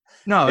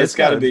No, it's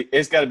got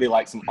to be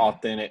like some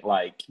authentic,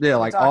 like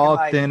like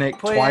authentic,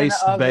 put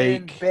twice in the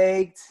oven,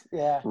 baked,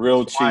 yeah,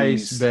 real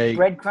twice cheese, baked.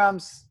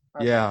 breadcrumbs.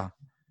 Yeah,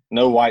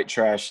 no white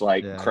trash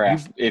like Yeah.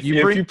 Kraft. If you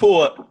you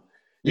pull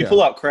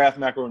out Kraft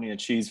macaroni and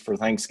cheese for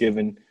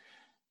Thanksgiving,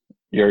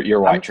 you're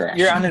white trash.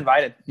 You're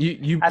uninvited.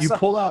 You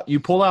pull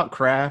out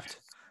Kraft.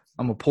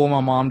 I'm gonna pull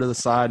my mom to the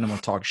side and I'm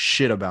gonna talk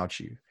shit about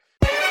you.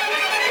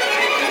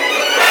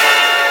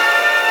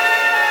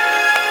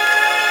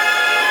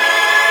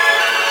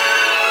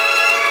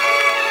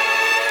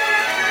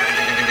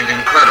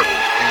 Incredible.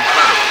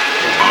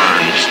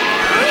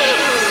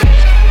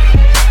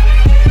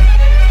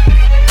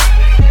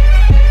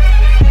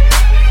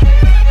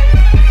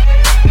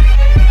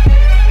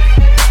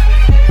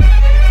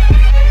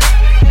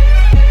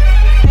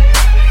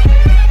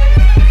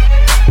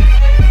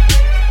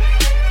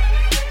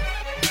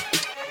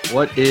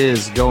 What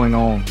is going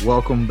on?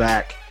 Welcome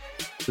back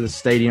to the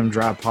Stadium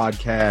Drive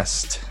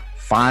podcast.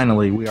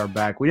 Finally, we are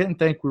back. We didn't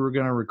think we were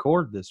going to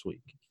record this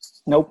week.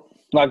 Nope,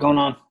 a lot going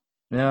on.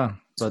 Yeah.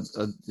 So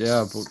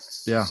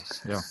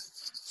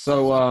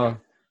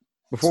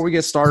before we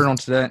get started on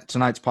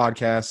tonight's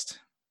podcast,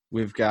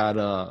 we've got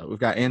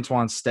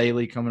Antoine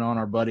Staley coming on,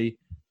 our buddy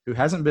who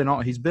hasn't been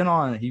on.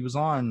 He was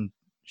on.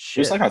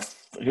 Shit. He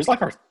was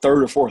like our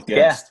third or fourth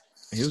guest.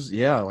 Yeah. He was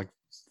like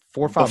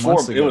 4 or 5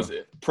 months ago. It was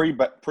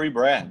pre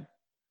Brad.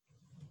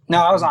 No,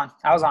 I was on.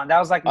 That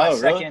was like my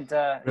second.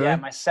 Really? Yeah,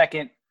 my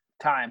second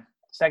time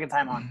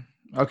on.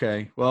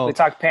 Okay, well, we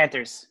talked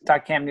Panthers.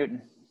 Talked Cam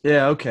Newton.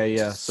 Yeah. Okay.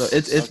 Yeah. So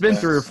it's been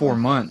 3 or 4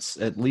 months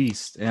at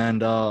least,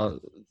 and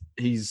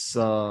he's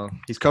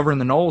covering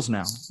the Noles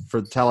now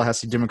for the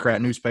Tallahassee Democrat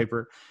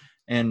newspaper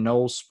and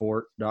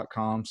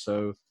NolesSport.com.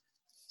 So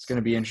it's going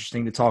to be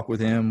interesting to talk with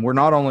him. We're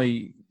not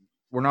only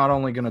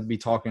going to be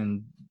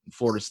talking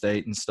Florida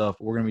State and stuff,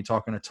 but we're going to be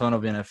talking a ton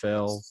of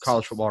NFL,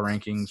 college football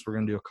rankings. We're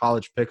going to do a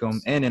college pick'em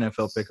and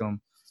NFL pick'em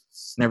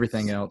and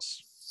everything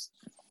else.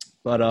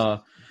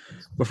 But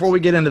before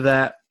we get into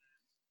that,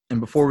 and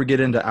before we get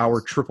into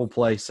our triple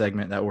play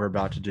segment that we're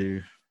about to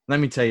do, let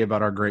me tell you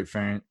about our great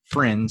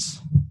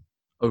friends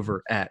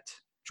over at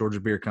Georgia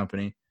Beer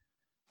Company.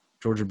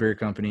 Georgia Beer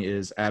Company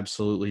is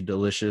absolutely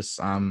delicious.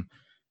 I'm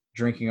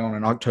drinking on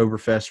an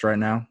Oktoberfest right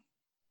now.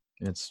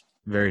 It's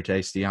very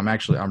tasty. I'm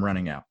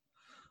running out.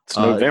 It's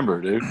November,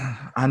 dude.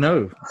 I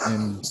know,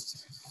 and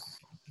it's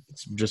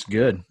just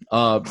good.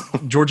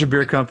 Georgia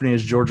Beer Company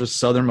is Georgia's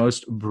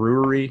southernmost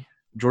brewery.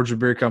 Georgia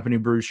Beer Company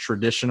brews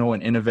traditional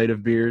and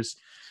innovative beers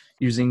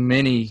using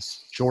many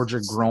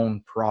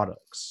Georgia-grown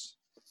products.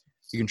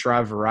 You can try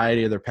a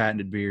variety of their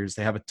patented beers.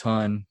 They have a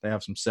ton. They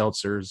have some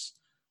seltzers.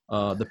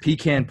 The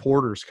Pecan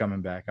Porter's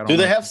coming back. Do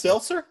they have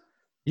seltzer?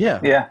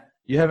 Yeah. Yeah.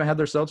 You haven't had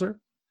their seltzer?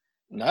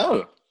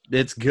 No.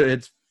 It's good.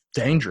 It's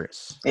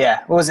dangerous.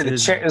 Yeah. What was it?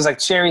 It was like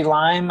cherry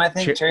lime, I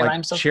think. Cherry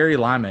lime stuff. Cherry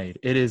limeade.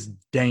 It is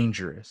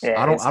dangerous.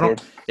 Yeah, I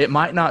don't. It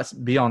might not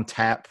be on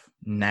tap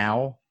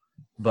now,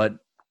 but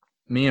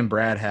me and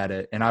Brad had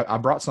it, and I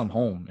brought some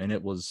home, and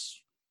it was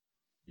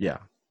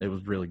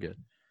really good.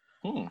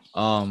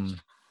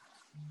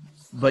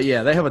 But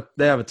yeah, they have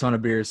a ton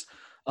of beers.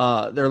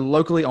 They're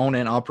locally owned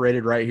and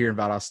operated right here in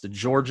Valdosta,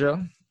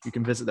 Georgia. You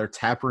can visit their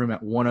tap room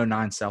at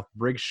 109 South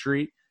Briggs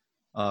Street.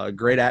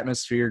 Great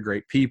atmosphere,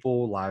 great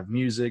people, live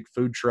music,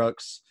 food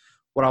trucks.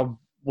 What I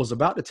was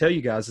about to tell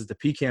you guys is the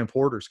Pecan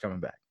Porter's coming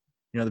back.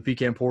 You know the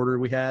Pecan Porter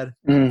we had?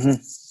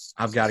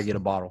 Mm-hmm. I've got to get a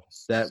bottle.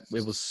 It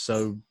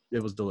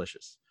was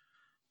delicious.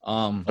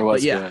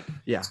 Good.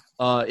 Yeah.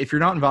 If you're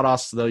not in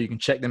Valdosta, though, you can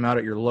check them out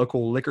at your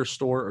local liquor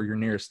store or your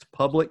nearest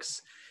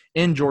Publix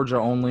in Georgia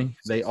only.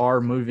 They are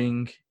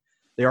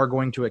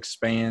going to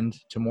expand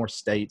to more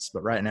states,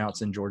 but right now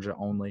it's in Georgia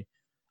only.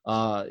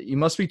 You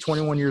must be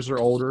 21 years or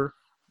older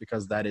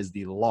because that is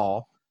the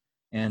law.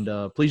 And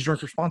please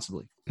drink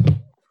responsibly.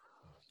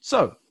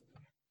 So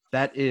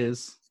that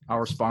is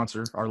our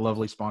sponsor, our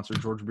lovely sponsor,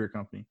 Georgia Beer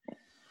Company.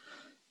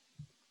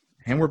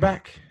 And we're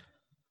back.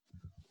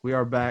 We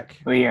are back.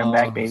 We are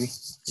back, baby.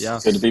 Yeah.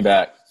 Good to be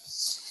back.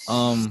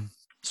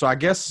 So I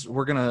guess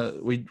we're gonna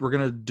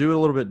do it a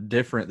little bit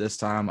different this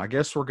time. I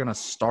guess we're gonna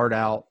start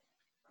out,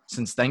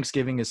 since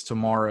Thanksgiving is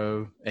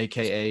tomorrow,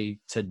 aka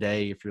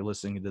today, if you're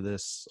listening to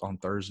this on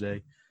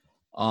Thursday.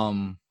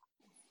 We're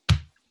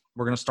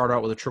gonna start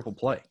out with a triple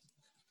play.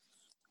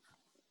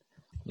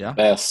 Yeah.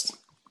 Best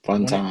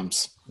fun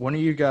times. One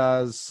of you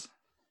guys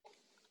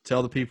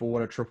tell the people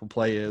what a triple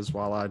play is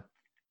while I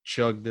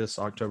chug this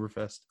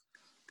Oktoberfest.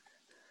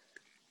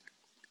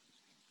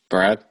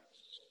 Brad?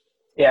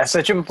 Yeah,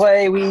 so triple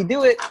play, we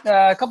do it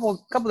a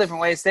couple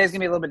different ways. Today's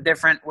going to be a little bit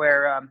different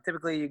where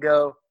typically you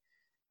go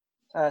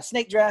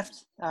snake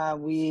draft.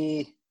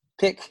 We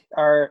pick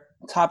our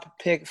top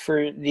pick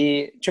for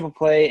the triple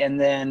play,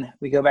 and then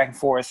we go back and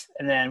forth,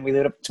 and then we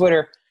leave it up to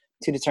Twitter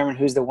to determine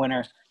who's the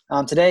winner.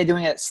 Today,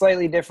 doing it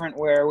slightly different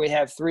where we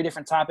have 3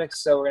 different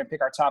topics, so we're going to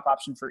pick our top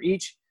option for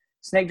each.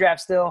 Snake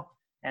draft still,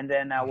 and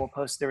then we'll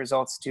post the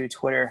results to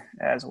Twitter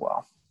as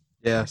well.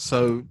 Yeah,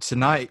 so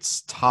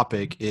tonight's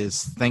topic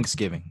is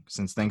Thanksgiving.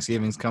 Since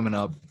Thanksgiving's coming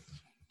up,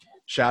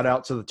 shout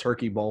out to the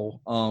Turkey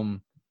Bowl.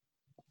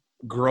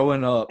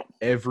 growing up,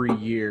 every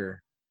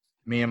year,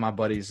 me and my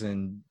buddies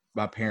in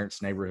my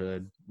parents'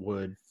 neighborhood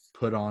would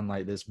put on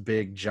like this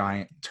big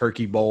giant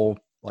turkey bowl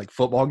like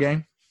football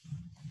game.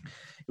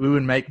 We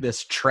would make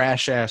this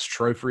trash ass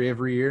trophy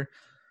every year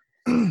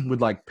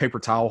with like paper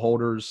towel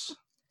holders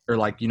or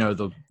like, you know,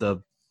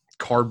 the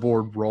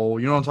cardboard roll.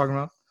 You know what I'm talking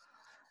about?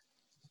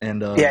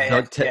 And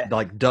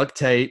like duct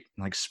tape,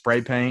 like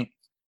spray paint.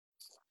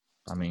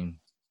 I mean,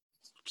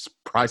 it's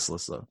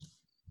priceless though.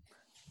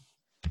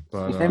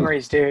 But,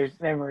 memories, dude.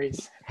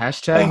 Memories.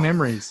 Hashtag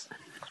memories.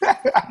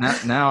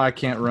 Now I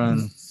can't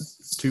run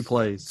 2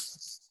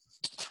 plays.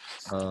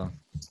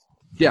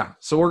 Yeah.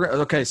 So we're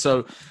okay.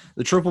 So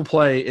the triple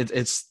play,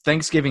 it's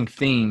Thanksgiving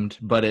themed,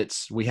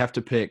 but we have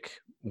to pick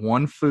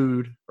one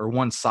food or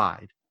one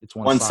side. It's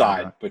one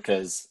side right?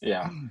 Because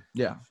yeah.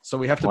 So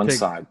we have to pick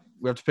side.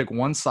 We have to pick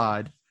one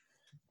side.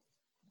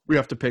 We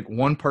have to pick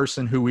one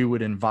person who we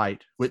would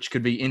invite, which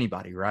could be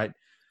anybody, right?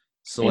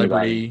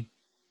 Celebrity,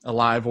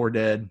 alive or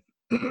dead,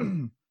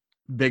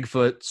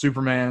 Bigfoot,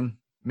 Superman,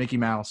 Mickey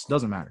Mouse,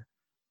 doesn't matter.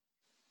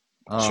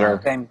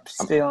 Sure. I'm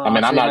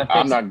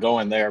not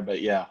going there,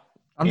 but yeah.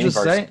 I'm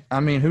just saying. I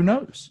mean, who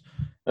knows?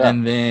 Yeah.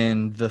 And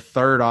then the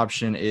third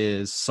option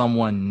is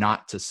someone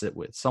not to sit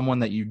with, someone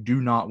that you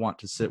do not want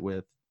to sit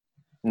with.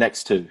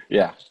 Next to.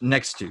 Yeah.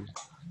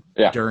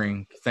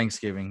 During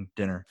Thanksgiving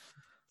dinner.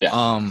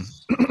 Yeah.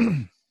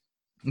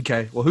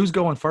 Okay. Well, who's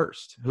going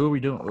first? Who are we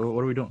doing?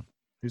 What are we doing?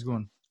 Who's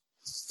going?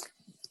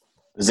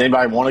 Does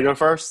anybody want to go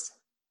first?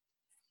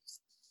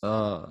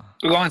 We're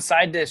going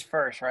side dish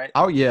first, right?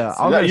 Oh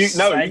yeah. You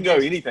can go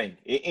anything.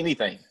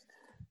 Anything.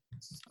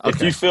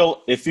 Okay.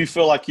 If you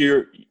feel like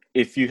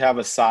if you have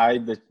a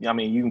side that, I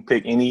mean, you can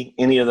pick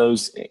any of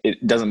those.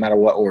 It doesn't matter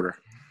what order.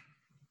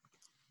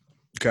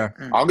 Okay.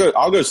 I'll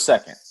go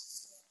second.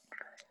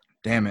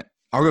 Damn it.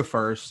 I'll go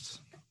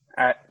first.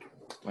 All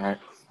right.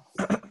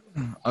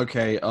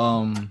 Okay.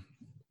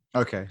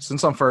 Okay.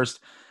 Since I'm first,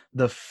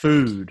 the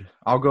food.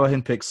 I'll go ahead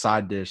and pick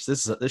side dish.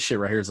 This shit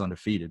right here is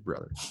undefeated,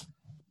 brother.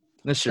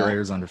 This shit right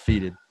here is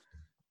undefeated.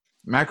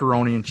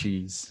 Macaroni and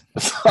cheese.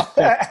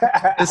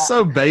 It's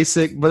so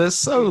basic, but it's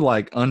so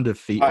like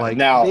undefeated. Like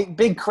now,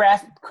 big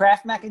Kraft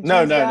mac and cheese.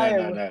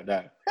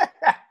 No.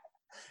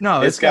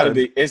 No, it's got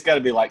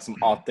to be like some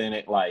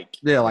authentic, like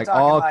like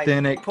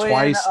authentic, like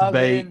twice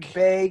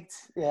baked,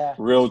 yeah,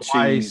 real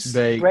cheese,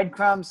 baked,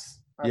 breadcrumbs.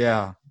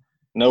 Yeah,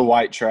 no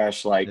white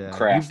trash like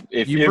Kraft.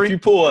 If you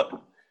pull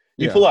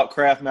out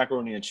Kraft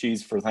macaroni and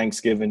cheese for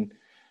Thanksgiving,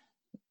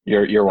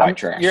 you're white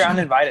trash. You're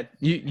uninvited.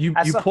 You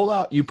pull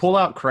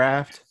out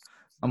Kraft.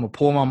 I'm gonna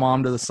pull my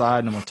mom to the side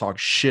and I'm gonna talk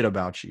shit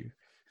about you.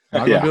 I'm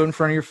not gonna do it in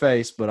front of your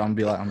face, but I'm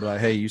gonna be like,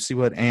 hey, you see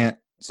what Aunt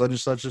such and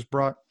such just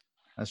brought?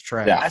 That's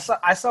trash. Yeah.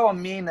 I saw a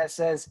meme that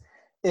says,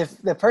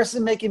 if the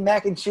person making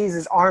mac and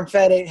cheese's arm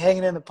fat ain't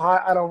hanging in the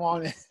pot, I don't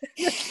want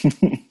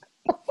it.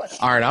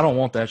 All right, I don't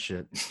want that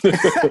shit.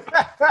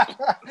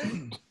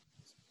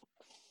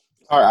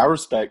 All right, I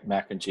respect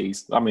mac and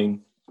cheese. I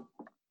mean,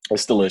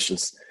 it's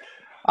delicious.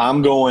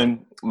 I'm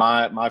going.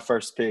 My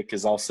first pick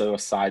is also a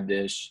side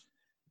dish,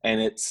 and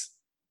it's,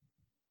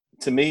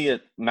 to me,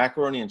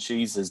 macaroni and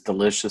cheese is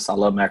delicious. I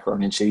love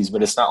macaroni and cheese,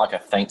 but it's not like a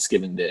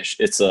Thanksgiving dish.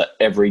 It's a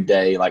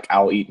everyday, like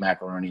I'll eat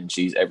macaroni and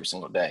cheese every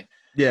single day.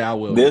 Yeah, I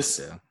will.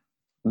 This,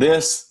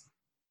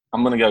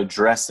 I'm going to go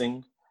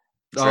dressing.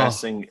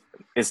 Dressing.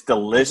 It's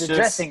delicious.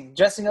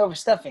 Dressing over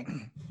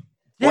stuffing.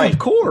 Yeah, wait, of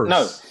course.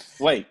 No,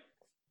 wait.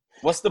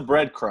 What's the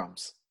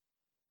breadcrumbs?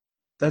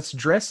 That's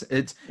dress.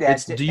 Do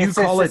you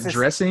call it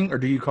dressing or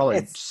do you call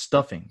it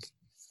stuffing?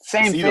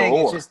 Same thing.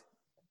 It's just,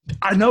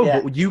 I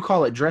know, but you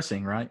call it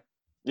dressing, right?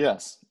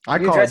 Yes. I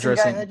call it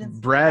dressing.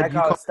 Brad, you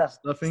call it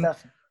stuffing?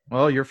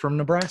 Well, you're from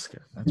Nebraska.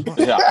 That's why.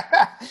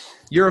 Yeah.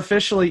 You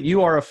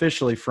are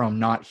officially from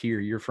not here.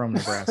 You're from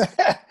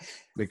Nebraska.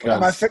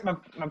 Because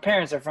my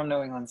parents are from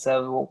New England,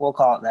 so we'll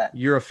call it that.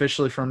 You're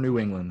officially from New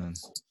England then.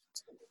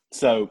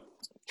 So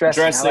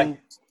dressing,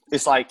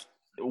 it's like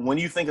when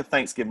you think of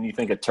Thanksgiving, you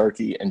think of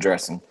turkey and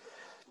dressing.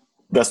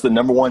 That's the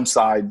number one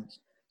side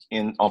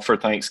for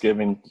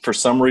Thanksgiving. For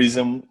some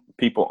reason,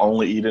 people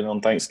only eat it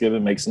on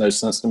Thanksgiving. It makes no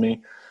sense to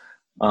me.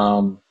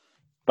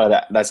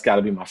 But that's got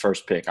to be my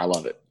first pick. I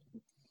love it.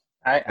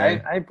 I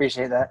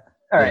appreciate that.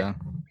 All right.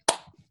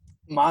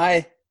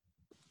 My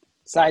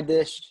side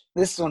dish.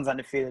 This one's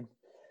undefeated.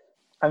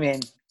 I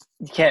mean,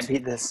 you can't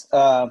beat this.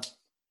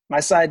 My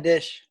side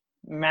dish,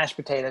 mashed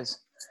potatoes.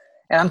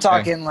 And I'm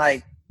talking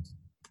like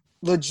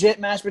legit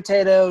mashed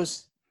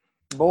potatoes,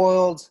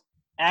 boiled,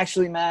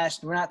 actually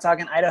mashed. We're not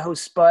talking Idaho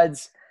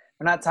spuds.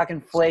 We're not talking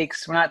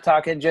flakes. We're not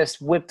talking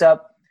just whipped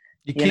up.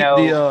 You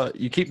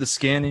keep the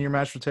skin in your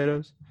mashed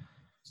potatoes?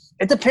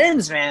 It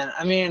depends, man.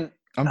 I mean,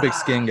 I'm a big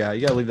skin guy.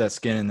 You gotta leave that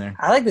skin in there.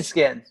 I like the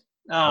skin.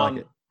 I like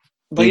it.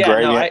 But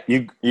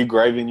you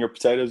graving your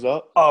potatoes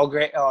up?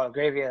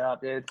 Gravy it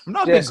up, dude. I'm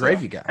not a big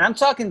gravy guy. And I'm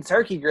talking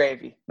turkey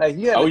gravy. Like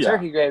you have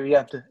turkey gravy, you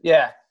have to,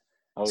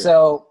 Oh,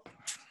 so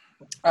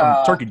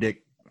turkey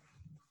dick.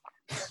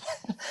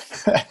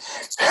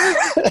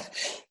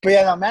 But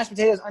yeah, no, mashed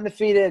potatoes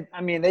undefeated. I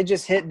mean, they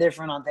just hit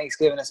different on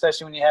Thanksgiving,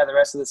 especially when you have the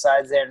rest of the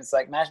sides there. And it's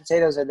like mashed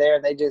potatoes are there,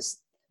 and they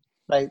just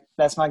like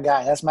that's my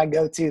guy. That's my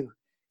go-to,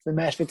 the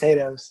mashed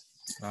potatoes.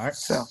 All right.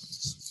 So,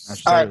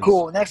 Mashed all right, potatoes.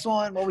 cool. Next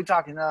one. What are we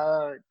talking?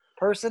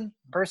 Person.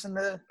 Person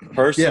or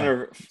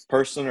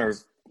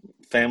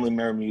family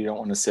member you don't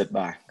want to sit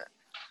by.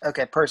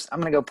 Okay, person. I'm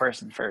gonna go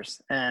person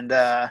first, and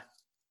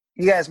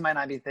you guys might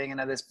not be thinking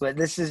of this, but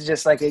this is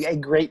just like a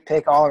great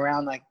pick all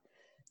around. Like,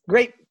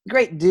 great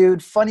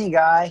dude, funny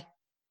guy.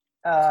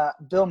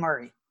 Bill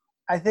Murray.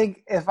 I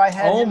think if I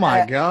had Oh him my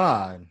at,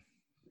 God.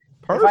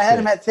 if I had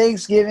him Perfect. at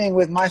Thanksgiving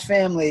with my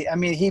family, I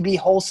mean, he'd be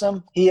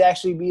wholesome. He'd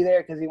actually be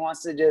there because he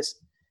wants to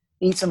just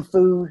eat some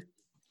food,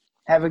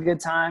 have a good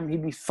time.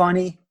 He'd be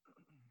funny.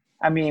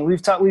 I mean,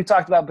 we've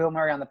talked about Bill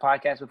Murray on the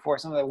podcast before.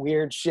 Some of the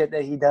weird shit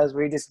that he does,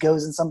 where he just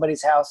goes in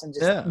somebody's house and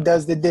just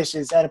does the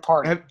dishes at a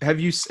party.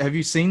 Have you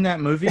seen that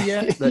movie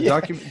yet? That Yeah.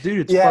 document, dude.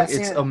 It's Yeah, I've it's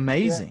seen it.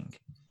 amazing.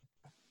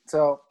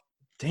 So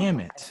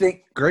Damn it. I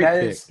think Great that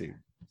pick, is- dude.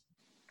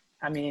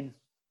 I mean,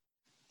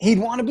 he'd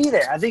want to be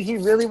there. I think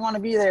he'd really want to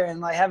be there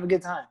and like have a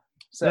good time.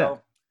 So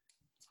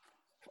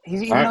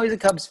he's even All right. though he's a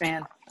Cubs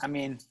fan. I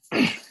mean,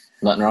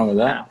 Nothing wrong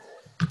with I that.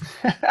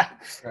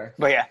 don't know.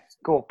 But yeah,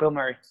 cool. Bill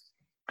Murray.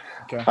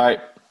 All right.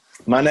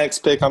 My next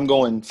pick, I'm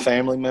going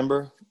family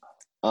member.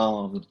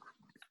 And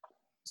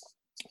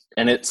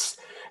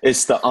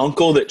it's the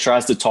uncle that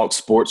tries to talk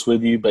sports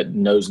with you but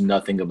knows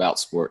nothing about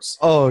sports.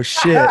 Oh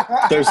shit.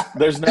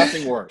 There's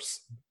nothing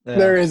worse. Yeah.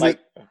 There is Like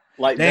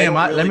they Damn, don't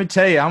let really- me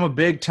tell you, I'm a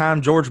big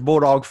time George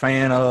Bulldog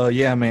fan.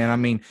 Yeah, man. I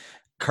mean,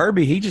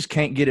 Kirby, he just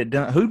can't get it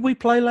done. Who'd we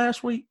play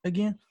last week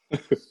again?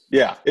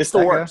 Yeah, it's the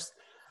That guy? worst.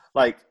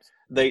 Like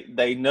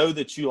they know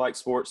that you like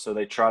sports, so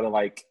they try to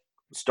like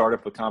start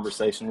up a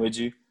conversation with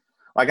you.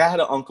 Like I had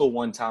an uncle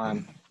one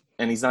time,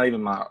 and he's not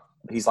even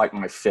he's like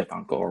my fifth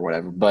uncle or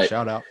whatever. But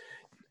Shout out.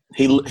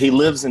 he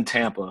lives in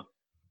Tampa,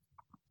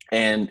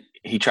 and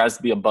he tries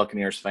to be a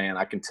Buccaneers fan.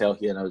 I can tell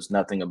he knows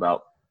nothing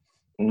about.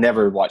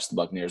 Never watched the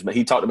Buccaneers, but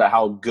he talked about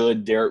how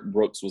good Derek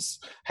Brooks was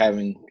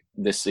having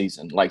this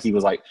season. Like he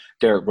was like,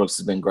 Derek Brooks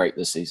has been great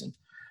this season.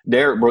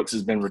 Derek Brooks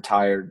has been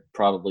retired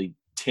probably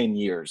 10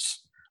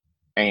 years,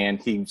 and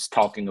he's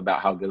talking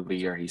about how good of a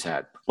year he's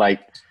had.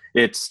 Like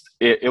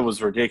it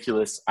was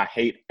ridiculous. I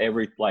hate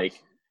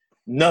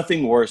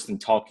nothing worse than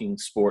talking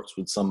sports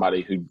with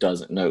somebody who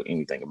doesn't know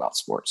anything about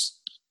sports.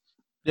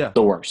 Yeah.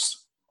 The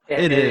worst.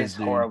 It is,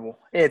 dude. horrible.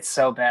 It's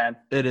so bad.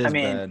 It is I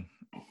mean-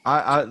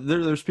 bad.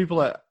 There's people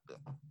that,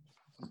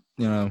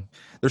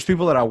 there's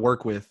people that I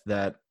work with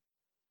that,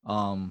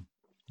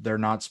 they're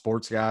not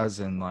sports guys,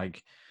 and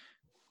like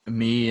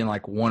me and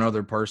like one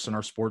other person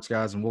are sports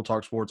guys, and we'll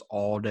talk sports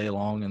all day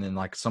long. And then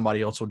like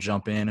somebody else will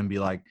jump in and be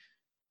like,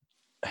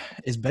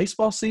 is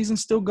baseball season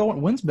still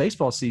going? When's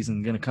baseball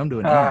season going to come to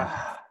an end?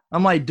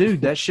 I'm like,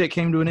 dude, that shit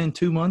came to an end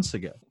 2 months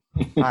ago.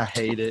 I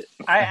hate it.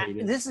 I hate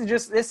it.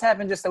 This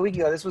happened just a week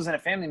ago. This wasn't a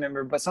family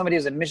member, but somebody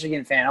who's a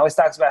Michigan fan. Always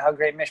talks about how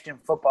great Michigan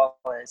football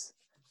is.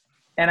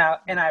 And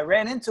I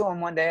ran into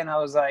him one day, and I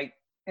was like,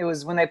 it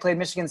was when they played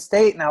Michigan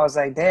State, and I was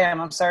like,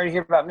 damn, I'm sorry to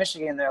hear about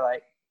Michigan. They're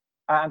like,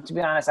 to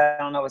be honest, I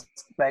don't know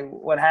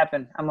what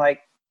happened. I'm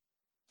like,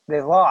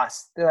 they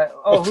lost. They're like,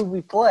 oh, who'd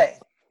we play?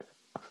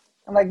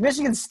 I'm like,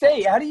 Michigan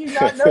State. How do you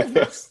not know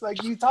this?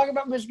 Like, you talk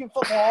about Michigan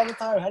football all the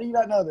time. How do you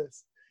not know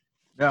this?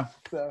 Yeah.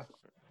 So.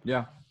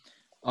 Yeah.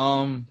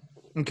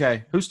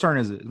 Okay. Whose turn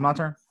is it? Is it my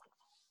turn?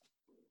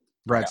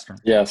 Brad's turn.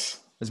 Yes.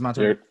 It's my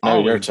turn.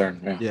 Your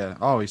turn. Yeah. Yeah.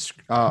 Always.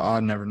 I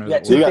never know. Yeah,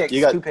 that two word.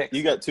 picks.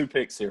 You got 2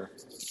 picks here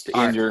to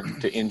All end your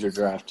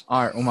draft.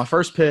 All right. Well, my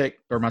first pick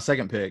or my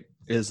second pick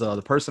is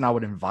the person I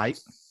would invite,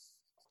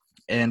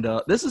 and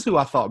this is who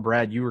I thought,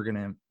 Brad, you were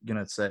gonna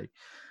say.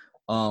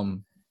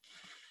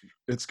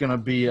 It's gonna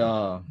be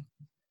shout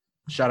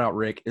out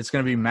Rick. It's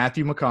gonna be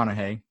Matthew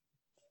McConaughey.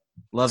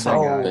 Love that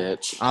Oh. guy.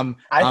 Bitch.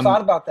 I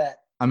thought about that.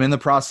 I'm in the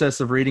process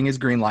of reading his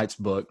Green Lights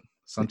book.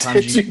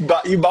 Sometimes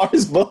you bought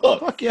his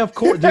book. fuck yeah, of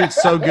course, dude.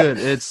 It's so good.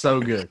 It's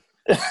so good.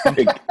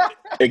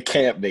 It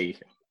can't be.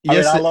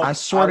 Yes, I I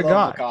swear to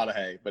love God.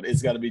 McConaughey, but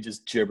it's got to be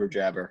just jibber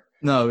jabber.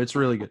 No, it's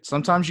really good.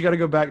 Sometimes you got to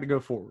go back to go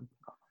forward.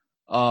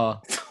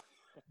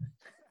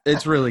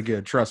 It's really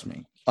good. Trust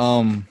me.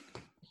 Yeah,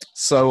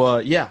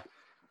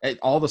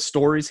 all the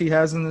stories he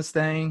has in this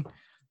thing,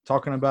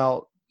 talking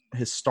about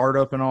his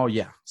startup and all.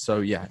 Yeah. So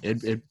yeah,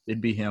 it'd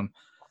be him.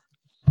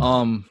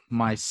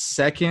 My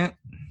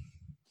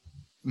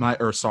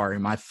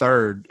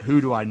third.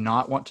 Who do I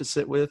not want to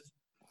sit with?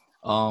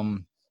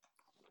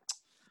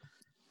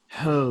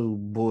 Oh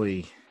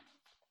boy.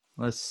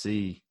 Let's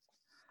see.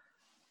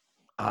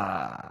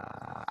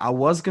 I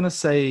was gonna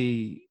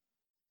say,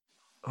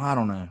 I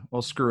don't know.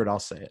 Well, screw it. I'll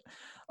say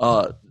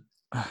it.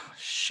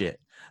 Shit.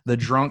 The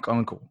drunk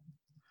uncle.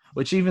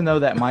 Which, even though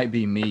that might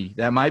be me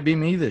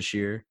this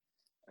year.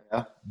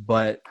 Yeah.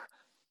 But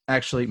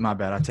actually, my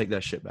bad. I take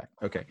that shit back.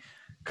 Okay.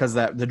 Because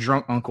the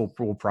drunk uncle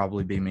will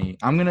probably be me.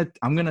 I'm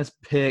gonna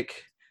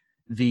pick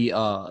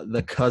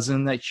the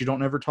cousin that you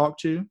don't ever talk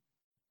to,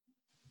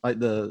 like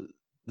the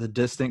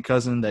distant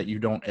cousin that you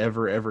don't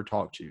ever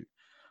talk to.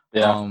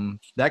 Yeah.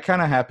 That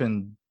kind of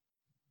happened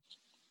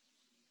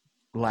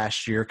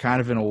last year,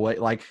 kind of in a way,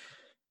 like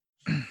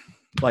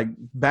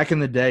back in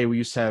the day, we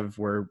used to have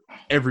where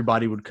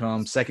everybody would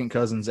come, second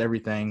cousins,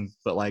 everything.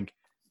 But like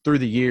through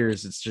the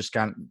years, it's just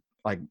kind of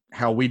like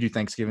how we do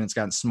Thanksgiving. It's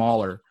gotten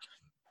smaller,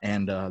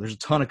 and there's a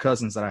ton of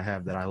cousins that I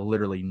have that I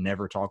literally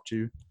never talk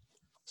to.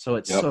 So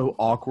it's so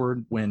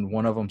awkward when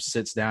one of them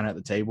sits down at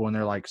the table and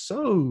they're like,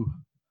 "So,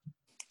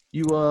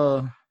 you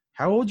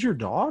how old's your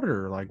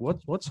daughter? Like,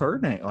 what's her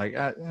name?" Like,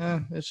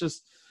 it's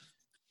just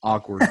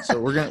awkward. So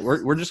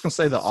we're just gonna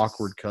say the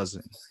awkward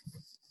cousin.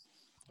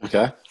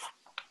 Okay.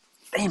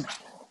 Damn it.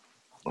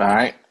 All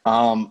right.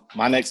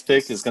 My next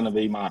pick is going to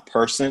be my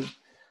person.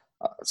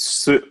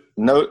 Super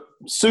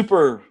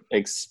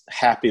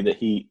happy that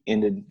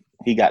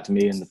he got to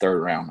me in the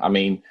third round. I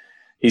mean,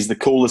 he's the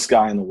coolest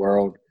guy in the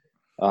world.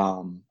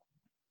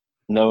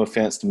 No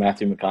offense to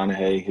Matthew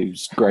McConaughey,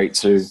 who's great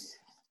too.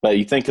 But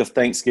you think of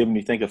Thanksgiving,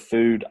 you think of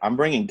food. I'm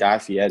bringing Guy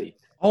Fieri.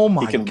 Oh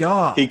my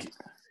God.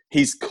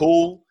 He's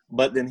cool,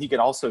 but then he could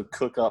also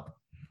cook up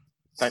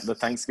the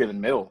Thanksgiving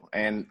meal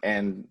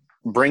and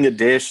bring a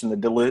dish, and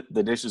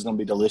the dish is going to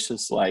be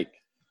delicious. Like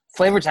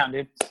Flavortown,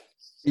 dude.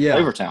 Yeah.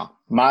 Flavortown.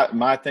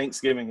 My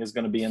Thanksgiving is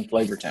going to be in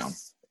Flavortown.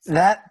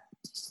 That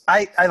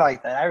I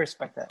like that. I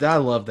respect that. I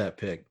love that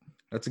pick.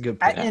 That's a good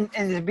pick. And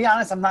to be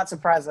honest, I'm not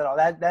surprised at all.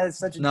 That is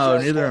such a no,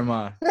 neither am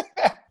I.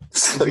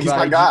 He's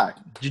my guy.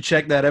 Did you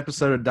check that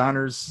episode of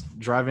Diners,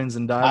 Drive-Ins,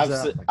 and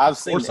Dives? I've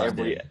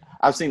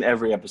seen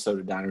every episode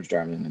of Diners,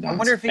 Drive-Ins, and Dives. I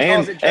wonder if he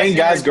calls it and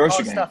Guys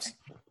Grocery Games.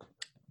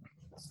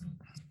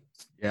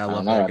 Yeah, I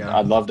love that guy.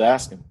 I'd love to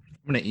ask him.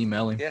 I'm gonna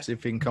email him, see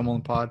if he can come on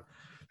the pod.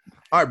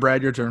 All right,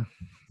 Brad, your turn.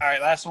 All right,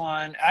 last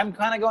one. I'm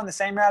kind of going the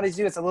same route as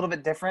you. It's a little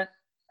bit different,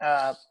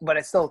 but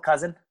it's still a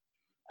cousin.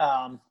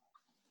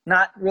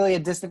 Not really a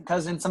distant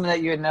cousin, somebody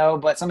that you would know,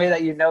 but somebody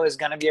that you know is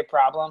going to be a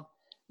problem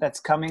that's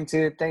coming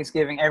to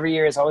Thanksgiving. Every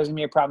year is always going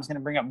to be a problem. It's going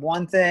to bring up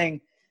one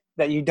thing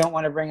that you don't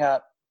want to bring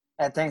up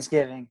at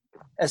Thanksgiving,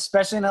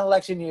 especially in an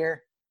election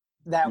year.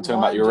 You talking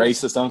about your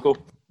racist uncle?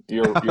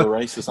 Your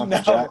racist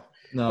Uncle Jack?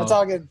 No. It's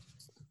all good.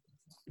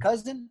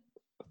 Cousin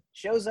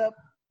shows up,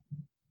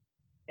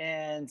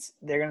 and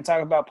they're going to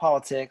talk about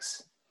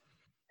politics,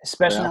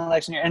 especially in an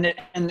election year. And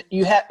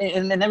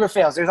it never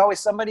fails. There's always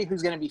somebody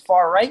who's going to be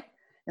far right,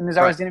 and there's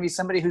always going to be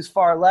somebody who's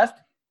far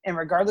left. And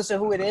regardless of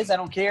who it is, I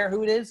don't care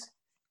who it is,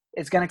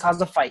 it's going to cause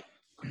a fight.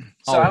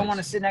 So I don't want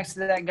to sit next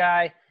to that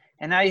guy.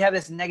 And now you have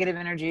this negative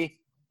energy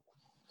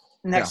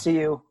next to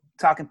you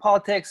talking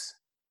politics.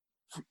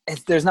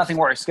 There's nothing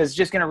worse because it's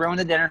just going to ruin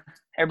the dinner.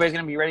 Everybody's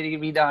going to be ready to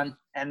be done.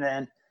 And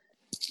then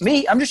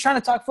me, I'm just trying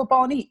to talk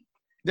football and eat.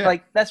 Yeah.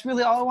 Like, that's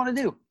really all I want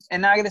to do.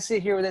 And now I got to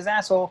sit here with this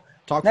asshole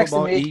talk next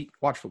football, to me, eat,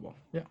 watch football.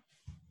 Yeah.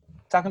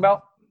 Talking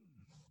about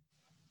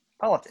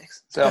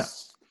politics. So,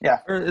 yeah.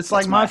 It's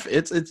like my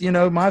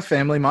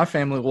family. My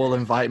family will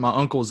invite my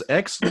uncle's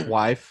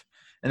ex-wife,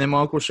 and then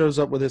my uncle shows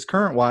up with his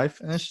current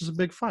wife, and it's just a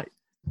big fight.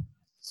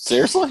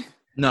 Seriously?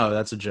 No,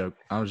 that's a joke.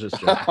 I was just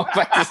joking.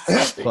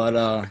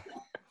 But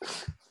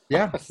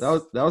yeah,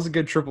 that was a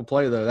good triple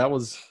play though. That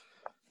was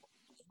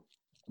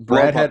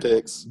Brad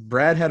has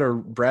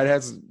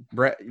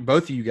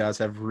both of you guys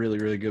have really,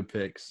 really good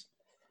picks.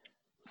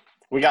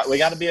 We got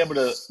to be able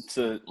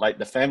to like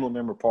the family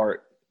member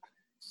part,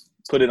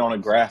 put it on a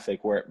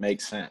graphic where it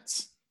makes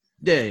sense.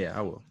 Yeah,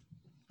 I will.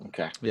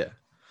 Okay. Yeah.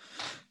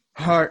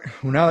 All right.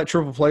 Well, now that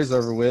triple play's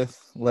over with,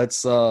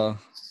 let's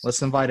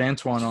invite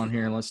Antoine on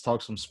here and let's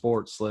talk some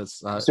sports.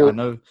 I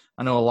know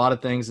a lot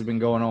of things have been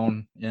going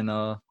on in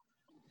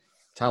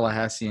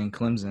Tallahassee and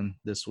Clemson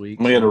this week.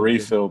 We had a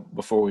refill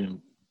before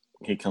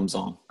he comes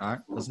on. All right,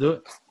 let's do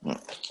it.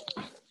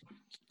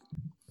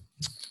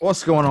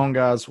 What's going on,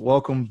 guys?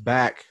 Welcome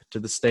back to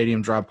the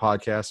Stadium Drive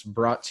podcast,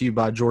 brought to you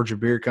by Georgia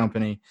Beer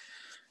Company.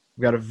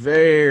 We've got a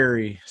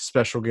very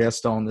special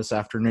guest on this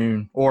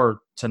afternoon or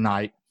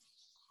tonight,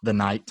 the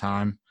night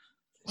time.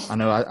 I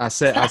know I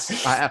asked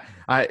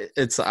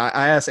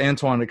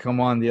Antoine to come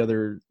on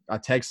I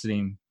texted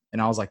him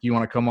and I was like, "You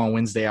want to come on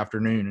Wednesday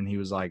afternoon?" And he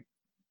was like,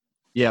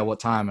 "Yeah, what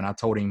time?" And I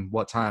told him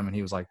what time and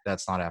he was like,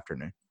 "That's not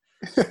afternoon."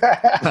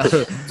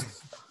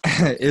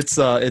 It's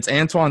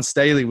Antoine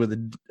Staley with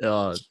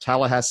the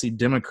Tallahassee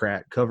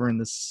Democrat covering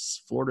the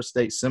Florida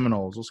State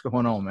Seminoles. What's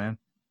going on, man?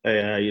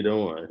 Hey, how you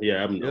doing?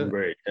 Yeah, I'm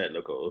very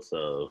technical,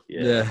 so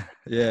yeah.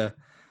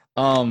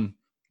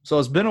 So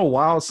it's been a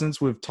while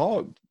since we've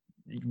talked.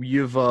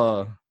 You've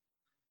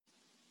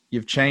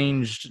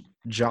changed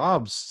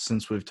jobs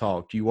since we've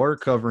talked. You were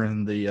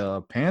covering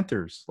the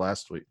Panthers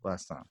last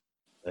time.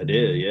 I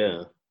did,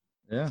 yeah.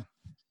 Yeah.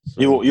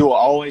 So, you will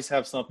always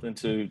have something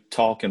to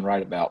talk and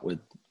write about with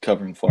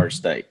covering Florida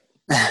State.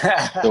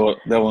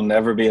 There will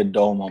never be a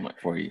dull moment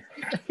for you.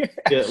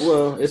 Yeah,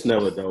 well, it's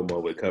never a dull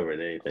moment covering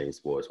anything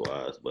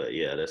sports-wise, but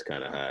yeah, that's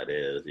kind of how it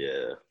is,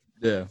 yeah.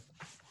 Yeah.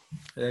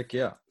 Heck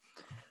yeah.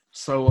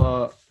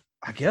 So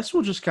I guess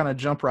we'll just kind of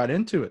jump right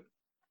into it.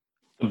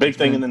 The big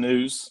thing in the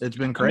news. It's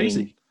been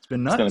crazy. It's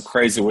been nuts. It's been a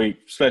crazy week,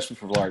 especially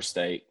for Florida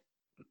State.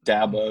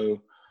 Dabo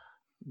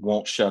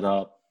won't shut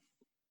up.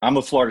 I'm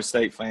a Florida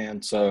State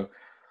fan, so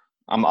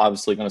I'm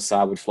obviously going to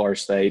side with Florida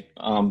State.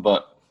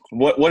 But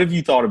what have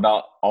you thought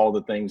about all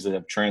the things that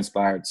have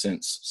transpired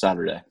since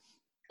Saturday?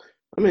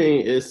 I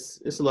mean, it's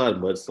a lot of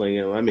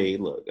mudslinging. I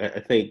mean, look, I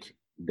think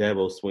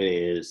Dabo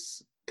Swinney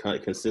is kind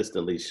of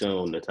consistently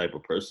shown the type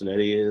of person that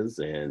he is,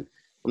 and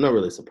I'm not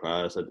really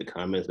surprised at the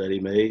comments that he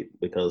made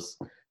because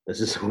that's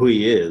just who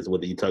he is.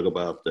 Whether you talk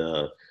about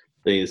the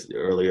things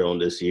earlier on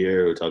this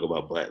year, we talk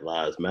about Black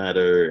Lives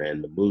Matter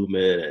and the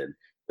movement and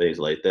things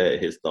like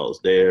that, his thoughts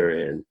there,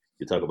 and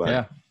you talk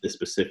about this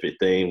specific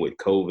thing with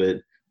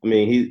COVID. I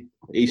mean,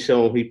 he's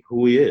shown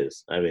who he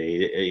is. I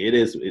mean, it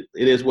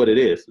is what it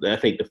is. I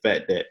think the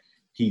fact that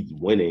he's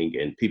winning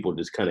and people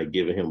just kind of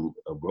giving him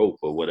a rope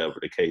or whatever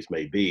the case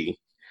may be.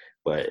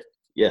 But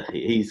yeah,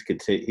 he's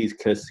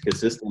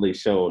consistently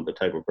shown the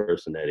type of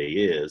person that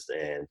he is,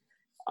 and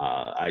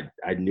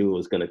I knew it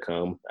was going to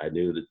come. I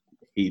knew that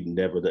he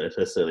never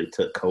necessarily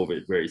took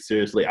COVID very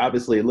seriously.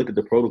 Obviously, look at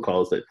the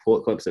protocols that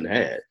Fort Clemson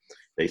had.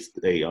 They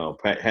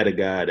had a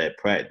guy that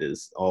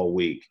practiced all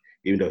week,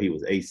 even though he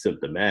was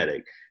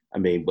asymptomatic. I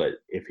mean, but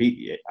if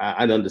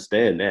I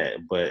understand that,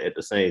 but at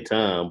the same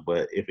time,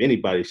 but if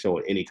anybody's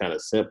showing any kind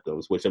of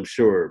symptoms, which I'm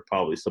sure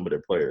probably some of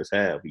their players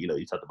have, you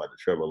talked about the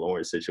Trevor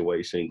Lawrence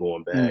situation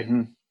going back,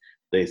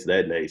 things of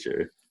that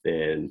nature,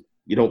 then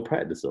you don't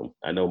practice them.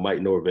 I know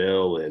Mike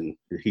Norvell, and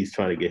he's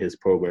trying to get his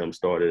program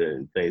started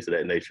and things of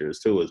that nature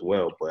too as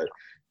well, but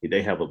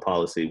they have a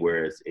policy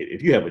where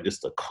if you have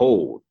just a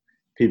cold,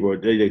 they're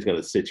just going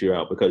to sit you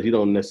out because you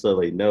don't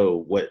necessarily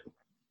know what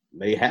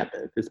may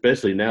happen,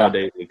 especially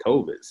nowadays in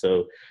COVID.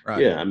 So,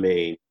 yeah, I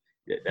mean,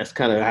 that's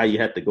kind of how you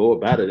have to go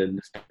about it in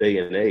this day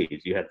and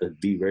age. You have to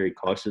be very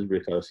cautious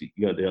because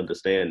you have to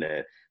understand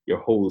that your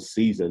whole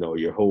season or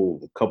your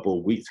whole couple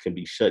of weeks can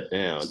be shut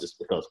down just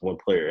because one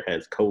player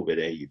has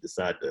COVID and you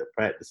decide to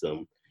practice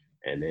them,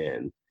 and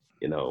then,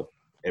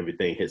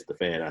 everything hits the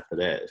fan after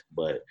that.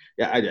 But,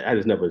 yeah, I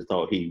just never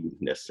thought he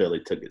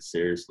necessarily took it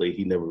seriously.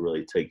 He never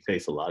really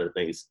takes a lot of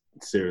things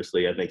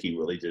seriously. I think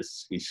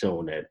he's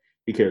shown that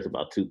he cares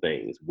about two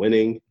things: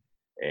 winning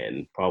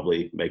and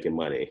probably making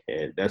money,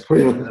 and that's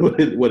pretty much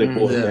what it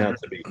boils down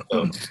to me.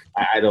 So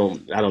I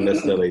don't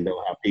necessarily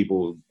know how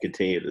people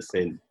continue to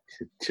send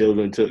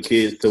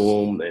kids to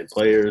them and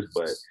players,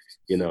 but as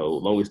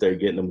long as they're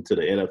getting them to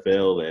the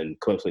NFL and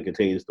Clemson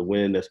continues to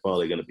win, that's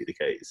probably going to be the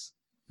case.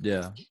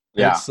 Yeah.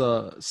 It's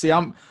see,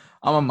 I'm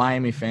a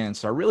Miami fan,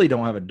 so I really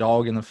don't have a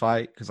dog in the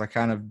fight because I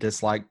kind of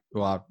dislike.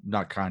 Well,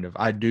 not kind of.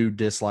 I do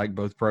dislike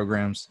both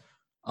programs,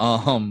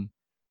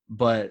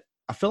 but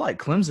I feel like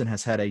Clemson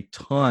has had a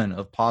ton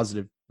of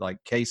positive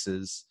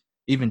cases,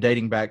 even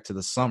dating back to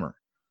the summer.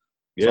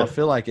 Yeah. So I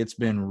feel like it's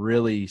been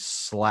really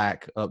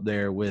slack up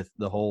there with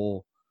the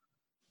whole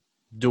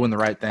doing the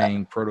right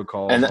thing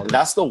protocol. And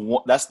that's the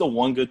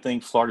one good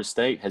thing Florida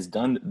State has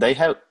done. They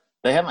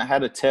haven't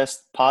had a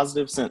test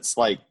positive since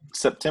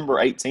September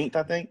 18th,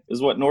 I think,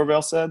 is what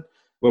Norvell said.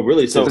 Well,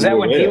 really, so was that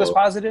when he was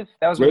positive?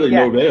 That was really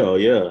Norvell,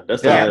 yeah.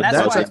 That's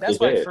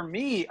why for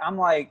me, I'm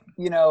like,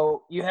 you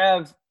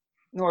have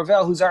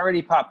Norvell, who's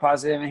already popped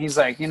positive, and he's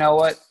like, you know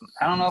what?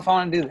 I don't know if I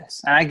want to do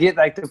this. And I get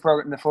the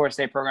Florida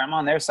State program. I'm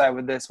on their side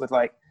with this. With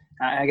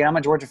again, I'm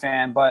a Georgia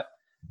fan, but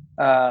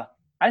I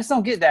just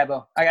don't get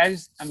Dabo.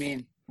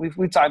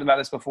 We've talked about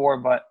this before,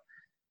 but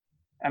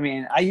I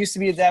mean, I used to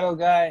be a Dabo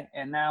guy,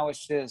 and now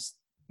it's just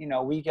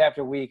week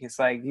after week, it's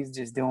like he's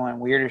just doing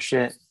weirder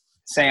shit,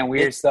 saying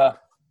weird stuff.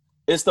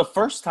 It's the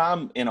first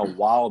time in a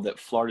while that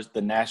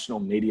the national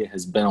media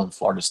has been on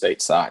Florida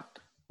State's side.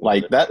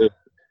 Like that.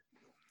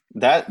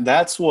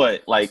 That's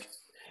what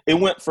it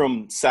went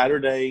from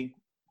Saturday,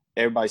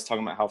 everybody's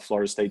talking about how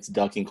Florida State's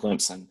ducking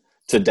Clemson,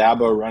 to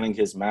Dabo running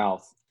his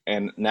mouth,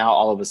 and now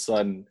all of a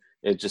sudden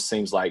it just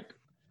seems like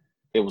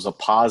it was a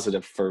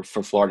positive for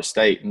Florida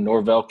State. And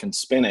Norvell can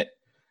spin it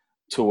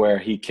to where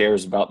he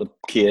cares about the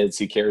kids,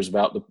 he cares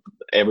about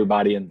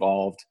everybody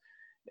involved.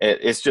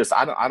 It's just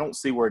I don't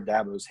see where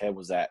Dabo's head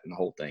was at in the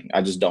whole thing.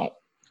 I just don't.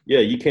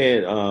 Yeah, you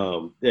can't.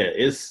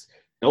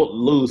 Don't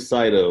lose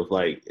sight of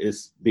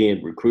it's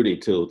being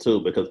recruiting tool too,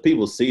 because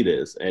people see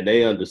this and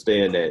they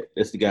understand that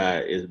this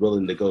guy is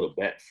willing to go to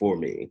bat for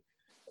me,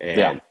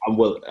 and I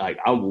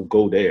will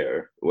go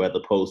there as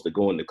opposed to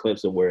going to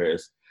Clemson.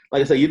 Whereas, like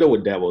I said,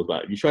 what Dabo's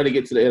about. You try to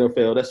get to the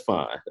NFL, that's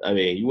fine. I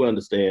mean, you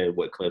understand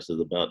what Clemson's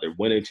about. They're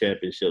winning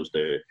championships.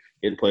 They're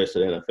getting players to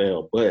the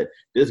NFL. But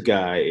this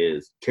guy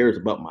cares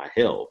about my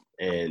health,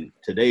 and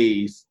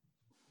today's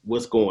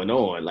what's going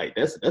on,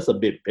 that's a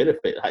big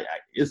benefit.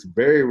 It's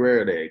very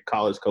rare that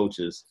college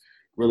coaches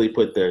really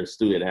put their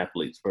student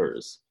athletes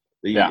first.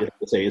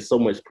 It's so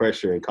much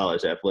pressure in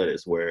college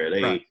athletics where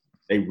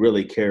they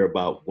really care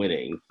about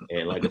winning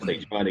and, like I say,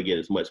 trying to get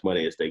as much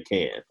money as they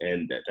can.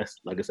 And that's,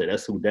 like I say,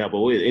 that's who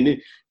Dabo is.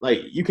 And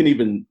you can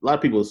even – a lot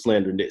of people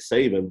slander Nick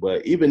Saban,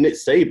 but even Nick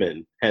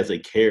Saban has a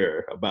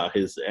care about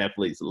his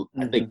athletes,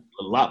 I think,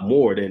 a lot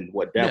more than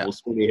what Dabo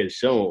Swinney has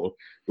shown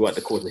throughout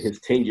the course of his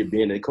tenure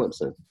being at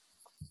Clemson.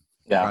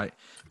 Yeah. Right.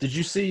 Did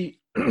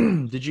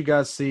you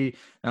guys see,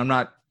 and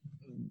I'm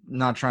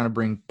not trying to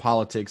bring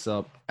politics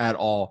up at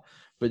all,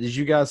 but did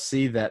you guys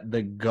see that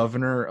the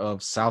governor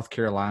of South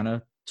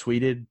Carolina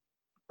tweeted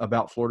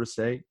about Florida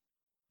State?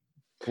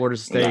 Florida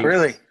State.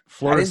 Really?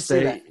 Florida didn't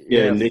see State. that.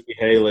 Yeah, Nikki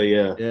Haley,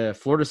 yeah. Yeah,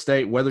 Florida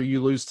State, whether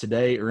you lose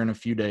today or in a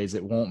few days,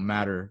 it won't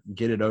matter.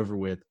 Get it over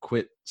with.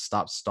 Quit.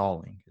 Stop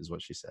stalling is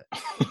what she said.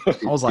 I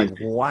was like,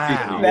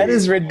 wow. That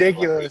is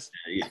ridiculous.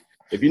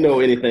 If you know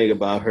anything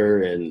about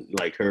her and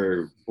like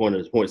her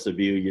points of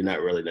view, you're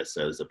not really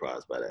necessarily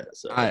surprised by that.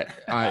 So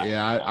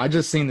I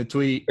just seen the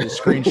tweet,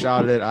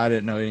 screenshotted it. I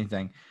didn't know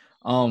anything.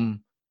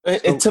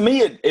 To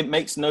me, it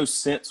makes no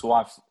sense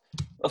why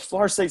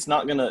Florida State's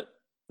not going to.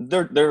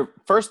 They're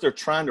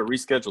trying to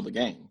reschedule the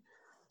game.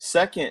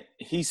 Second,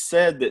 he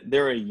said that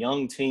they're a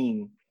young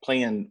team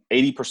playing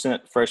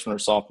 80% freshman or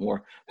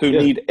sophomore who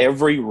need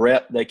every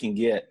rep they can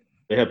get.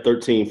 They have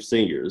 13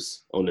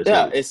 seniors on the team.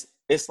 Yeah,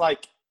 it's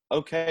like,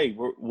 okay,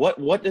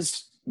 what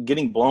is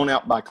getting blown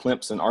out by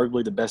Clemson,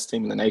 arguably the best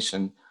team in the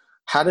nation?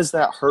 How does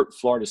that hurt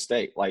Florida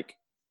State? Like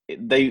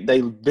they've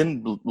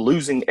been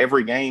losing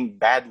every game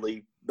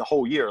badly the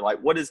whole year. Like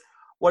what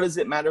does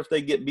it matter if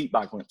they get beat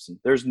by Clemson?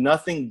 There's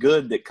nothing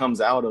good that comes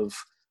out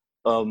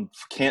of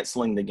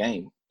canceling the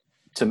game.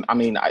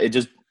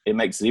 It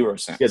makes zero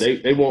sense. Yeah,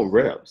 they want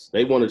reps.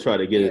 They want to try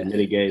to get as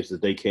many games as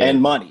they can.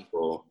 And money.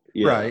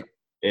 Right.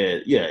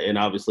 And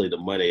obviously the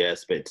money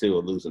aspect too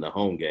of losing a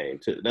home game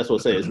too. That's what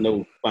I'm saying. There's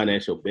no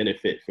financial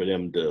benefit for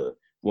them to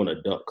want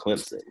to duck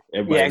Clemson.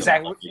 Yeah,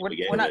 exactly.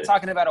 We're not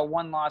talking about a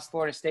one-loss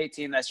Florida State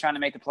team that's trying to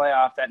make the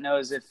playoff that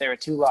knows if they're a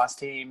two-loss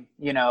team,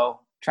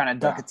 trying to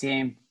duck a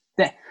team.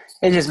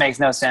 It just makes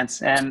no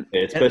sense. And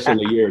especially in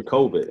the year of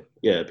COVID.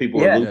 Yeah,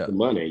 people are losing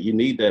money. You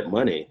need that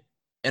money.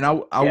 And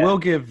I will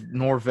give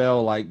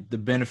Norvell like the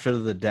benefit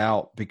of the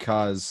doubt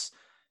because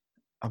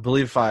I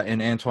believe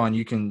and Antoine,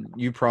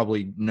 you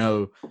probably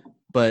know,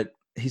 but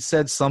he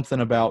said something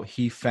about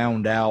he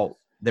found out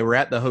they were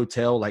at the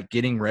hotel like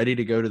getting ready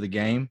to go to the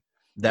game.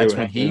 That's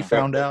when he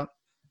found out.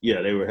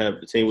 Yeah,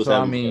 the team was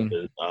having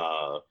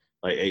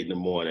like 8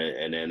 a.m,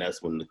 and then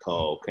that's when the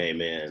call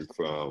came in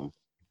from.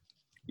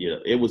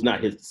 It was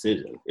not his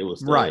decision. It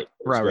was right.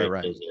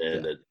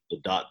 And the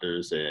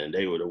doctors, and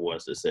they were the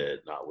ones that said,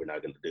 "No, we're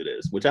not going to do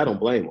this," which I don't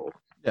blame them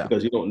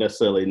because you don't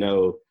necessarily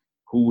know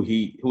who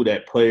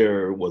that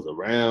player was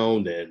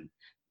around and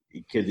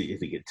is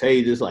he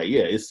contagious? Like,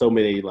 it's so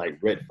many like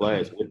red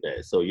flags with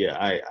that. So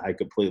I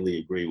completely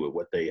agree with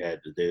what they had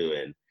to do,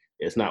 and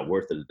it's not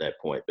worth it at that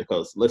point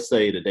because let's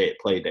say that they had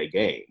played that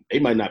game, they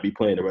might not be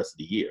playing the rest of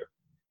the year.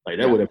 Like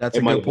that would have. That's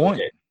a good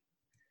point.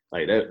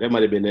 Like that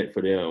might have been it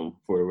for them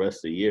for the rest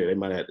of the year. They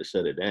might have to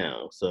shut it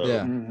down. So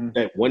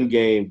that one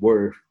game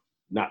worth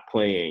not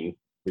playing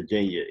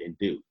Virginia and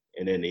Duke,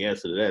 and then the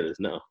answer to that is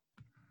no.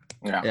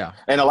 Yeah.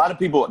 And a lot of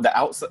people,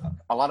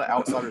 a lot of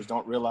outsiders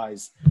don't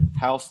realize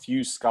how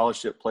few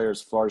scholarship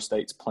players Florida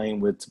State's playing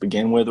with to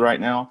begin with right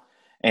now.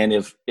 And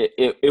if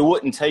it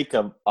wouldn't take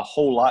a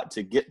whole lot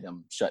to get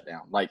them shut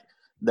down. Like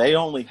they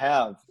only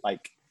have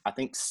like I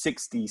think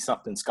 60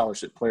 something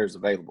scholarship players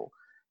available,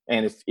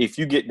 and if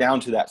you get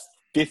down to that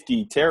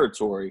 50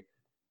 territory,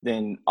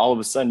 then all of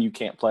a sudden you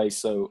can't play.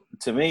 So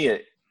to me,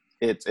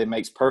 it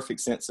makes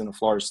perfect sense in a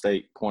Florida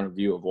State point of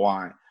view of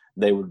why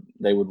they would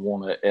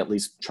want to at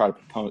least try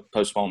to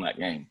postpone that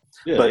game.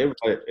 Yeah,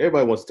 but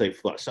everybody wants to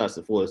take shots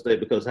at Florida State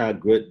because how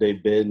good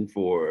they've been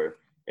for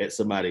at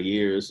some amount of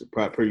years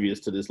previous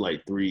to this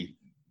like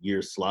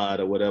 3-year slide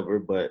or whatever.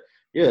 But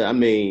I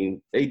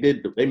mean, they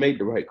made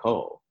the right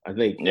call. I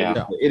think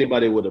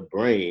anybody with a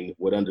brain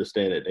would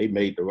understand that they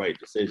made the right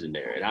decision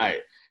there. And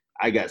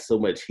I got so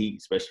much heat,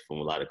 especially from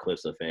a lot of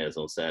Clemson fans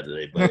on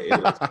Saturday, but it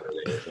was what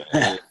it is,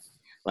 man.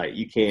 Like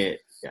you can't.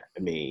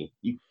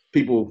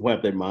 People who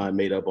have their mind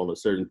made up on a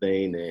certain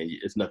thing, and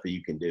it's nothing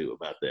you can do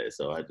about that.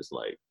 So I just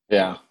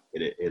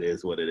it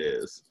is what it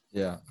is.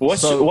 Yeah.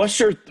 What's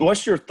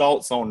your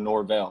thoughts on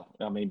Norvell?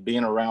 I mean,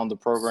 being around the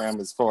program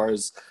as far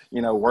as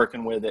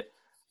working with it,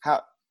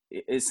 how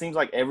it seems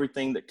like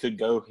everything that could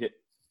go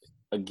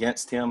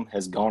against him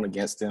has gone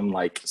against him.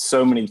 Like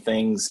so many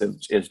things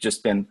have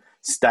just been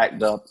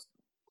stacked up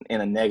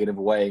in a negative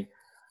way.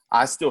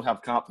 I still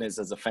have confidence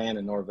as a fan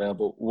in Norvell,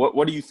 but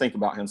what do you think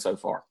about him so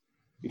far?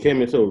 He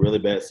came into a really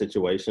bad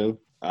situation,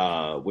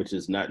 which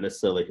is not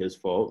necessarily his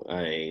fault.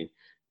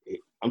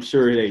 I'm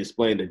sure they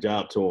explained the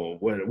job to him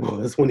what it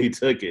was when he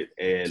took it,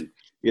 and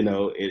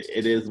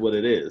it is what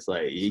it is.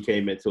 Like he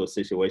came into a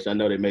situation. I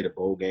know they made a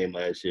bowl game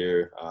last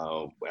year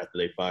after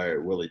they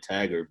fired Willie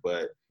Taggart,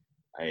 but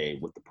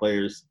with the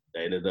players,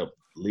 they ended up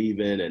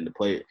leaving, and the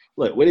play.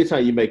 Look,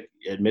 anytime you make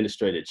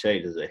administrative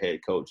changes as a head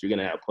coach, you're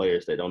gonna have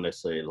players that don't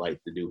necessarily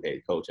like to do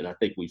head coach, and I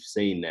think we've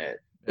seen that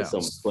with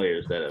some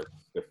players that have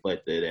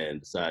reflected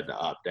and decided to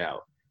opt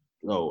out.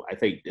 So I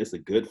think this is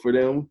good for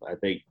them. I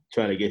think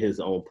trying to get his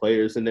own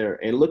players in there,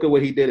 and look at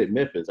what he did at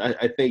Memphis.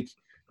 I think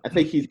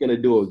he's going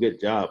to do a good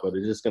job, but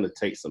it's just going to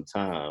take some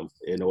time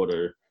in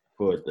order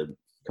for it to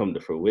come to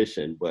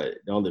fruition. But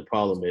the only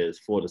problem is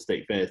Florida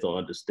State fans don't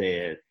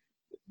understand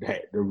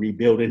that the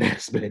rebuilding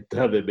aspect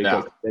of it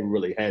because they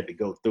really had to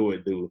go through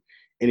it through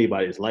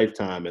anybody's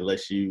lifetime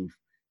unless you've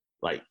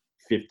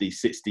 50,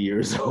 60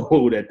 years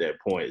old at that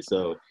point.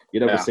 So you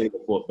never Yeah. seen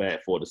a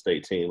bad Florida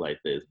State team like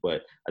this.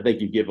 But I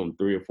think you give them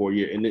 3 or 4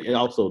 years. And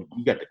also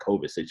you got the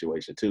COVID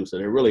situation too. So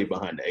they're really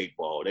behind the 8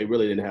 ball. They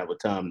really didn't have a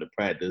time to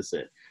practice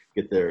and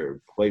get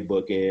their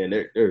playbook in.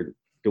 They're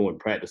doing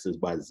practices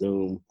by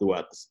Zoom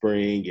throughout the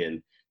spring.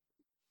 And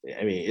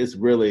I mean, it's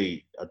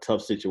really a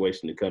tough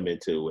situation to come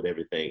into with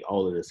everything,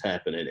 all of this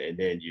happening, and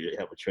then you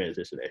have a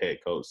transition to head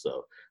coach.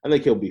 So I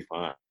think he'll be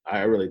fine.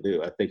 I really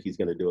do. I think he's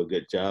going to do a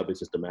good job. It's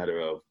just a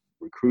matter of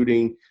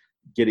recruiting,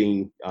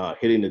 hitting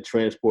the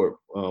transport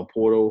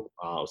portal,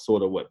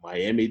 sort of what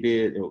Miami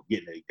did, and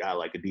getting a guy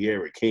like a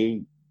De'Aaron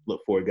King.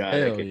 Look for a guy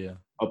that can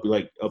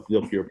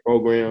up your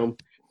program,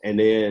 and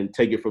then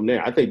take it from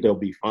there. I think they'll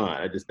be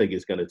fine. I just think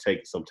it's going to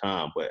take some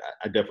time, but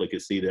I definitely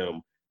could see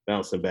them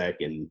bouncing back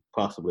and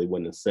possibly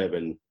winning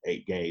 7-8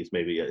 games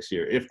maybe this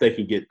year if they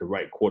can get the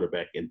right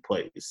quarterback in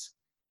place.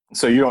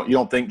 So you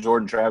don't think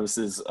Jordan Travis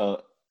is a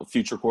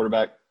future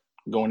quarterback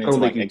going into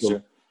next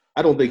year?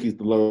 I don't think he's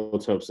the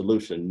long-term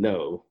solution,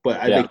 no. But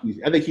I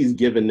think he's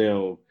given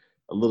them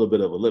a little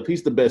bit of a lift.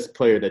 He's the best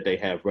player that they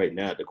have right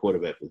now at the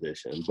quarterback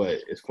position. But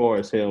as far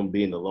as him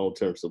being the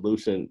long-term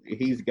solution,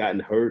 he's gotten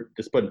hurt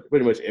just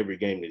pretty much every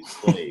game that he's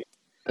played.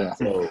 Yeah.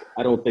 So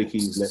I don't think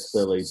he's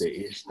necessarily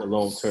the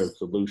long-term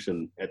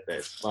solution at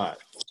that spot.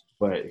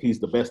 But he's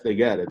the best they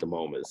got at the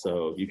moment.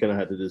 So you kind of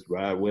have to just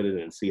ride with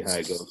it and see how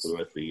it goes for the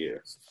rest of the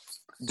year.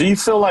 Do you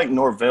feel like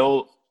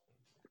Norvell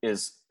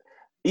is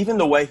 – even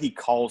the way he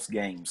calls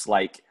games,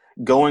 like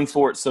going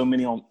for it so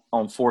many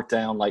on fourth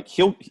down, like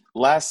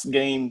last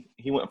game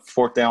he went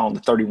fourth down on the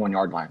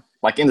 31-yard line,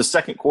 like in the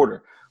second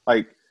quarter.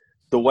 Like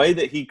the way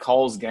that he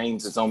calls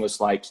games is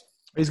almost like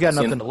he's got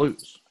nothing to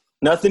lose.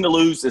 Nothing to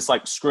lose. It's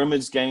like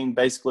scrimmage game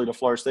basically to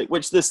Florida State,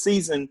 which this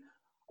season,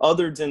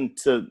 other than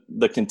to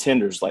the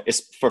contenders, like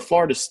it's for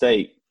Florida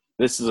State,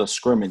 this is a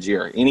scrimmage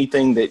year.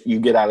 Anything that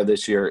you get out of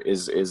this year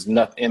is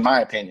nothing, in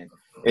my opinion,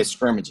 it's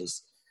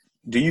scrimmages.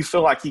 Do you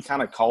feel like he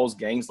kind of calls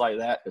games like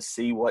that to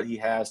see what he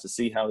has, to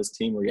see how his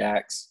team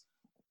reacts?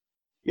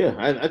 Yeah,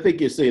 I think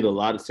you're seeing a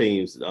lot of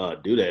teams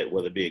do that,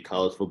 whether it be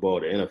college football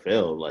or the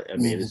NFL. Like, I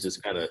mean, it's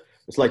just kind of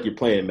 – it's like you're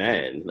playing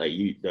Madden. Like,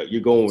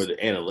 you're going with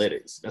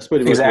analytics. That's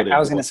pretty much what I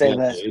was going to say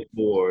that.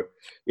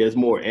 It's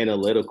more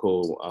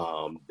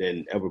analytical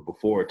than ever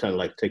before, kind of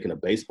like taking a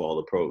baseball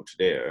approach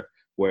there,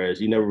 whereas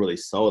you never really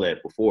saw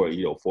that before.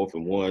 4th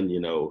and 1,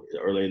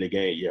 early in the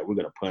game, we're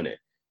going to punt it.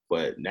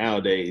 But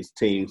nowadays,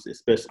 teams,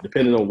 especially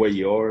depending on where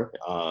you are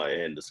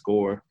and the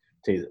score,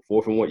 teams at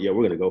 4th and 1, we're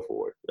going to go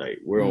for it. Like,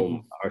 we're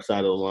on our side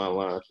of the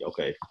line.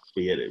 Okay,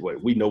 we hit it.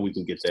 We know we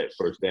can get that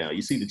first down.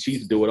 You see the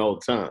Chiefs do it all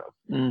the time.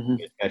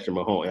 Patrick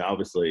Mahomes, and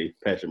obviously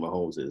Patrick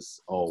Mahomes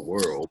is all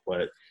world.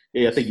 But,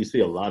 I think you see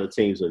a lot of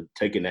teams are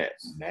taking that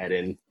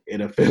Madden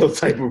NFL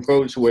type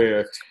approach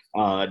where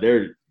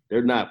they're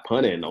not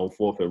punting on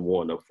 4th and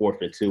 1 or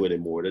 4th and 2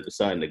 anymore. They're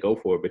deciding to go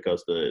for it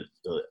because the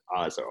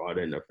odds are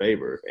in their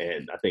favor.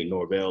 And I think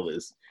Norvell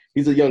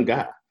he's a young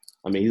guy.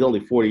 I mean, he's only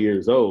 40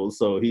 years old,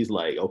 so he's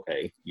like,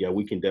 okay,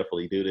 we can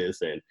definitely do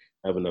this and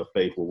have enough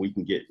faith where we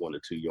can get 1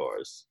 or 2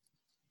 yards.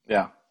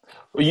 Yeah.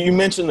 Well, you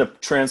mentioned the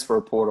transfer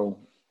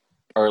portal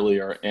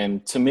earlier,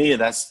 and to me,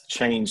 that's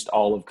changed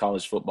all of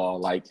college football.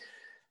 Like,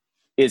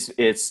 it's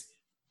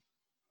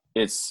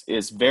going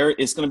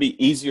to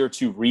be easier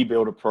to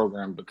rebuild a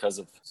program because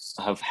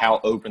of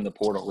how open the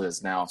portal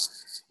is now.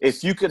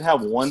 If you could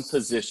have one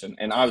position,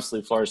 and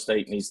obviously Florida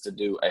State needs to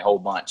do a whole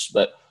bunch,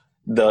 but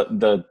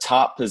the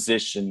top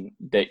position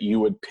that you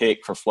would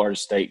pick for Florida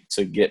State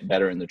to get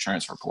better in the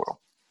transfer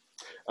portal?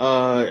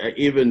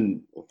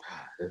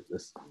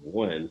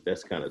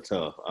 That's kind of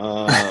tough.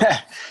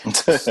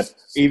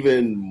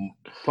 Even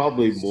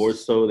probably more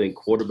so than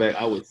quarterback,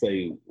 I would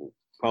say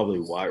probably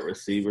wide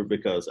receiver,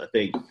 because I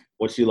think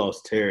once you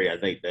lost Terry, I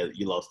think that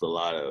you lost a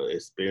lot of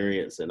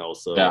experience and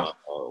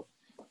also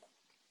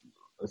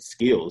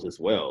skills as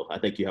well. I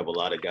think you have a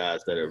lot of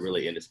guys that are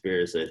really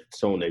inexperienced at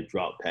showing they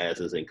drop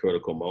passes in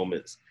critical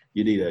moments.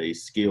 You need a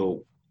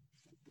skilled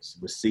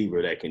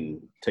receiver that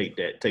can take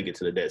it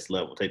to the next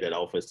level, take that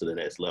offense to the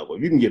next level.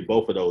 If you can get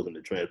both of those in the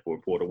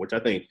transport portal, which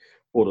I think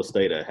Florida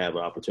State have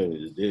an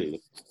opportunity to do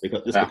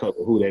because of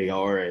who they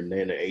are and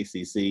then the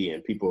ACC,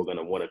 and people are going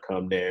to want to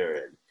come there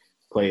and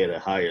play at a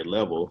higher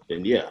level,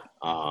 then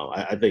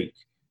I think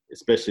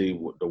especially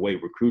the way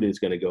recruiting is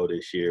going to go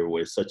this year,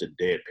 where it's such a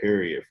dead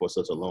period for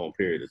such a long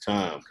period of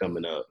time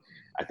coming up,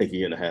 I think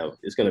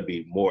it's going to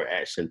be more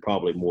action,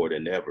 probably more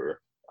than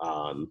ever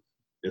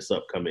this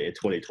upcoming in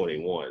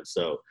 2021.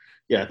 So,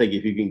 I think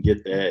if you can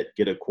get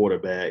a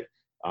quarterback,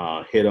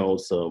 hit on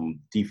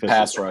some defensive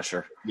pass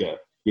rusher. Yeah,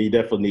 you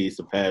definitely need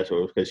some pass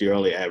rush because you're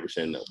only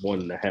averaging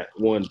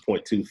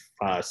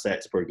 1.25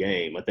 sacks per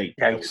game. I think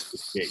that's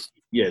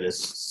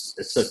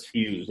such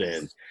huge.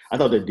 And I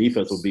thought their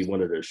defense would be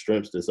one of their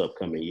strengths this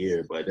upcoming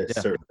year, but that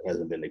certainly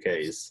hasn't been the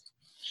case.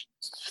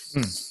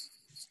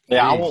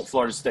 Yeah, I want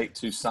Florida State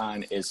to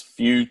sign as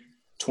few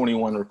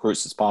 21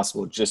 recruits as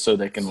possible just so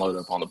they can load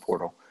up on the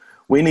portal.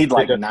 We need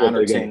like 9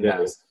 or 10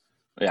 guys.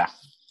 Yeah.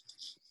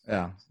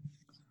 I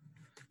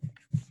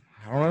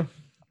don't know.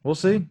 We'll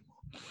see.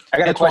 I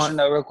got a Antoine, question,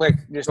 though, real quick.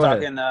 Just go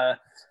ahead. talking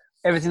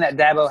everything that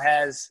Dabo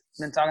has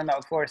been talking about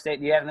with Florida State.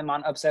 Do you have them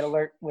on upset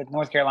alert with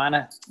North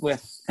Carolina,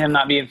 with him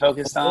not being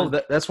focused on?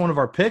 That's one of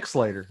our picks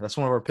later.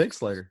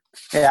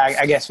 Yeah,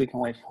 I guess we can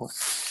wait for it.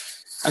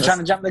 I'm trying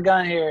to jump the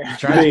gun here.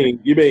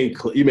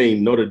 You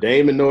mean Notre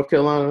Dame in North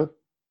Carolina,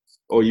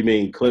 or you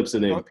mean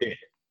Clemson and Pitt?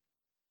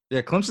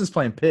 Yeah, Clemson's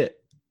playing Pitt.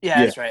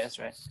 Yeah, that's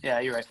right. Yeah,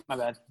 you're right. My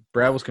bad.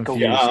 Brad was confused.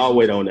 Yeah, I'll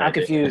wait on that. I'm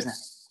confused.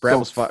 Brad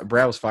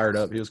was fired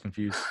up. He was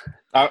confused.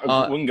 We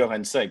can go ahead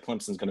and say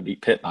Clemson's going to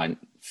beat Pitt by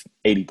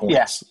 80 points.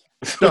 Yes.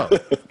 So,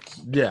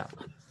 yeah.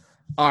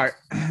 All right,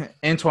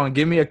 Antoine,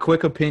 give me a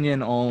quick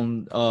opinion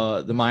on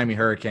the Miami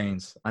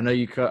Hurricanes. I know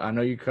you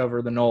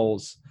cover the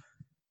Noles.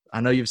 I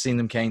know you've seen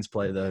them Canes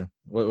play though.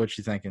 What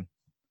you thinking?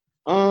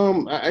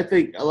 I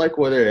think I like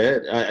where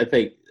they're at. I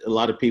think a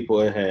lot of people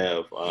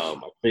have. I've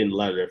seen a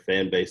lot of their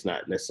fan base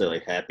not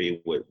necessarily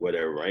happy with where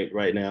they're ranked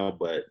right now,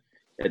 but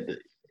I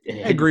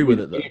agree with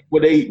it though.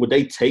 Would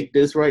they take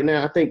this right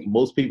now? I think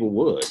most people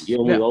would. You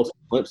only lost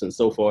Clemson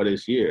so far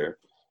this year,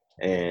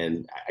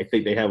 and I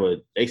think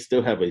they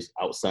still have a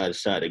outside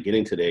shot at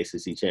getting to the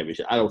ACC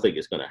championship. I don't think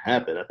it's going to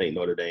happen. I think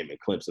Notre Dame and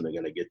Clemson are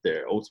going to get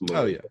there ultimately.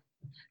 Oh yeah.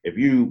 If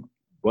you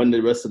run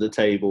the rest of the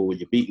table,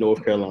 you beat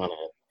North Carolina,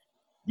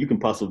 you can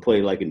possibly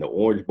play like in the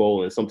Orange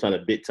Bowl and some kind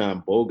of big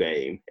time bowl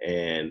game,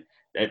 and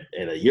that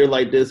in a year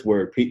like this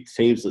where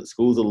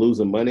schools are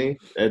losing money,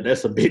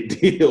 that's a big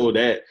deal.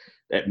 That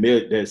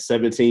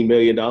 $17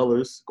 million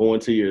going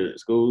to your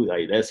school,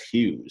 like that's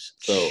huge.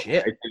 So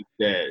Shit. I think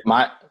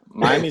that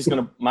Miami's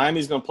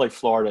gonna play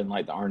Florida in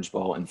like the Orange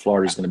Bowl, and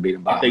Florida's gonna beat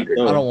them by 100.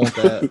 I don't want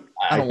that.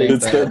 I don't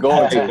want they're that.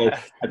 going to.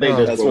 I think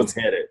that's what's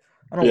headed.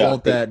 I don't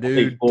want that,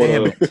 dude.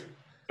 Damn it.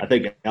 I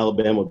think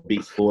Alabama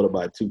beats Florida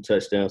by 2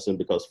 touchdowns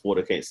because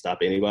Florida can't stop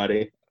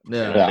anybody.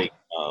 Yeah. And I think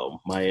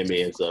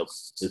Miami ends up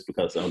just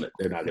because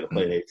they're not going to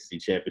play an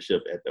ACC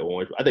championship at the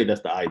Orange. I think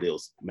that's the ideal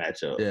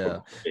matchup. Yeah.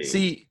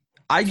 See,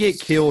 I get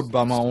killed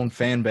by my own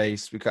fan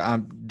base because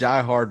I'm a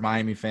diehard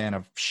Miami fan.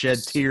 I've shed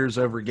tears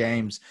over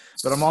games,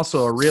 but I'm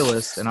also a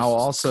realist, and I'll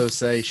also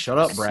say, shut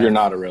up, Brad. You're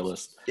not a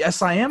realist.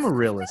 Yes, I am a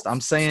realist. I'm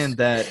saying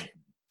that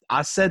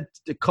I said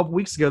a couple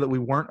weeks ago that we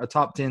weren't a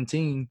top 10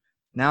 team.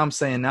 Now I'm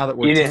saying now that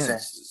we're 10.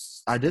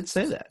 I did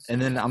say that.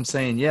 And then I'm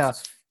saying, yeah,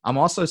 I'm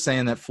also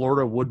saying that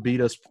Florida would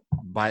beat us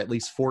by at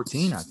least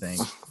 14, I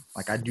think.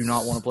 Like, I do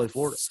not want to play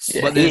Florida.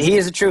 Yeah, but then, he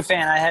is a true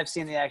fan. I have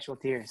seen the actual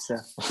tears. So.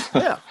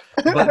 Yeah.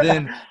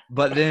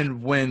 But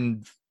then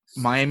when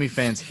Miami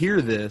fans hear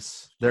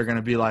this, they're going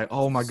to be like,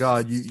 "Oh my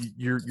God,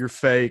 you're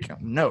fake."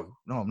 No,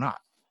 I'm not.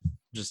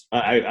 Just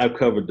I've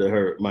covered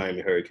the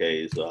Miami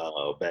Hurricanes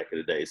back in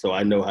the day, so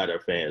I know how their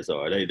fans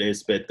are. They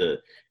expect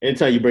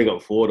anytime you bring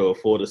up Florida or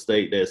Florida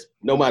State, there's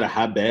no matter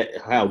how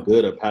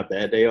good or how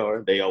bad they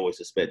are, they always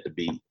expect to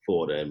beat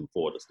Florida and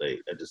Florida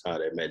State. That's just how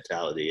their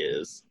mentality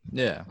is.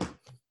 Yeah.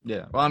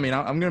 Well, I mean,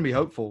 I'm going to be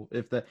hopeful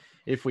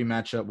if we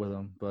match up with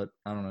them, but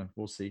I don't know.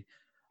 We'll see.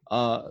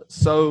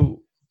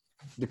 So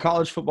the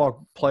college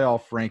football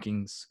playoff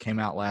rankings came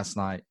out last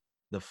night,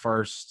 the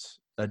first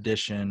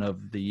edition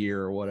of the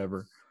year or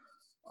whatever.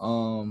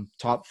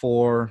 Top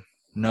 4,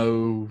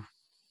 no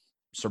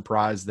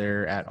surprise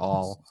there at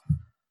all.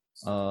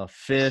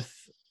 5th,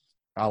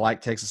 I like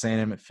Texas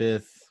A&M at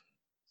 5th.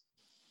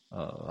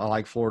 I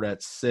like Florida at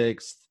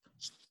 6th.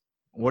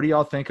 What do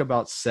y'all think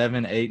about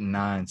 7, 8, and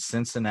 9?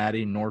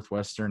 Cincinnati,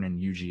 Northwestern, and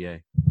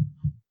UGA.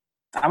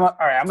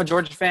 I'm a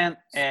Georgia fan,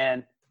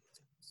 and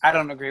I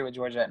don't agree with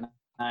Georgia at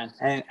 9.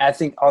 And I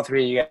think all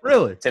three of you guys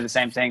really say the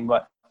same thing,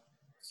 but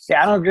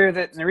yeah, I don't agree with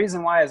it. And the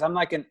reason why is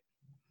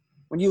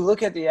when you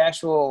look at the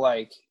actual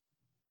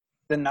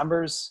the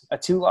numbers, a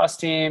 2-loss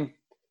team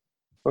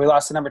where we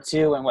lost to number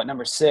 2 and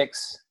number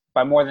 6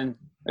 by more than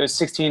it was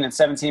 16 and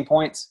 17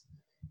 points.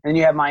 And then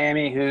you have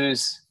Miami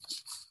who's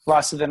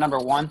lost to the number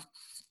 1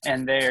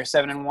 and they're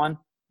 7-1.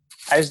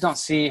 I just don't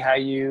see how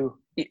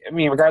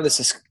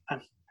regardless of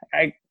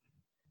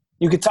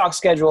you could talk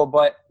schedule,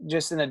 but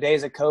just in the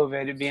days of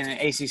COVID, it being an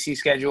ACC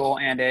schedule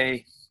and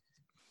a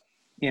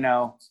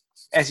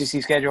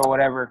SEC schedule or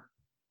whatever,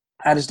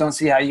 I just don't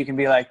see how you can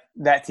be like,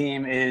 that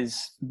team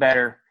is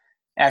better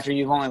after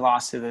you've only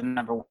lost to the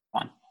number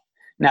 1.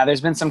 Now,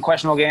 there's been some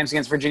questionable games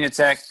against Virginia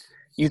Tech.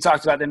 You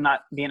talked about them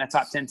not being a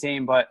top 10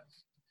 team, but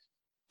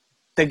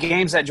the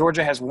games that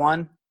Georgia has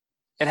won,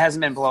 it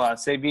hasn't been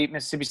blowouts. They beat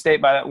Mississippi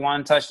State by that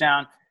 1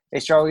 touchdown.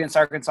 They struggled against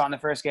Arkansas in the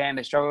first game.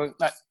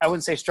 I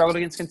wouldn't say struggled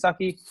against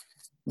Kentucky,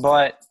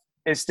 but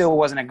it still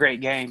wasn't a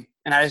great game.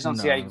 And I just don't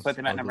see how you can put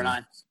them at number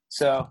 9.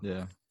 So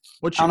yeah.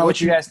 I don't know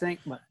what you guys think,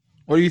 but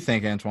what do you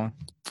think, Antoine?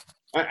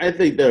 I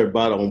think they're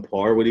about on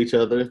par with each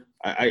other.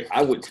 I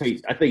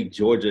think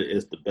Georgia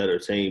is the better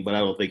team, but I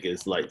don't think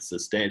it's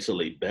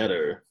substantially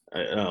better.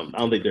 I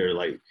don't think they're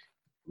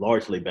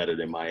largely better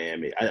than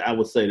Miami. I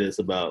would say this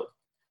about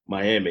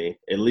Miami.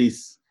 At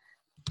least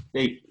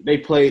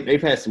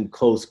they've had some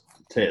close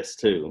tests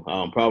too.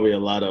 Probably a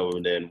lot of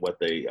them than what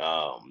they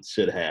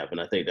should have. And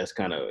I think that's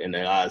kind of, in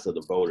the eyes of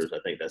the voters, I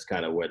think that's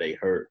kind of where they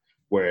hurt.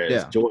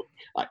 Whereas Georgia,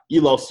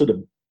 you lost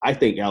to I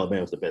think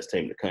Alabama's the best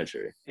team in the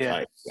country.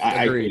 Yeah,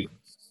 I agree.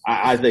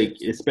 I think,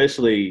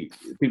 especially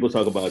people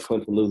talk about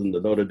Clemson losing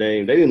to Notre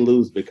Dame. They didn't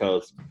lose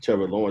because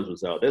Trevor Lawrence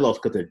was out. They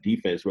lost because their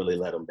defense really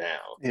let them down.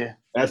 Yeah.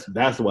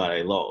 That's why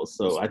they lost.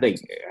 So I think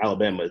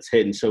Alabama is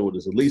head and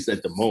shoulders, at least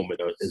at the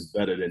moment, is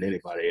better than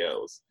anybody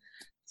else.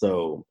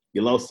 So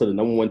you lost to the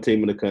number one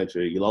team in the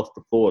country. You lost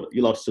to Florida.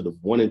 You lost to the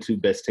 1 and 2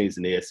 best teams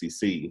in the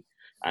SEC.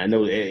 I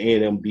know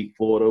A&M beat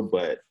Florida,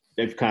 but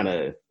they're kind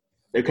of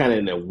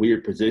in a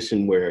weird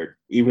position where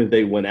even if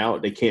they went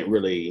out, they can't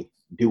really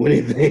do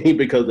anything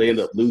because they end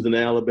up losing to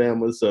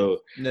Alabama. So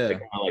they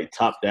kind of like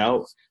topped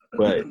out.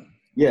 But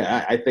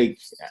yeah, I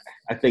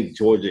think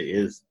Georgia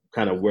is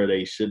kind of where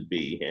they should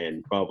be,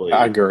 and probably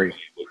I agree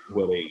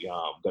where they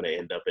going to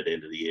end up at the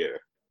end of the year.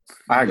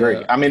 I agree.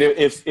 Yeah. I mean,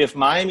 if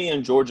Miami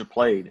and Georgia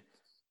played,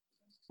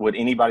 would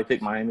anybody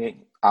pick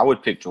Miami? I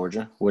would pick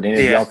Georgia. Would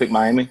any of y'all pick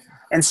Miami?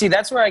 And see,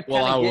 that's where I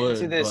kind of get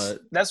into this.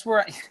 That's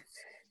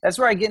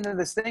where I get into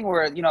this thing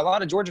where, you know, a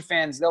lot of Georgia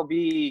fans, they'll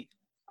be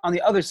on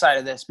the other side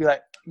of this, be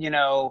like, you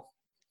know,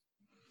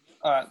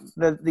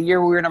 the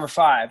year we were number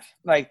 5,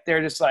 like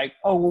they're just like,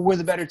 oh, well, we're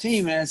the better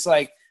team. And it's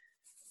like,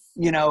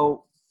 you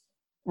know,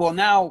 well,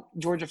 now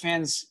Georgia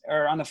fans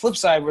are on the flip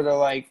side where they're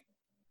like,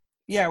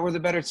 yeah, we're the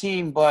better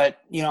team, but,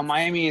 you know,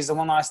 Miami is the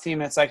one-loss team.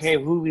 And it's like, hey,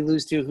 who do we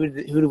lose to? Who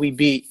do we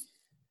beat?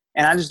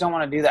 And I just don't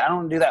want to do that. I don't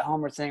want to do that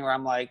homer thing where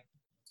I'm like,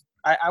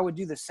 I would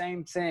do the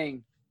same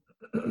thing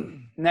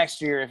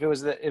next year if it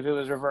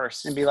was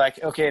reversed and be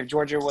like, okay, if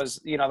Georgia was,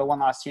 you know, the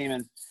one-loss team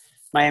and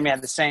Miami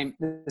had the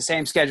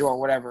same schedule or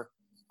whatever,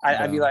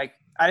 I'd be like,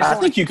 I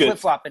think you could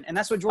flip-flop it. And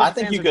that's what Georgia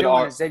fans are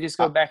doing is they just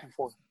go back and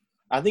forth.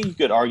 I think you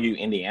could argue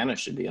Indiana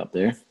should be up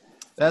there.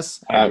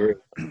 That's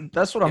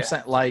what I'm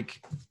saying.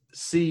 Like,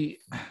 see,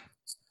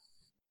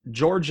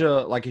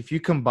 Georgia, like if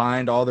you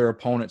combined all their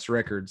opponents'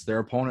 records, their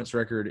opponent's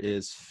record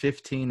is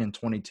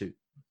 15-22.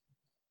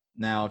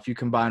 Now, if you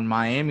combine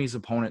Miami's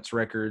opponents'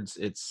 records,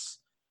 it's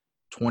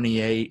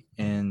 28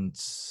 and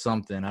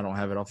something. I don't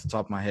have it off the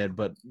top of my head,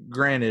 but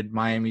granted,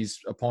 Miami's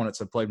opponents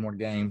have played more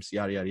games,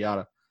 yada, yada,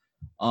 yada.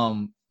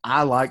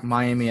 I like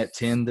Miami at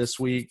 10 this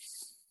week.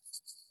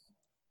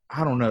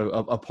 I don't know.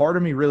 A part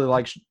of me really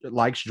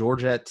likes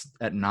Georgia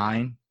at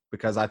 9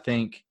 because I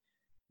think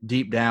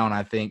deep down,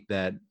 I think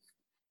that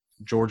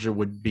Georgia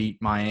would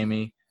beat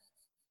Miami.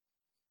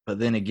 But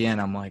then again,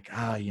 I'm like,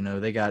 you know,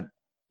 they got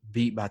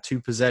beat by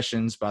 2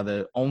 possessions by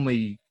the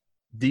only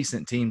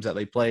decent teams that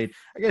they played.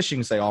 I guess you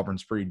can say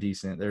Auburn's pretty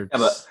decent. They're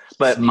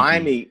but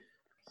Miami's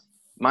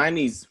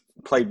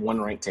played one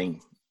ranked team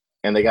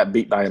and they got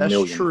beat by a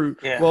million. That's true.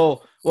 Yeah.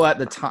 Well, at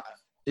the time,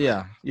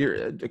 yeah,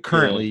 you're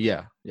currently,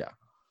 yeah.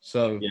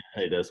 So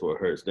hey, that's what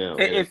hurts them.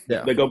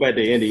 They go back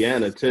to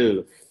Indiana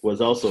too. What's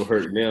also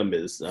hurting them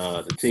is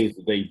the teams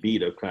that they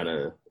beat are kind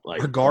of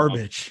like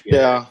garbage.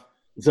 Yeah.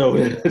 So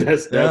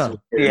that's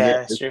what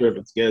this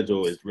driven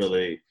schedule is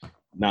really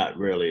not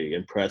really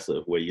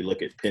impressive. Where you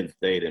look at Penn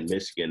State and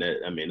Michigan,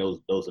 I mean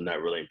those are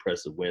not really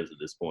impressive wins at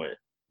this point.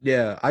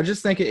 Yeah, I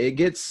just think it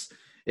gets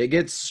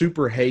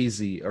super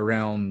hazy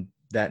around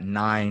that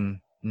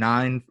 9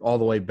 all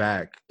the way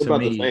back. It's to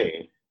about me. The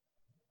same.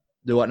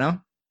 Do what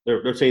now?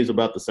 Their team's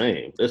about the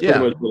same. That's pretty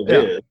much what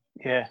it is.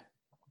 Yeah.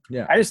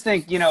 I just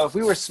think, you know, if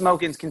we were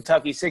smoking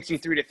Kentucky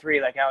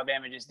 63-3 like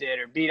Alabama just did,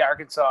 or beat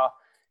Arkansas,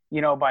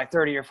 you know, by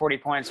 30 or 40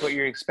 points, what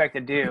you expect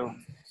to do,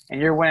 and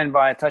you're winning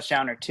by a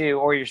touchdown or 2,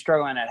 or you're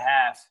struggling at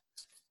half,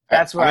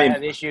 that's where I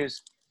have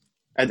issues.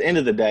 At the end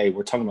of the day,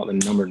 we're talking about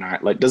the number 9.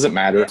 Like, doesn't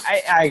matter.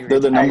 I agree.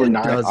 They're the number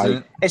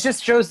 9. It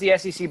just shows the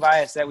SEC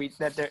bias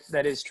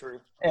that is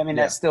true. I mean,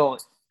 that still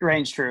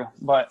reigns true.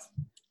 But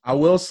I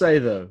will say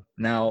though,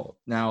 now,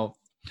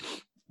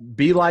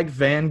 be like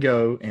Van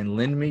Gogh and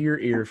lend me your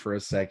ear for a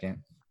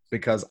second,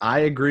 because I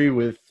agree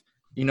with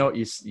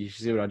you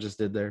see what I just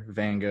did there,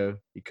 Van Gogh.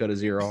 He cut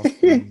his ear off.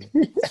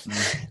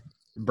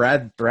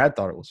 Brad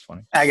thought it was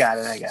funny. I got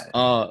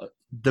it.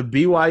 The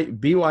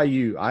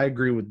BYU, I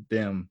agree with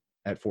them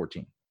at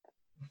 14.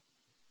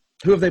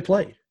 Who have they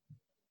played?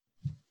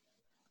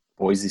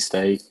 Boise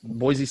State.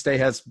 Boise State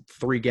has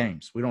 3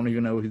 games. We don't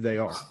even know who they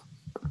are.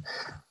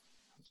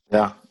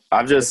 Yeah,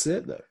 That's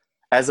it though.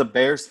 As a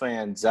Bears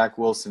fan, Zach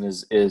Wilson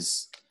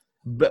is.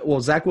 But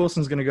Zach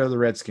Wilson's going to go to the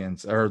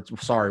Redskins,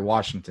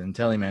 Washington.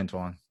 Tell him,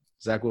 Antoine.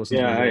 Zach Wilson.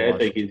 Yeah, I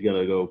think he's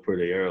going to go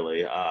pretty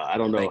early. I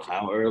don't know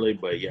how early,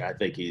 but yeah, I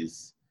think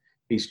he's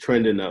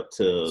trending up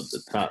to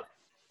the top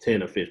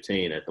 10 or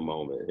 15 at the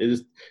moment.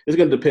 It's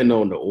going to depend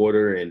on the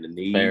order and the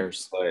need.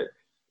 Bears, but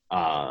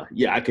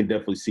I can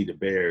definitely see the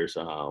Bears.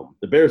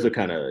 The Bears are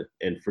kind of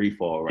in free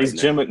fall right now.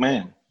 He's Jim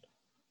McMahon.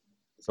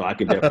 So I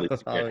can definitely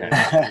see that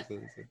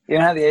happen. You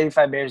don't have the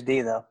 85 Bears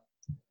D, though.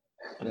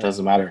 It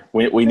doesn't matter.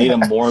 We need a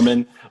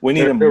Mormon. We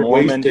need a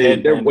Mormon.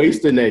 They're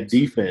wasting that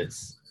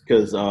defense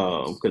because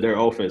their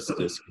offense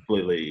is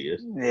completely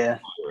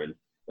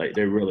like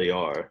they really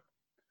are.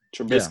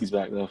 Trubisky's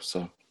back though,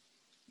 so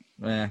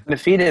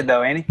undefeated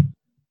though, ain't he?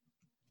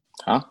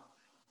 Huh?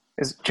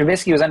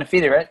 Trubisky was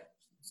undefeated, right?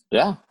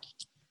 Yeah,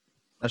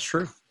 that's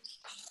true.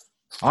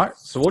 All right,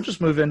 so we'll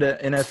just move into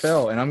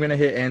NFL, and I'm going to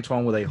hit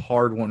Antoine with a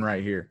hard one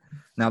right here.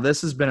 Now,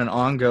 this has been an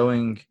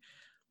ongoing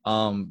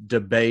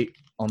debate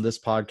on this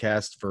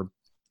podcast for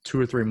 2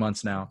 or 3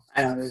 months now.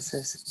 I know this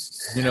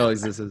is. You know,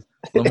 this is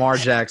Lamar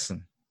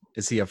Jackson.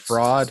 Is he a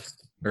fraud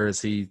or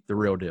is he the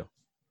real deal?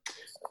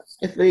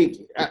 I think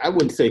I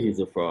wouldn't say he's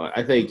a fraud.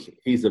 I think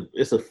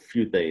it's a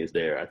few things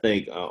there. I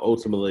think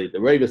ultimately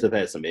the Ravens have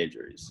had some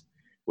injuries.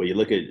 When you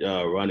look at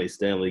Ronnie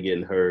Stanley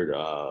getting hurt,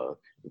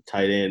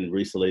 tight end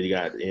recently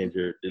got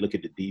injured. They look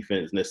at the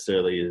defense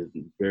necessarily is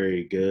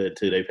very good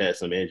too. They've had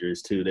some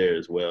injuries too there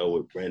as well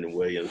with Brandon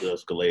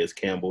Williams, Calais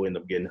Campbell end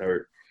up getting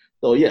hurt.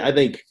 So yeah, I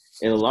think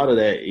and a lot of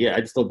that, yeah,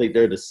 I just don't think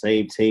they're the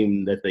same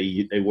team that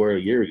they were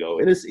a year ago.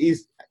 And it's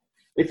easy.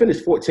 They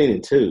finished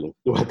 14-2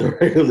 throughout the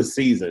regular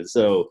season.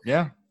 So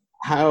yeah.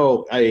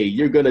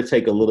 You're going to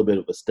take a little bit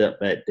of a step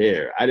back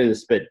there. I didn't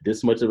expect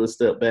this much of a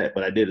step back,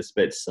 but I did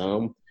expect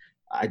some.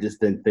 I just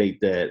didn't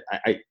think that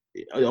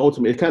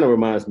ultimately, it kind of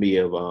reminds me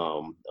of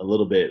a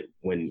little bit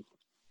when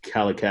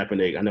Colin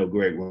Kaepernick, I know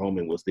Greg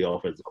Roman was the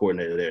offensive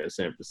coordinator there in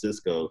San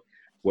Francisco,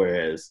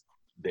 whereas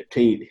the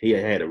team, he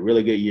had a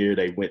really good year.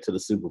 They went to the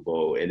Super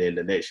Bowl, and then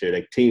the next year,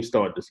 the team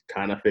started to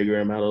kind of figure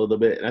him out a little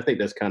bit. And I think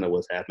that's kind of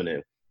what's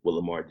happening with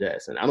Lamar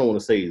Jackson. I don't want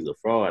to say he's a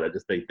fraud. I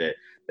just think that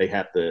they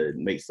have to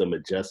make some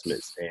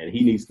adjustments, and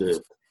he needs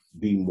to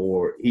be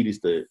more – he needs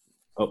to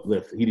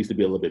uplift. He needs to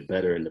be a little bit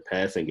better in the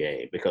passing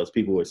game because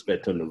people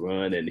expect him to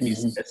run, and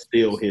that's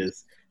still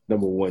his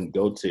number one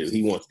go-to.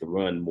 He wants to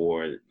run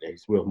more, and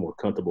he's real more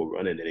comfortable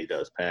running than he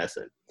does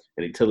passing.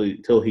 And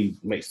until he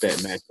makes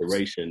that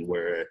maturation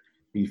where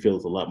he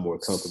feels a lot more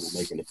comfortable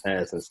making the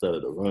pass instead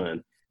of the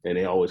run, and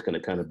they're always going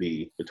to kind of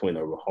be between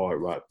a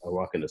rock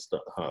and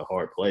a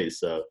hard place.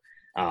 So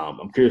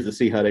I'm curious to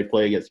see how they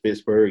play against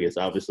Pittsburgh. It's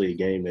obviously a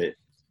game that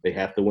they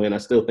have to win. I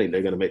still think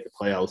they're going to make the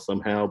playoffs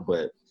somehow,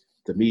 but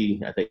to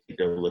me, I think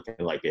they're looking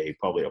like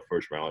probably a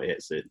first-round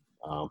exit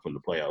from the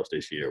playoffs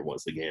this year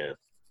once again.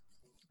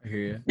 I hear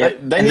you. Yeah,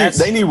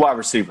 they need wide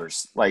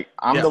receivers. Like,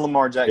 I'm the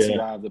Lamar Jackson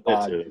guy of the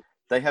pod.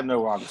 They have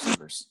no wide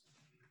receivers.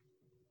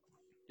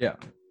 Yeah.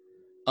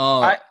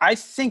 I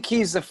think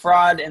he's a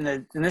fraud,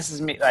 and this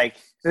is me. Like,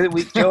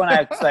 Joe and I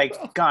have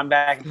like gone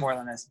back and forth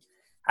on this.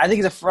 I think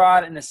he's a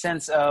fraud in the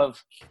sense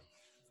of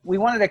we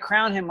wanted to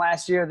crown him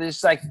last year.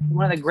 There's like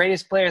one of the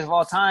greatest players of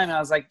all time. And I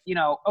was like,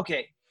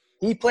 okay,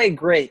 he played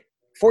great.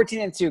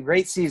 14-2,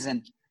 great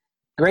season,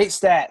 great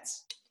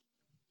stats.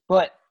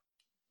 But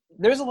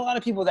there's a lot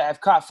of people that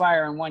have caught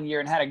fire in 1 year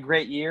and had a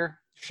great year.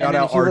 Shout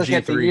out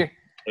RG3.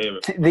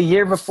 The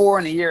year before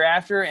and the year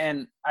after,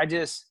 and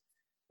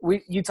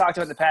you talked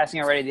about the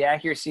passing already. The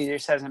accuracy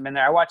just hasn't been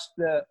there. I watched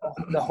the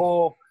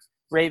whole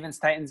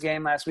Ravens-Titans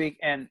game last week,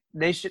 and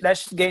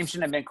that game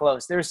shouldn't have been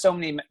close. There were so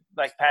many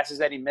like passes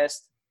that he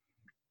missed.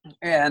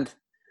 And,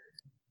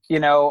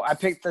 I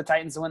picked the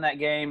Titans to win that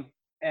game.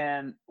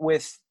 And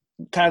with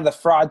kind of the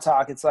fraud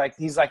talk, it's like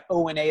he's like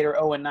 0-8 or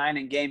 0-9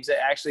 in games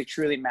that actually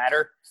truly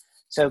matter.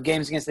 So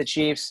games against the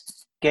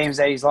Chiefs, games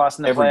that he's lost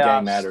in the playoffs. Every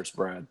game matters,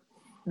 Brad.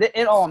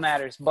 It all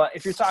matters. But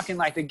if you're talking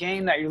like the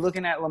game that you're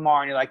looking at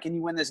Lamar and you're like, can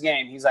you win this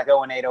game? He's like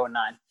 0-8, 0-9.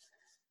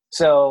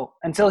 So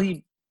until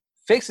he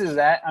fixes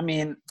that, I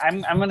mean,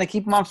 I'm going to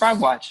keep him on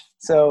Fraud Watch.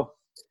 So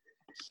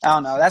I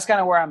don't know. That's kind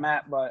of where I'm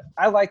at. But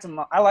I like him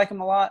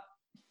a lot.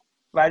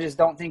 But I just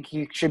don't think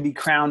he should be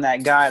crowned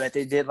that guy that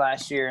they did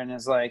last year, and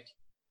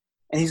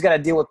he's got to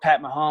deal with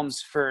Pat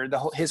Mahomes for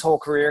his whole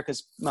career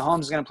because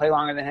Mahomes is going to play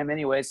longer than him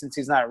anyway since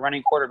he's not a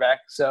running quarterback.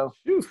 So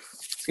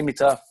it's going to be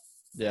tough.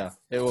 Yeah,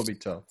 it will be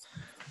tough.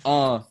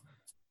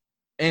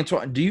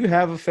 Antoine, do you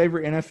have a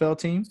favorite NFL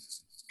team?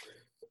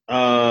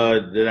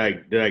 Did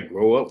I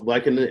grow up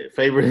liking the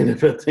favorite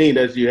NFL team?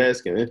 That's you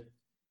asking?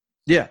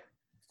 Yeah.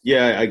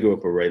 Yeah, I grew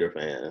up a Raider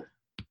fan.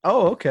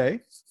 Oh,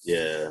 okay.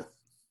 Yeah.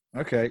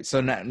 Okay,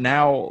 so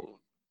now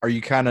are you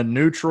kind of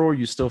neutral?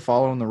 You still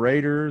following the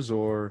Raiders,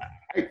 or?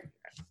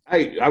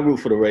 I root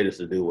for the Raiders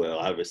to do well,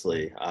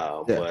 obviously.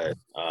 But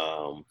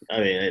I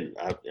mean,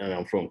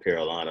 I'm from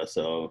Carolina,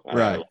 so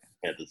I like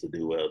Panthers to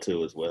do well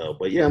too as well.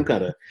 But yeah, I'm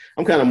kind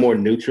of more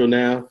neutral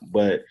now.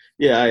 But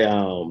yeah,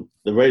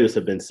 the Raiders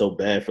have been so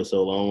bad for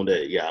so long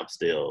that I'm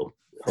still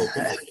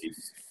hoping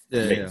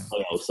they make the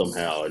playoffs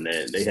somehow. And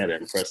then they had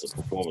an impressive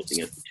performance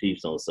against the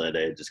Chiefs on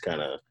Sunday. It just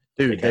kind of.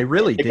 Dude, they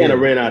really did. They kind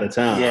of ran out of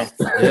time. Yeah,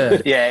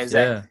 exactly.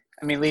 Yeah.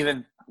 I mean,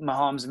 leaving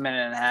Mahomes a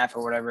minute and a half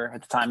or whatever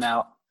at the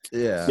timeout.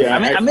 Yeah.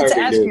 I meant to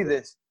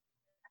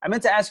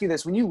ask you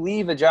this. When you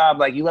leave a job,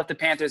 like you left the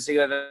Panthers to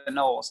go to the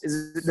Knowles,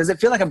 does it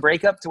feel like a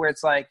breakup to where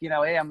it's like,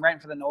 hey, I'm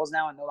writing for the Knowles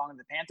now and no longer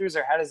the Panthers,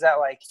 or how does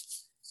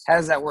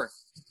that work?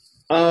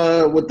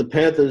 With the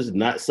Panthers,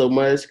 not so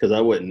much because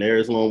I wasn't there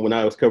as long. When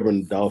I was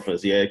covering the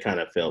Dolphins, it kind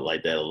of felt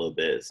like that a little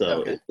bit.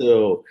 So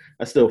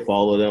I still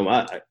follow them.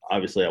 I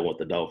obviously I want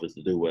the Dolphins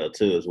to do well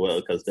too as well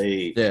because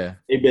they've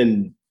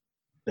been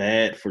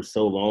bad for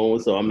so long.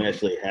 So I'm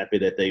actually happy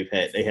that they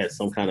had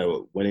some kind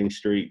of winning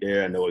streak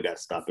there. I know it got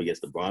stopped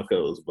against the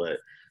Broncos, but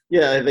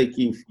I think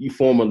you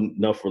form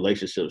enough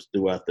relationships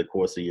throughout the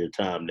course of your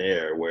time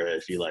there,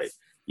 whereas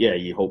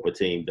you hope a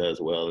team does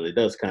well, and it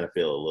does kind of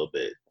feel a little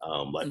bit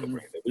like a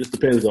breakup. It just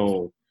depends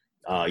on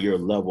your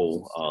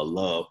level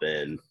love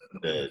and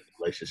the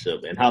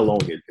relationship and how long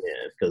it's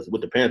been. Because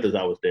with the Panthers,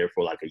 I was there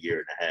for like a year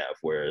and a half,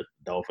 where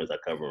Dolphins are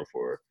covering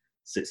for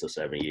 6 or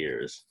 7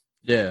 years.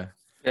 Yeah.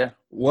 Yeah.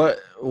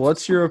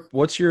 What's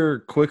your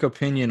quick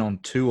opinion on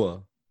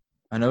Tua?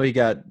 I know he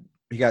got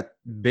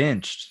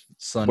benched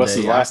Sunday. What's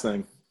his last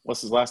name?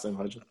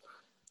 Hudson?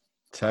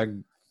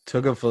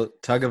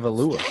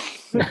 Tagovailoa.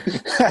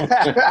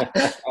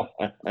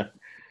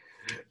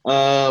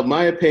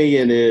 My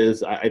opinion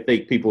is I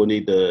think people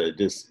need to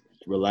just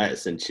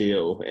relax and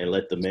chill and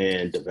let the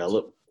man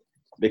develop,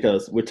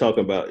 because we're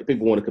talking about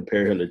people want to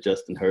compare him to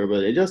Justin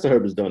Herbert, and Justin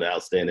Herbert's done an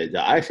outstanding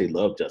job. I actually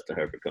love Justin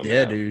Herbert coming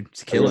out. Dude,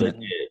 he's killing it.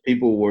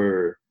 People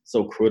were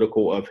so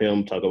critical of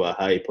him, talking about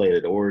how he played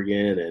at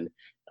Oregon, and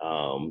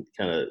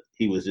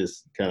he was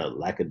just kind of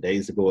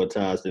lackadaisical at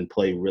times, didn't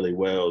play really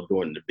well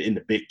in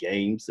the big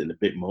games, in the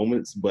big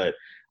moments. But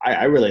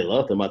I really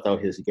loved him. I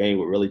thought his game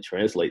would really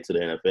translate to the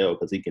NFL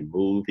because he can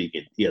move.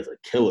 He has a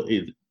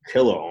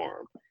killer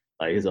arm.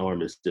 Like, his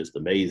arm is just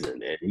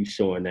amazing, and he's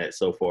showing that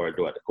so far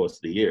throughout the course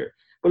of the year.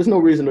 But there's no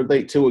reason to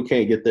think Tua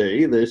can't get there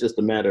either. It's just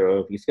a matter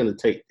of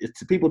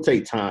people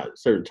take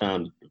certain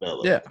time to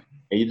develop. Yeah.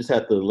 And you just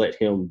have to let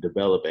him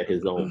develop at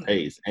his own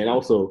pace. And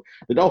also,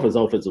 the Dolphins'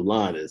 offensive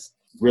line is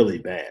really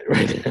bad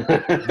right now.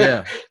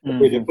 Yeah.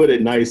 To put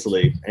it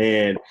nicely.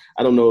 And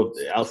I don't know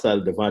if outside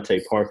of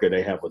Devontae Parker,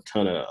 they have a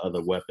ton of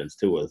other weapons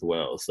too as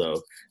well.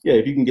 So, yeah,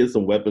 if you can get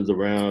some weapons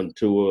around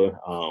Tua,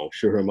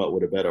 sure him up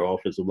with a better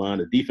offensive line.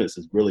 The defense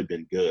has really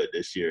been good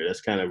this year.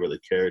 That's kind of really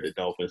carried the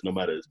Dolphins, no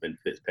matter if it's been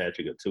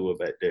Fitzpatrick or Tua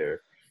back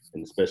there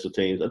in the special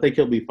teams. I think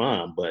he'll be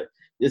fine, but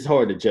it's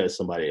hard to judge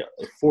somebody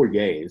 4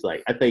 games.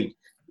 Like, I think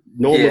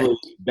normally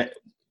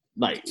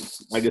like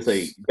I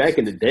say, back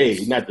in the day,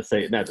 not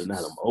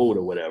that I'm old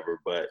or whatever,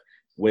 but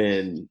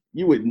when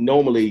you would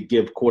normally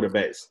give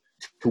quarterbacks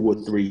 2 or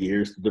 3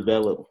 years to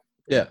develop,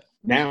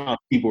 now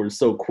people are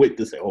so quick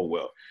to say, "Oh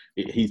well,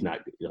 he's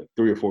not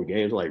 3 or 4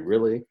 games." Like,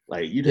 really?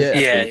 Like, you just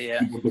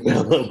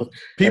develop.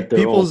 He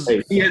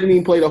hasn't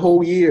even played a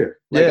whole year.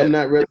 Like, I'm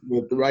not ready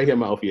to write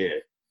him off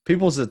yet.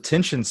 People's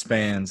attention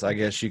spans, I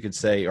guess you could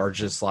say, are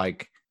just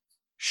like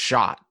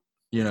shot.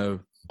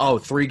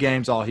 3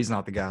 games. Oh, he's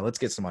not the guy. Let's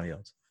get somebody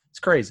else. It's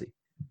crazy.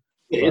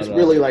 It's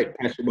really like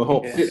Patrick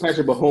Mahomes. Yeah.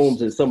 Patrick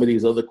Mahomes and some of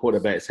these other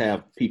quarterbacks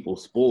have people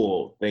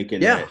spoiled, thinking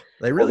that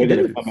they really they're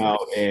going to come out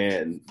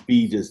and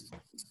be just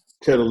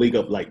tear the league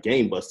up like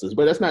game busters.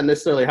 But that's not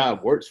necessarily how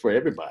it works for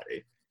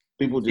everybody.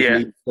 People just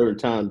need certain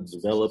time to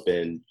develop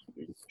and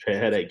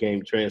have that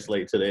game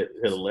translate to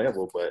the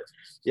level. But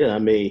yeah, I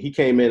mean, he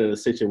came in a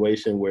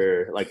situation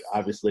where, like,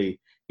 obviously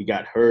he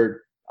got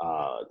hurt.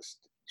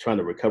 Trying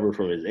to recover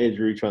from his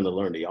injury, trying to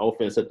learn the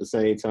offense at the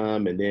same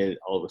time, and then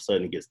all of a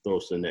sudden he gets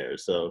thrust in there.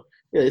 So,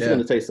 it's going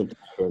to take some time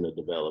for him to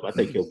develop. I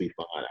think he'll be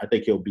fine. I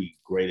think he'll be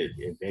graded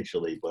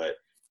eventually, but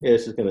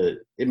it's just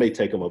it may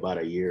take him about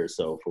a year or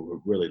so for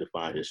really to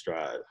find his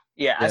stride.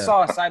 Yeah, I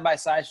saw a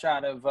side-by-side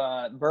shot of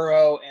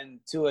Burrow and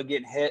Tua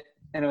getting hit,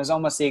 and it was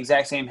almost the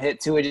exact same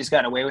hit. Tua just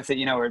got away with it,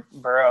 where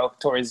Burrow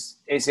tore his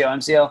ACL,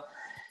 MCL.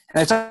 And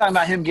they're talking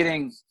about him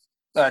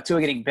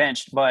Tua getting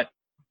benched, but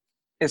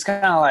it's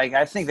kind of like,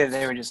 I think that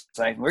they were just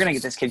like, we're going to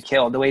get this kid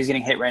killed the way he's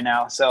getting hit right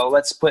now. So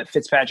let's put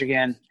Fitzpatrick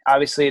in.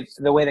 Obviously,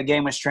 the way the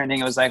game was trending,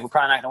 it was like, we're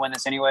probably not going to win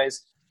this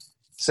anyways.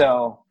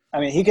 So,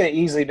 I mean, he could have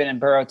easily been in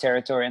Burrow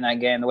territory in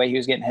that game, the way he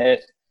was getting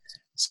hit.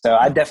 So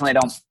I definitely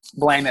don't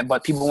blame it,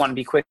 but people want to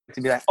be quick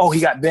to be like, oh, he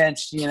got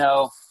benched,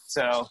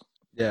 So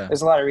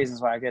there's a lot of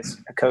reasons why I guess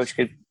a coach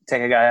could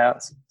take a guy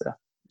out.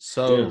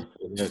 So,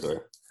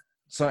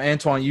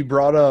 Antoine, you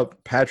brought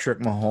up Patrick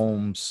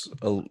Mahomes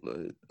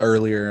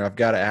earlier. I've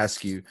got to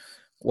ask you,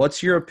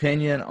 what's your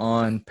opinion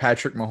on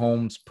Patrick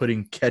Mahomes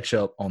putting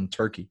ketchup on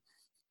turkey?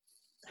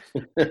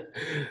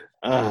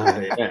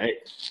 I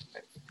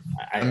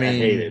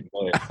hate it.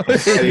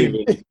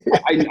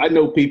 I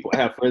know people. I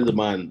have friends of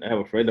mine. I have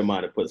a friend of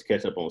mine that puts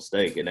ketchup on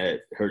steak, and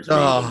that hurts me.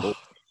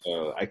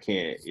 I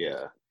can't.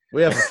 Yeah,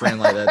 we have a friend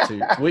like that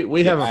too.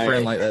 We have a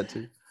friend like that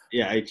too.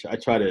 Yeah, I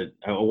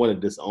want to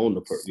disown the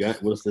person.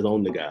 Let's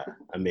disown the guy.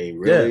 I mean,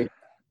 really? Yeah.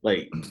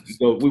 Like,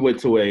 we went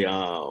to a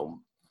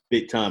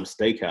big time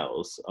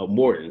steakhouse,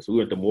 Morton's. We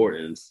went to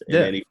Morton's, and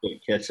then he put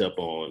ketchup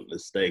on the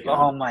steak.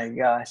 Oh my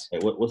gosh!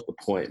 Like, what's the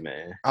point,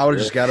 man? I would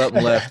have just got up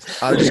and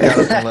left.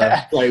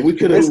 Like, we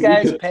could have. This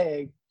guy's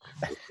peg.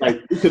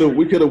 Like, we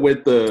could have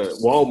went to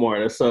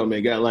Walmart or something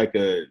and got like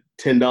a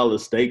 $10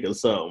 steak or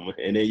something,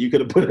 and then you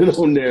could have put it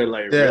on there.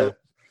 Like, really?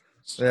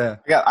 Yeah.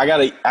 I got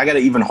an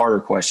even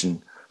harder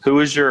question. Who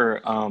is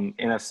your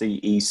NFC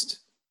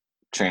East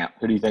champ?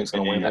 Who do you think is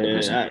going to win that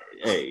division?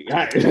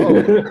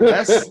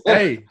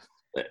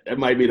 That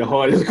might be the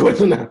hardest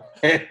question. I'm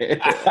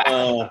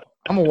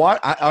a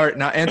all right,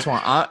 now, Antoine,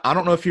 I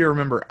don't know if you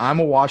remember, I'm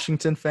a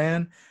Washington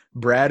fan.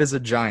 Brad is a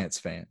Giants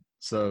fan.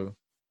 So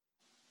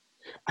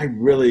I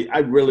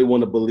really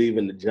want to believe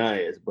in the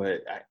Giants,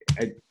 but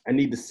I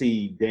need to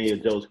see Daniel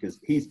Jones because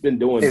he's been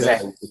doing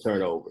better with the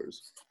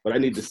turnovers. But I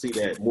need to see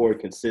that more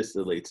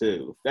consistently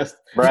too. That's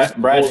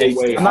Brad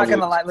hates I'm not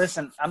gonna lie.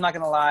 Listen, I'm not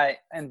gonna lie,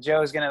 and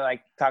Joe's gonna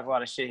like talk a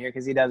lot of shit here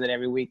because he does it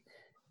every week.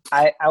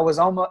 I was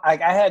almost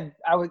like I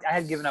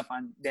had given up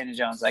on Daniel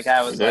Jones. Like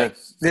I was like,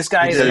 this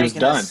guy is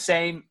making the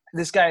same.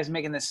 This guy is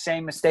making the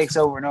same mistakes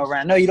over and over.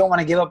 And I know you don't want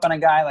to give up on a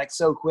guy like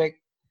so quick,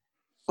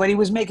 but he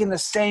was making the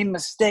same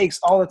mistakes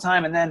all the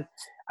time. And then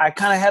I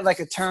kind of had like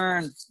a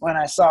turn when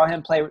I saw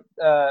him play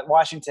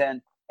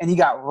Washington, and he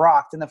got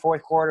rocked in the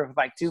fourth quarter with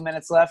like 2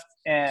 minutes left.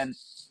 And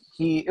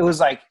it was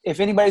like, if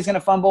anybody's going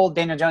to fumble,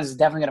 Daniel Jones is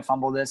definitely going to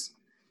fumble this.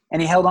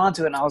 And he held on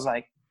to it. And I was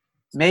like,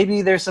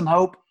 maybe there's some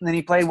hope. And then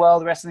he played well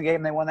the rest of the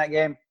game. They won that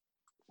game,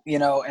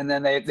 and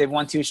then they've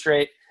won 2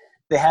 straight.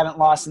 They haven't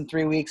lost in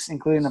 3 weeks,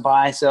 including the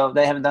bye. So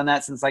they haven't done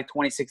that since like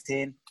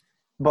 2016.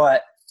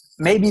 But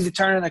maybe the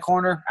turn in the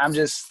corner.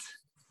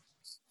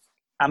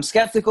 I'm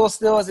skeptical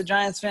still as a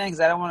Giants fan because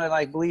I don't want to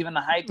like believe in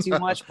the hype too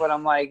much. But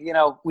I'm like,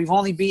 we've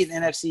only beaten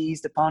NFC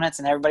East opponents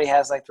and everybody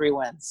has like 3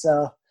 wins.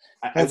 So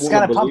it's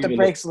kind of pump the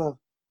brakes a little.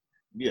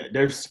 Yeah,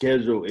 their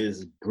schedule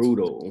is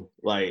brutal.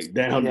 Like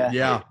down,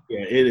 yeah,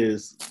 it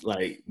is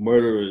like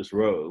murderous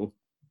row.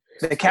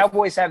 The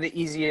Cowboys have the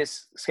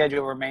easiest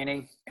schedule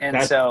remaining, and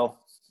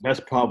that's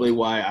probably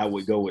why I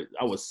would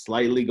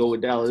slightly go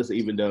with Dallas,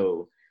 even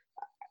though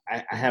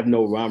I have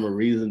no rhyme or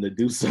reason to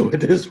do so at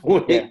this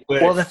point. Yeah.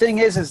 Well, the thing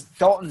is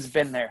Dalton's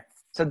been there,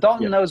 so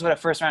Dalton knows what a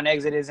first round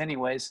exit is,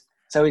 anyways.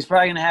 So he's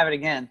probably going to have it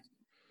again,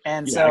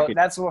 and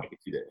that's what.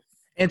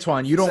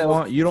 Antoine, you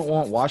don't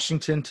want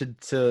Washington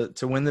to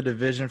win the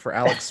division for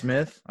Alex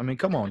Smith? I mean,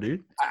 come on,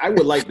 dude. I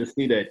would like to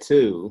see that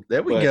too.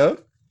 There we go.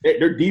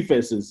 Their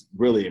defense is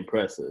really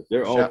impressive.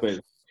 Their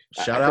offense.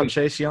 Shout out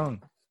Chase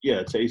Young.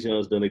 Yeah, Chase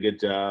Young's done a good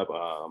job.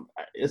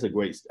 It's a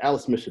great –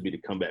 Alex Smith should be the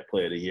comeback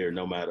player of the year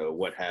no matter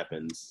what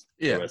happens.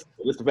 Yeah. Just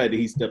the fact that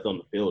he stepped on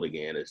the field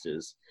again is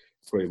just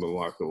pretty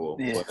remarkable.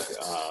 Yeah. But,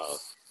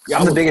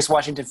 I'm the biggest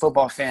Washington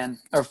football team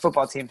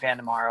fan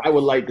tomorrow. I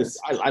would like to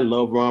 – I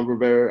love Ron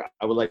Rivera.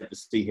 I would like to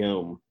see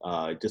him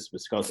just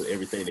because of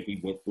everything that he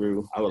went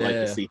through. I would like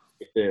to see him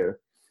get there.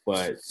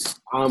 But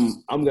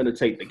I'm going to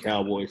take the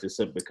Cowboys just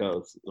simply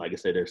because, like I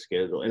said, their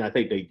schedule, and I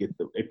think they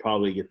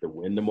probably get the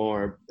win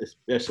tomorrow,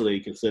 especially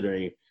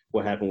considering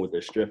what happened with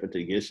their strength and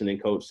conditioning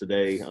coach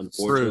today.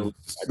 Unfortunately,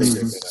 I think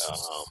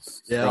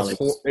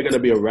they're going to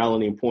be a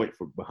rallying point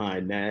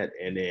behind that,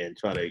 and then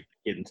try to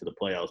get into the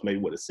playoffs, maybe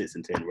with a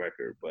 6-10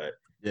 record. But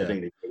I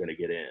think they're going to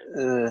get in.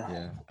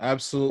 Yeah,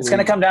 absolutely. It's going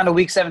to come down to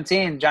Week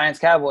 17, Giants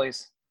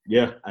Cowboys.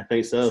 Yeah, I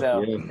think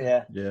so.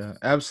 Yeah.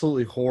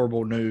 Absolutely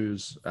horrible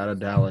news out of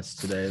Dallas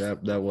today.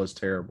 That was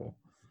terrible.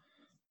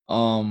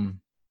 All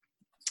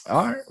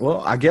right.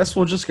 Well, I guess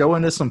we'll just go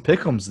into some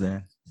pick'ems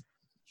then.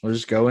 We'll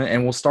just go in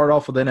and we'll start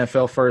off with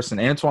NFL first. And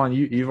Antoine,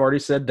 you've already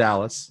said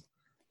Dallas,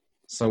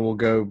 so we'll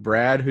go.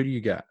 Brad, who do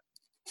you got?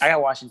 I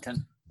got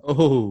Washington.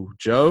 Oh,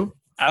 Joe.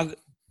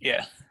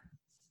 Yeah.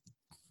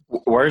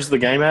 Where's the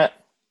game at?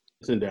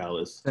 It's in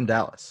Dallas.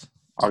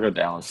 I'll go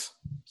Dallas.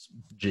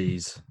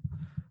 Jeez.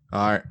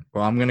 All right.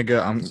 Well, I'm gonna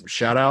go.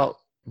 Shout out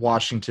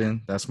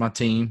Washington. That's my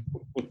team.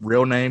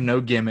 Real name,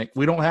 no gimmick.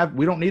 We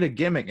don't need a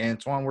gimmick,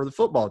 Antoine. We're the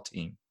football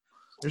team.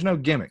 There's no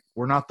gimmick.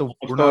 We're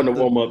starting to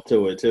warm up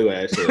to it too.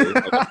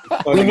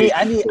 Actually,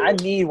 I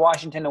need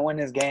Washington to win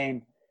this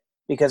game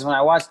because when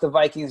I watched the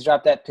Vikings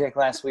drop that pick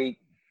last week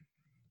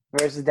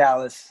versus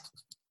Dallas,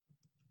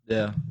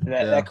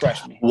 that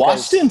crushed me.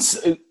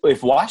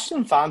 If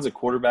Washington finds a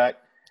quarterback,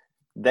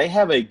 they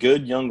have a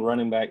good young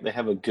running back. They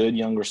have a good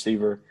young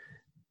receiver.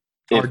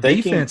 Our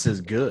defense is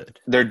good.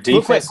 Their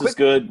defense is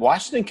good.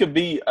 Washington could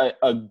be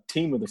a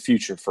team of the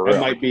future for real.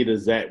 That might be the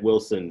Zach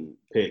Wilson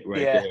pick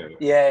there.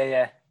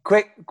 Yeah.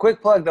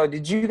 Quick plug, though.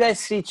 Did you guys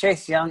see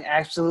Chase Young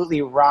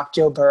absolutely rock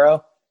Joe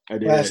Burrow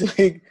last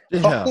week?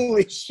 Yeah.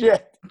 Holy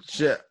shit.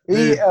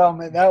 Oh,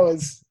 man, that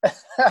was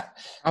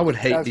 – I would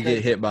hate to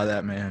get hit by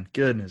that, man.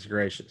 Goodness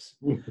gracious.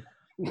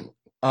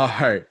 All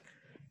right.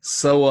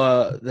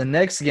 So the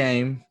next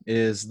game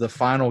is the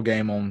final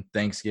game on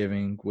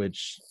Thanksgiving,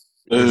 which –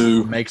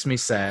 makes me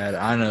sad.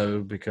 I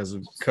know because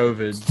of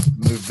COVID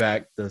moved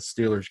back the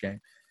Steelers game.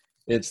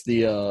 It's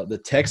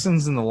the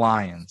Texans and the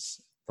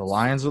Lions. The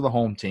Lions are the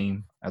home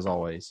team as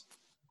always.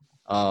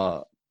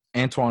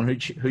 Antoine,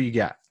 who you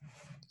got?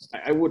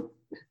 I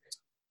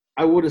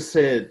would have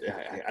said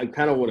I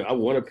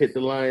want to pick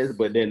the Lions,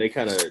 but then I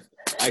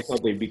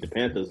thought they beat the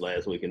Panthers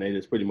last week and they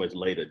just pretty much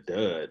laid a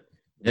dud.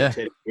 Yeah,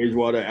 Teddy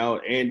Bridgewater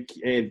out and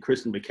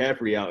Christian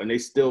McCaffrey out, and they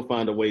still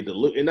find a way to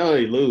lose. And not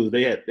only lose,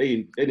 they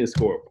didn't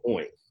score a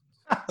point.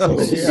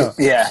 So,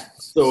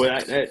 So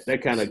that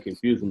kind of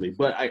confused me.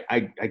 But I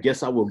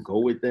guess I will go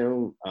with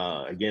them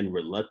again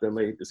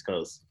reluctantly, just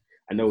because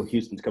I know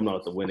Houston's coming out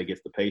with the win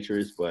against the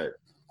Patriots, but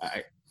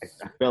I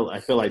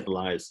feel like the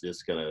Lions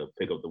just gonna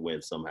pick up the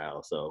win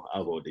somehow. So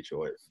I'll go with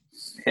Detroit.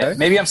 Yeah,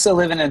 maybe I'm still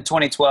living in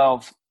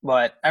 2012,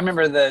 but I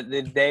remember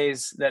the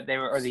days that they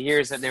were, or the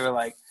years that they were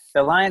like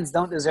the Lions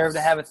don't deserve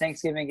to have a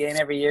Thanksgiving game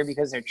every year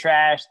because they're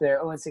trash.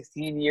 They're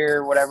 0-16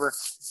 year, whatever.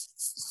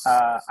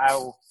 I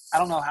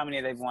don't know how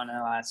many they've won in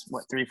the last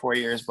 3-4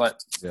 years,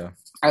 but Yeah.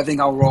 I think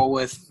I'll roll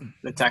with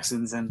the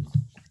Texans and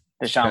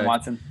Deshaun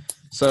Watson.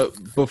 So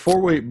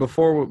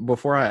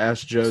before I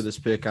ask Joe this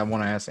pick, I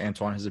want to ask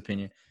Antoine his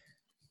opinion.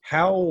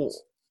 How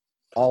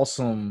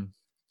awesome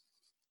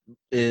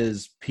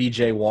is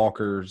PJ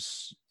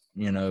Walker's,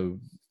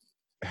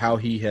 how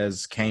he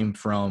has came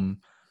from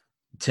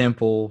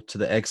Temple to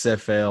the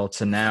XFL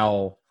to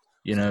now,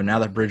 now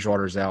that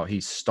Bridgewater's out,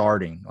 he's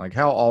starting. Like,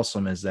 how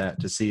awesome is that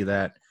to see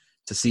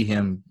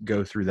him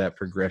go through that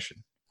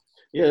progression?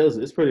 Yeah,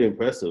 it's pretty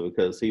impressive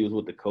because he was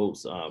with the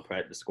Colts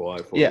practice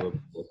squad for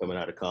coming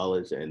out of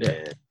college, and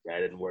then that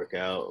didn't work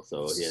out.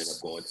 So he ended up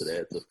going to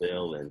the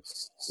XFL and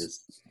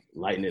just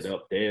lighting it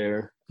up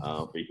there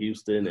for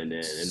Houston, and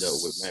then ended up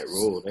with Matt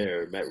Rule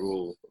there. Matt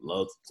Rule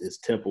loves his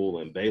Temple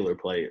and Baylor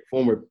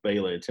former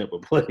Baylor and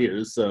Temple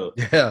players. So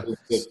it was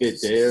a good fit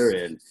there,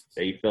 and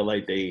they felt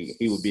like he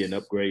would be an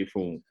upgrade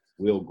from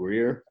Will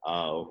Greer,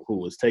 who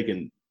was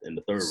taken in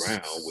the third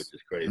round, which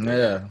is crazy.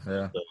 Yeah.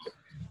 So,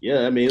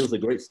 yeah, I mean, it was a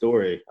great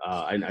story.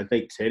 And I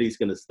think Teddy's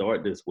going to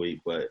start this week,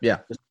 but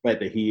just the fact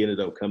that he ended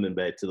up coming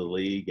back to the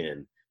league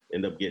and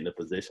ended up getting a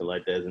position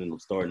like that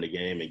and starting the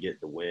game and getting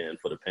the win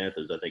for the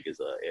Panthers, I think is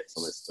an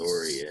excellent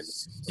story.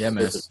 And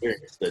man,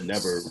 to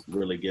never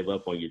really give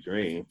up on your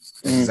dream.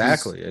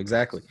 Exactly.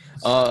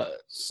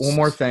 One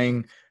more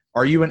thing.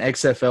 Are you an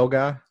XFL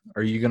guy?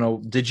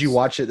 Did you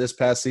watch it this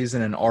past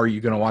season, and are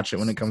you going to watch it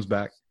when it comes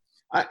back?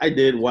 I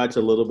did watch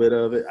a little bit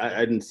of it.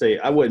 I didn't say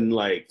I wasn't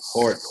like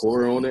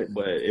hardcore on it,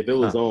 but if it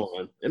was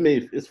on, I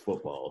mean, it's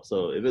football.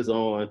 So if it's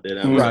on, then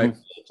I'm going to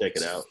check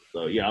it out.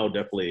 So, yeah, I'll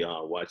definitely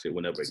watch it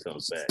whenever it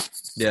comes back.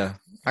 Yeah,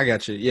 I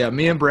got you. Yeah,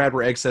 me and Brad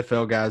were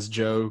XFL guys.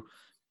 Joe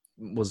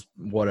was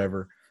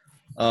whatever.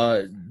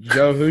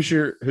 Joe, who's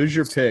your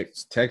pick?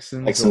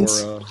 Texans.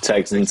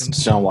 Texans.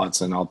 Deshaun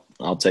Watson.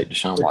 I'll take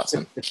Deshaun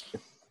Watson.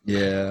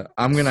 Yeah,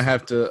 I'm gonna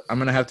have to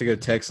go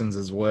Texans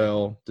as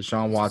well.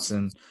 Deshaun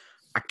Watson.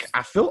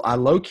 I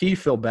low key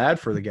feel bad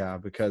for the guy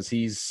because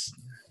he's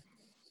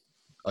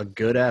a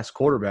good ass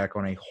quarterback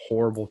on a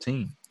horrible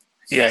team.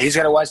 Yeah, he's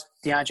got to watch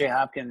DeAndre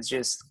Hopkins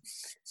just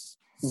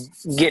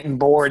getting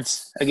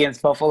boards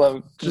against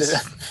Buffalo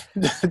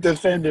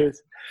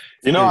defenders.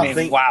 I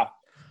think wow.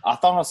 I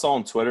thought I saw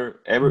on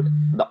Twitter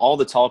all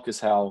the talk is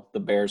how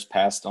the Bears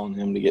passed on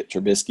him to get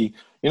Trubisky.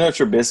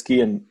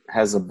 Trubisky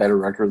has a better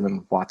record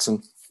than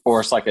Watson,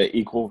 or it's like an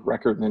equal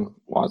record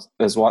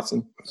as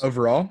Watson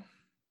overall.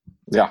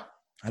 Yeah.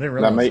 I didn't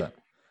realize that.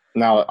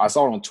 Now, I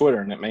saw it on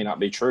Twitter, and it may not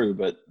be true,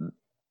 but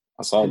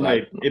I saw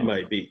that. It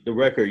might be. The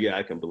record, yeah,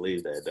 I can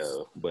believe that,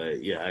 though.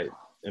 But, yeah,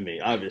 I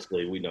mean,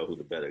 obviously, we know who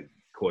the better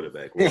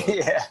quarterback was.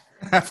 Yeah.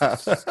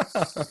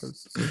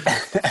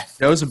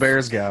 Joe's a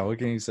Bears guy. What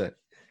can you say?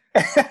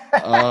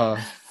 All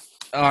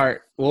right.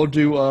 We'll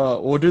do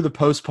the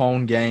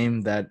postponed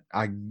game that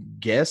I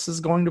guess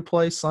is going to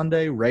play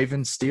Sunday,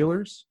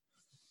 Ravens-Steelers.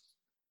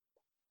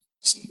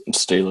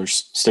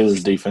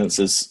 Steelers defense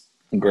is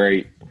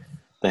great.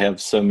 They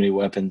have so many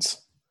weapons.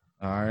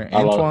 All right,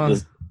 Antoine.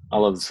 I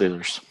love the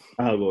Steelers.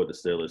 I'll go with the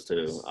Steelers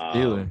too.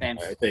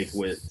 I think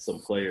with some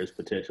players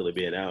potentially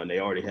being out, and they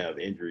already have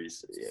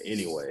injuries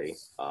anyway,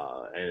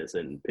 and it's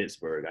in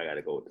Pittsburgh, I got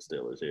to go with the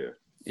Steelers here.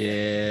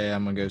 Yeah,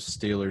 I'm gonna go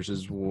Steelers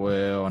as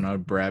well. I know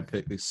Brad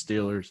picked the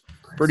Steelers.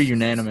 Pretty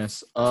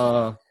unanimous.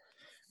 All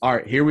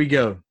right, here we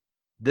go.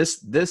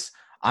 This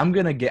I'm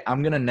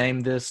gonna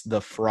name this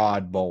the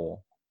Fraud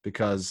Bowl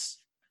because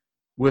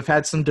we've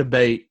had some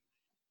debate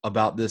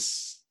about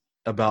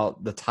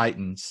the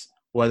Titans,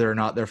 whether or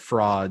not they're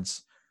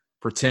frauds,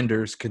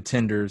 pretenders,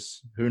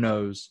 contenders, who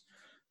knows.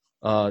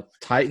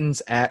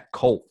 Titans at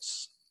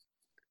Colts.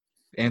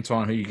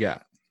 Antoine, who you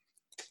got?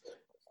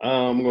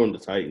 I'm going to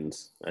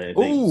Titans.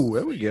 Ooh,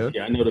 there we go.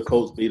 Yeah, I know the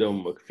Colts beat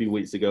them a few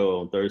weeks ago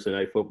on Thursday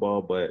Night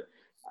Football, but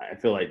I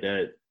feel like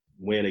that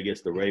win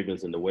against the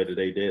Ravens and the way that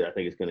they did, I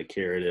think it's going to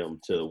carry them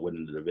to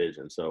winning the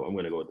division. So I'm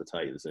going to go with the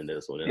Titans in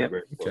this one. Yep.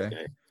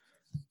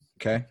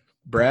 Okay.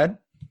 Brad?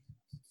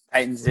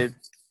 Titans, dude.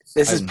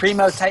 This is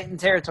primo Titan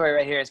territory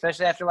right here,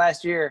 especially after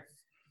last year.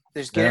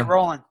 Just get it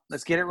rolling.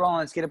 Let's get it rolling.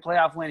 Let's get a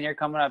playoff win here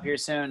coming up here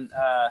soon.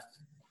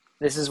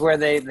 This is where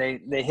they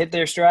hit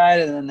their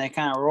stride and then they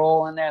kind of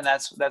roll in there. And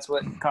that's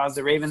what caused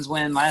the Ravens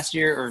win last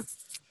year, or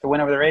the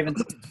win over the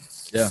Ravens.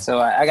 Yeah.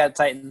 So I got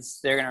Titans.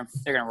 They're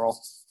gonna roll.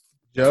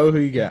 Joe, who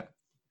you got?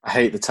 I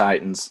hate the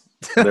Titans.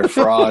 They're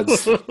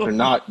frauds.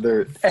 I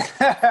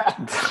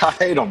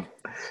hate them.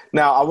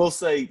 Now, I will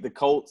say the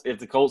Colts, if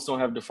the Colts don't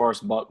have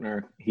DeForest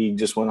Buckner, he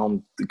just went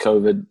on the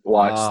COVID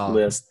watch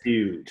list.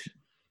 Huge.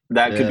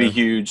 That could be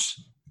huge.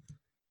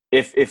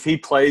 If he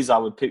plays, I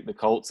would pick the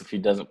Colts. If he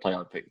doesn't play, I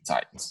would pick the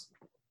Titans.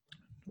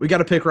 We got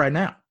to pick right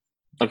now.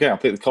 Okay, I'll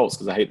pick the Colts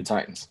because I hate the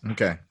Titans.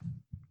 Okay.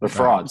 They're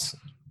frauds.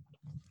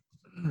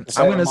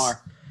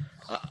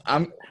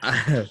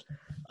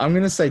 I'm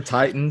gonna say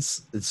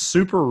Titans. It's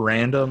super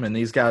random, and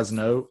these guys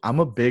know I'm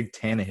a big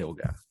Tannehill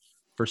guy.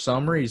 For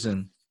some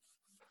reason,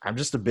 I'm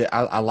just a bit.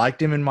 I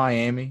liked him in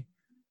Miami.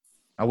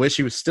 I wish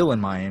he was still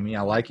in Miami.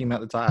 I like him at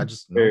the time. I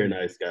just Very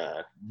nice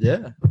guy.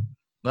 Yeah,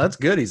 that's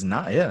good. He's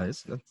not. Yeah,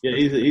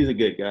 He's a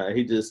good guy.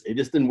 It just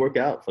didn't work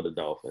out for the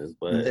Dolphins,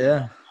 but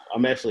yeah.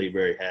 I'm actually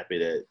very happy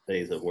that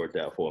things have worked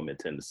out for him in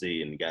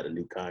Tennessee and he got a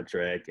new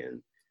contract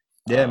and.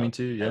 Yeah, me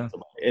too. Yeah,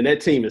 and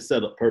that team is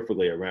set up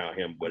perfectly around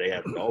him, where they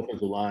have the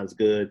offensive line's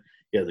good.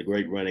 He has a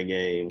great running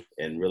game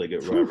and really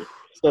good running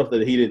stuff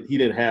that he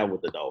didn't have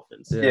with the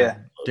Dolphins. Yeah.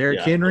 Derrick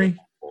Henry,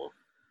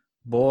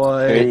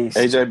 boy,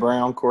 AJ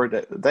Brown,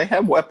 Corey. They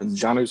have weapons.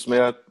 Jonnu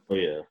Smith. Oh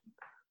yeah,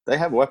 they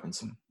have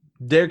weapons.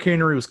 Derrick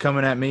Henry was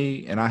coming at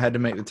me, and I had to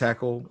make the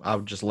tackle. I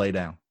would just lay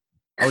down.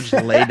 I would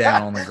just lay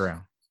down on the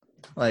ground.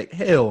 Like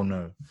hell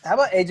no. How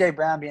about AJ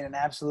Brown being an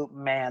absolute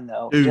man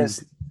though? Dude.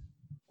 Just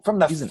from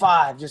the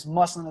 5, just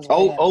muscling his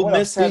way in. Ole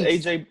Miss had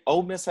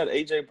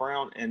AJ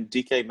Brown and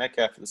DK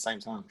Metcalf at the same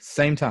time.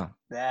 Same time.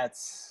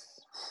 That's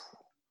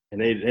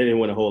and they didn't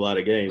win a whole lot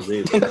of games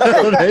either.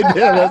 They did.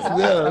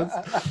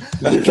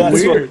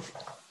 That's weird.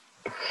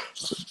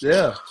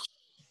 Yeah.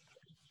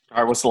 All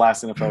right, what's the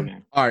last NFL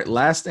game? All right,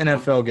 last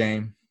NFL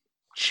game,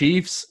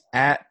 Chiefs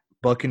at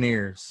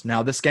Buccaneers.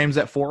 Now this game's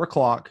at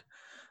 4:00.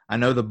 I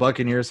know the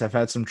Buccaneers have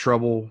had some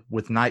trouble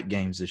with night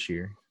games this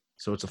year,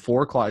 so it's a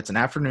 4:00. It's an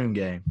afternoon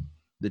game.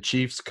 The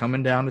Chiefs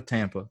coming down to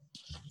Tampa.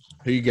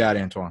 Who you got,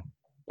 Antoine?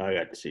 I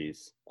got the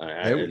Chiefs.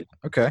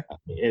 Okay.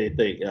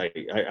 Anything?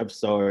 I'm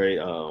sorry.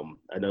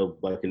 I know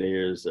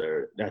Buccaneers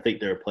are. I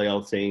think they're a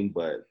playoff team,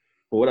 but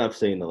for what I've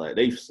seen,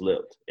 they've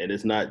slipped, and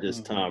it's not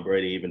just Tom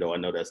Brady. Even though I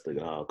know that's the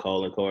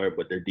calling card,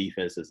 but their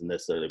defense isn't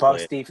necessarily.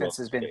 Bucs defense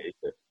has been.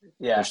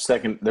 Yeah.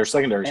 Their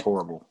secondary is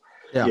horrible.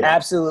 Yeah.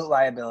 Absolute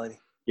liability.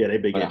 Yeah,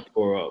 they've been getting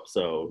tore up.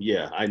 So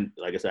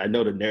like I said, I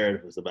know the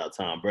narrative is about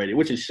Tom Brady,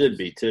 which it should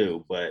be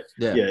too. But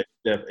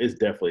it's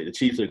definitely the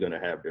Chiefs are going to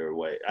have their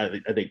way. I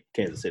think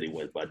Kansas City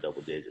wins by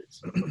double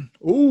digits.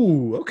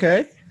 Ooh,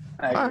 okay.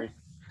 I agree.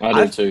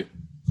 I do too.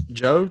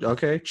 Joe,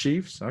 okay.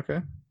 Chiefs,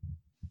 okay.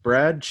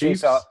 Brad,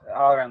 Chiefs. all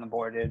around the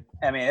board, dude.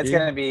 I mean, it's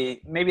going to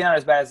be maybe not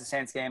as bad as the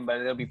Saints game, but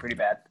it'll be pretty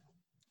bad.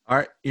 All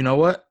right, you know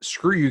what?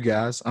 Screw you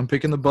guys. I'm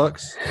picking the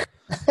Bucs.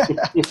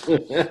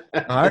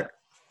 All right.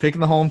 Picking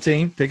the home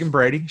team, picking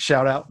Brady.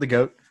 Shout out the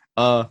GOAT.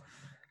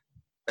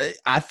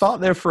 I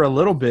thought there for a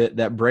little bit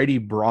that Brady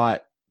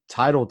brought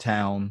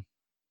Titletown,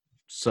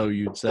 so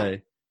you'd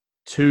say,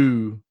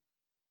 to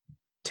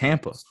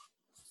Tampa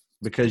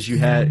because you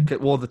had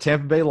the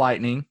Tampa Bay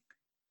Lightning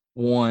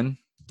won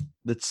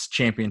the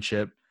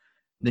championship.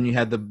 Then you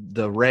had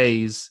the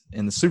Rays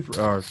in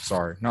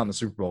the not in the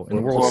Super Bowl, in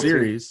the World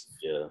Series.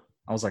 Yeah,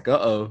 I was like,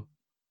 uh-oh.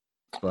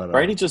 But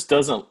Brady just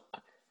doesn't.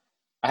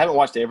 I haven't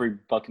watched every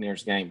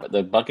Buccaneers game, but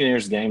the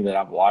Buccaneers game that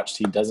I've watched,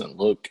 he doesn't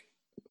look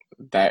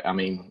that. I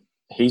mean,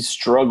 he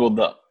struggled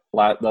the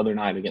other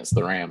night against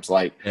the Rams.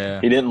 He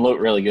didn't look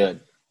really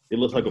good. He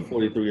looks like a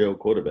 43-year-old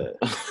quarterback.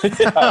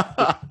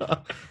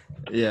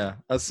 Yeah,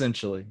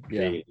 essentially.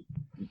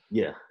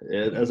 Yeah,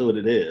 that's what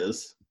it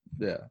is.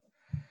 Yeah.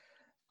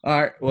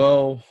 All right.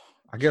 Well,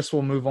 I guess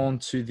we'll move on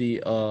to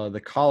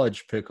the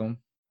college pick'em.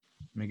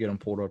 Let me get them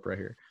pulled up right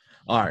here.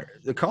 All right,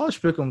 the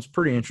college pick'em's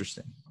pretty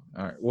interesting.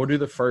 All right, we'll do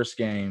the first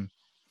game.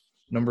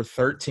 Number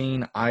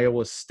 13,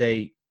 Iowa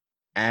State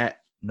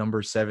at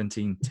number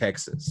 17,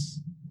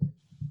 Texas.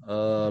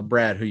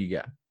 Brad, who you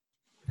got?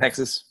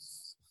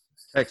 Texas,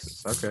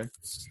 okay.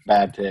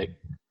 Bad pick.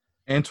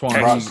 Antoine.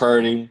 Brock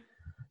Purdy,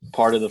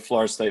 part of the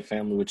Florida State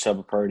family with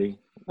Chubba Purdy.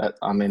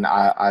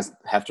 I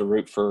have to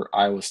root for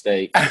Iowa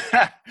State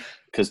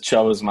because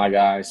Chubba's my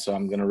guy, so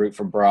I'm going to root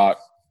for Brock.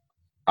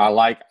 I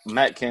like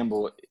Matt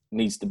Campbell.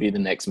 Needs to be the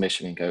next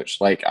Michigan coach.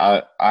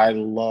 I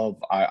love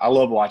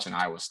watching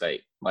Iowa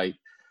State.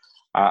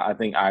 I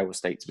think Iowa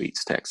State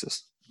beats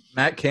Texas.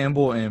 Matt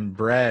Campbell and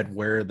Brad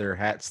wear their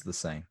hats the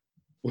same.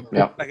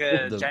 Yeah, like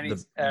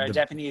a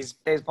Japanese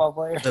baseball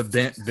player. The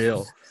bent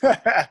bill.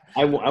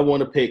 I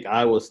want to pick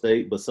Iowa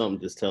State, but something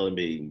just telling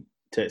me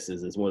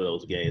Texas is one of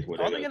those games where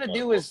all they're going to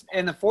do is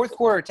in the fourth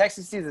quarter,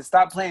 Texas needs to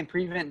stop playing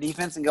prevent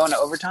defense and go into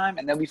overtime,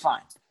 and they'll be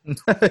fine.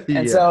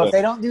 And so if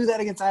they don't do that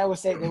against Iowa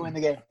State, they win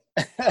the game.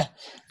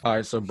 All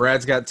right, so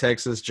Brad's got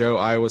Texas, Joe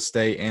Iowa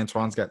State,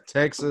 Antoine's got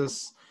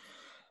Texas.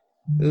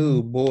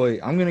 Oh boy,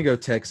 I'm gonna go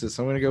Texas.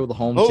 I'm gonna go with the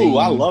home team. Oh,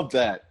 I love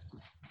that.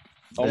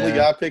 Only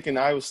guy picking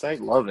Iowa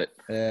State, love it.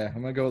 Yeah,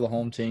 I'm gonna go with the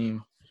home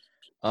team.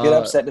 Get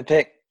upset to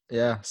pick.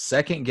 Yeah,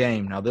 second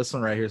game. Now this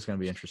one right here is gonna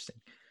be interesting.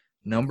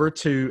 Number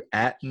two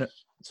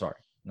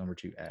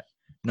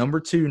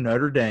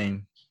Notre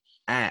Dame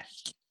at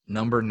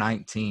number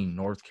 19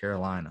 North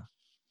Carolina.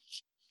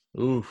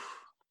 Oof.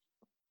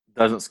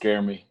 Doesn't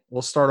scare me.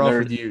 We'll start off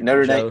with you.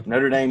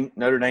 Notre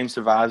Dame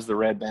survives the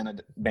red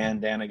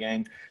bandana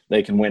game.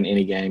 They can win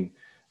any game.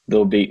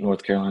 They'll beat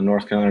North Carolina.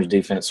 North Carolina's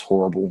defense is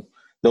horrible.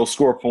 They'll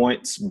score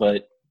points,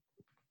 but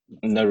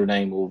Notre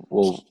Dame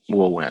will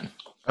win.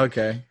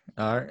 Okay.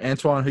 All right.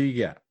 Antoine, who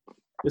you got?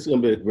 This is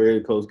going to be a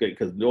very close game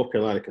because North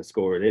Carolina can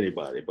score at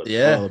anybody. But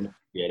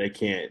they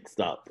can't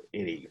stop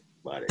anybody.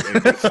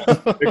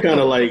 They're kind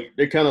of like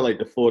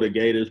the Florida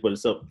Gators, but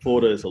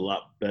Florida is a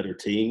lot better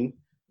team.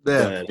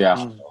 Yeah. But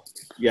Yeah.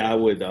 yeah, I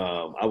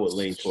would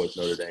lean towards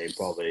Notre Dame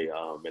probably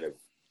in a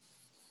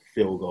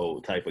field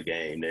goal type of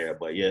game there.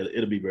 But yeah,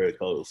 it'll be very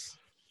close.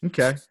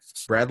 Okay.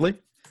 Bradley?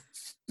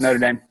 Notre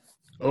Dame.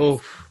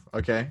 Oh,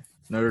 okay.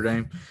 Notre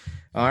Dame.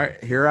 All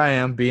right. Here I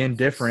am being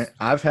different.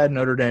 I've had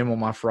Notre Dame on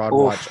my fraud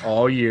watch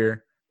all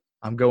year.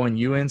 I'm going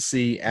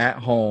UNC at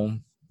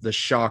home, the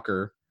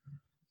shocker.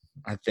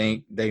 I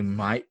think they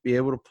might be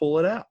able to pull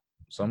it out.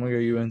 So I'm going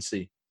to go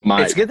UNC.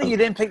 It's good that you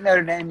didn't pick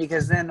Notre Dame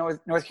because then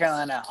North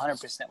Carolina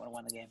 100% would have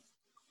won the game.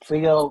 If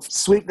we go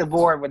sweep the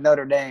board with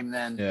Notre Dame,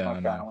 then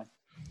North Carolina win.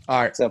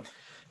 All right. So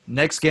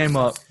next game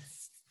up,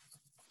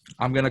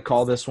 I'm going to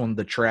call this one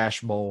the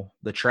Trash Bowl.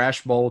 The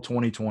Trash Bowl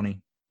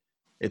 2020.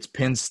 It's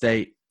Penn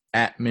State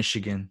at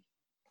Michigan.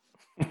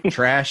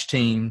 Trash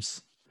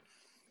teams.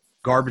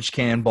 Garbage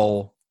can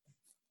bowl.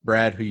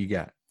 Brad, who you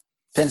got?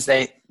 Penn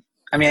State.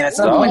 I mean, at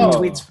some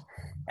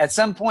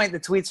point the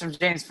tweets from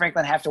James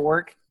Franklin have to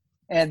work,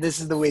 and this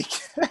is the week.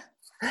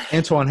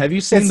 Antoine, have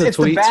you seen the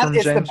tweets from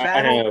James?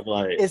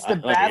 It's the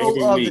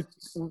battle of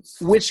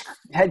which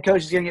head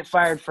coach is going to get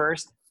fired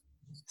first.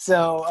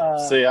 So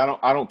see, I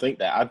don't think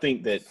that. I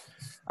think that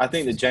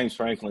James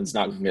Franklin's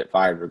not going to get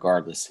fired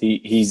regardless.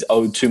 He's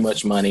owed too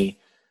much money.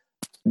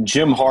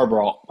 Jim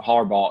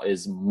Harbaugh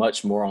is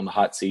much more on the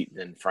hot seat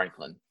than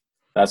Franklin.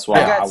 That's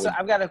why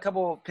I've got a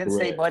couple Penn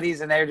State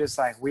buddies, and they're just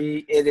like,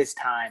 it is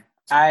time.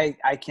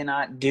 I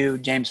cannot do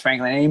James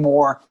Franklin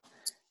anymore.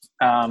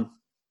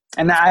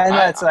 And I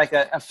know it's like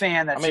a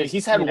fan that's. I mean,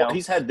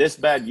 he's had this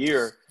bad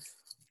year,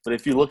 but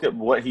if you look at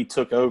what he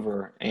took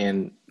over,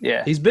 and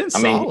he's been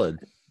solid.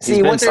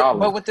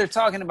 What they're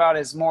talking about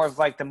is more of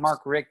like the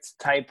Mark Richt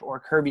type or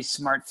Kirby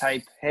Smart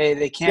type. Hey,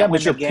 they can't win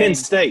but you're the game. Penn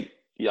State.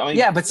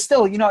 But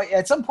still,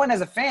 at some point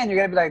as a fan, you're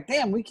gonna be like,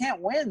 damn, we can't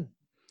win.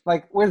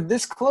 Like we're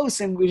this close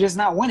and we're just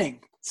not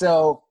winning.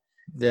 So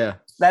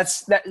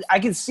that's that. I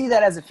can see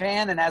that as a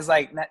fan and as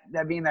like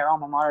that being their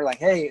alma mater. Like,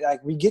 hey,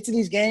 like we get to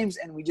these games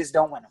and we just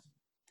don't win them.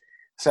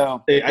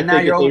 So now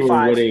you're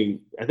 0-5.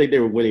 I think they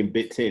were winning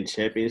Big Ten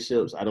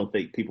championships. I don't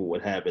think people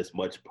would have as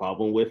much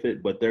problem with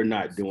it, but they're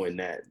not doing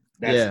that.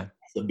 That's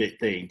a big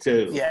thing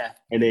too. Yeah.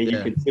 And then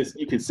you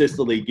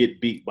consistently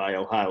get beat by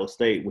Ohio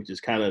State, which is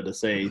kind of the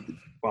same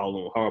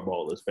problem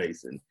Harbaugh is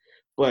facing.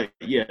 But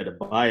the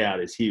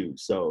buyout is huge.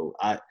 So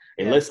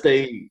unless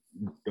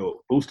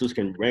boosters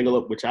can wrangle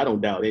up, which I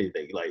don't doubt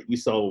anything. Like we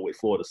saw with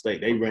Florida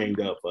State, they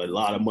wrangled up a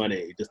lot of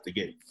money just to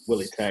get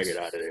Willie Taggart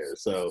out of there.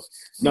 So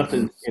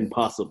nothing's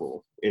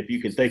impossible if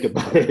you can think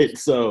about it.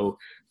 So,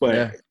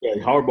 but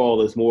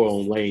Harbaugh is more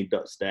on lame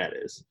duck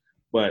status.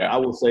 But I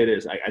will say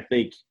this: I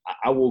think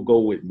I will go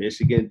with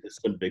Michigan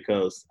just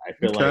because I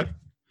feel like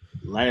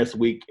last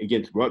week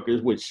against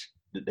Rutgers, which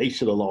they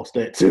should have lost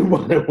that too,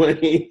 by the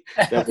way.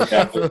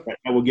 That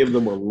will give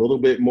them a little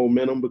bit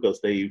momentum because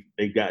they've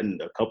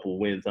gotten a couple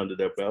wins under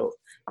their belt.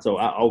 So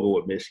I'll go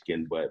with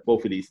Michigan, but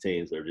both of these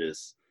teams are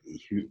just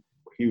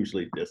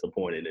hugely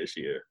disappointing this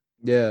year.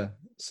 Yeah.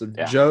 So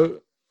Joe,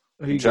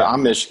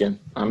 I'm Michigan.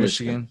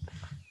 Michigan.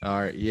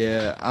 All right.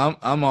 Yeah,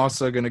 I'm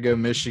also gonna go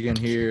Michigan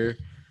here.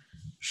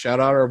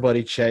 Shout out our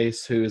buddy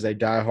Chase, who is a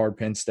diehard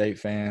Penn State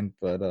fan,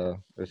 but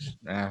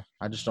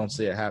I just don't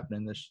see it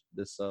happening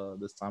this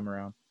time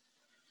around.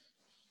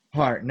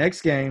 All right,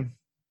 next game.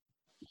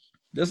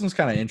 This one's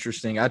kind of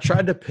interesting. I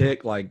tried to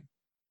pick like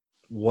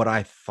what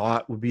I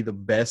thought would be the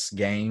best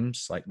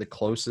games, like the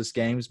closest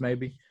games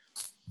maybe.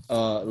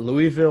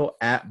 Louisville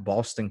at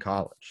Boston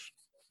College.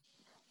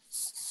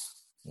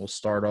 We'll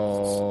start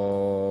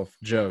off.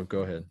 Joe,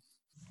 go ahead.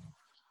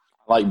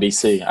 I like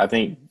BC. I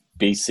think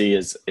BC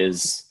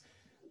is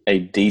a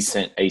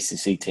decent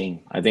ACC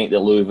team. I think that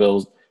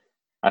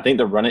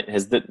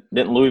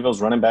didn't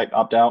Louisville's running back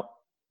opt out?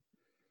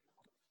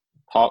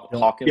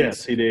 Hawkins?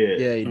 Yes, he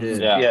did. Yeah, he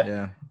did.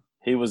 Yeah.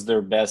 He was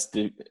their best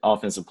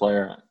offensive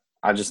player.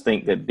 I just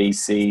think that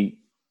BC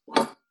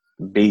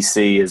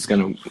is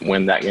going to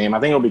win that game. I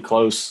think it'll be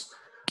close.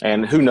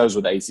 And who knows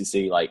with the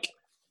ACC, like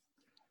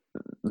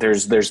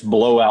there's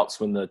blowouts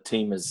when the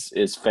team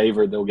is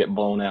favored, they'll get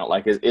blown out.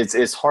 Like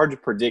it's hard to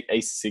predict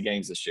ACC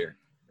games this year.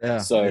 Yeah,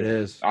 so it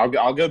is. I'll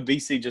go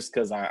BC just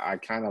because I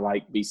kind of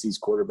like BC's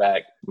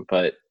quarterback,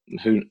 but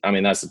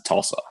that's a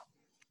toss up.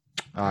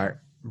 All right,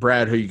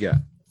 Brad, who you got?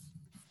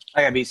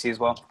 I got BC as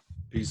well.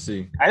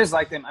 BC. I just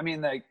like them. I mean,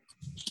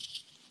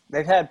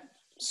 they've had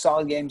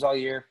solid games all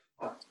year.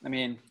 I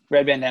mean,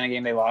 red bandana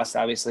game they lost,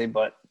 obviously,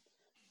 but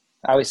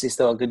obviously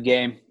still a good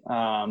game.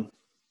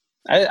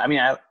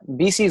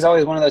 BC is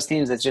always one of those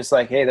teams that's just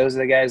like, hey, those are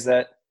the guys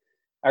that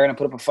are going to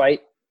put up a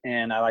fight,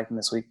 and I like them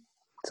this week.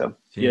 So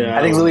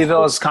I think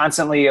Louisville is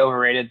constantly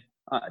overrated,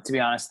 to be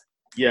honest.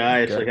 Yeah,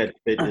 I actually had to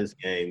pick this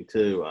game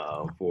too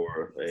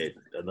for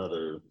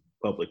another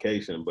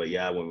publication, but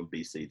I went with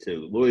BC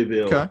too.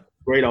 Louisville,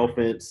 great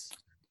offense,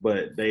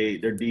 but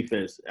their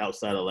defense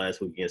outside of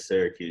last week against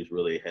Syracuse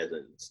really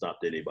hasn't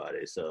stopped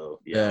anybody. So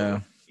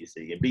BC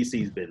and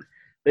BC's been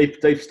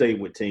they've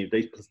stayed with teams.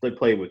 They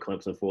played with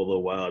Clemson for a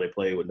little while. They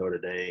played with Notre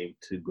Dame,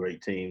 two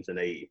great teams, and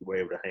they were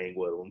able to hang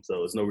with them. So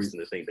there's no reason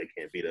to think they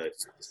can't beat a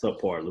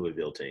subpar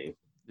Louisville team.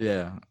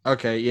 Yeah.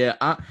 Okay. Yeah.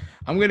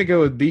 I'm gonna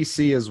go with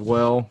BC as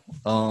well.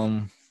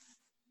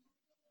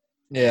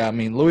 Yeah. I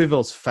mean,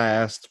 Louisville's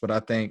fast, but I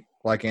think,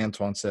 like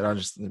Antoine said,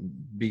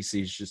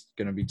 BC is just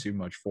gonna be too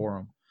much for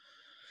them.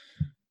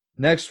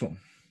 Next one,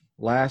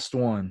 last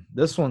one.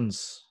 This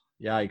one's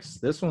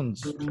yikes. This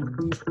one's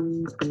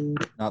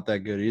not that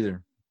good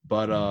either.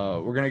 But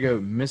we're gonna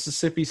go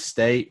Mississippi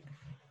State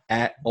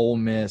at Ole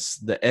Miss,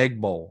 the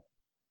Egg Bowl.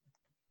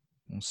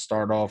 We'll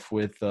start off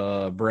with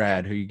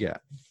Brad. Who you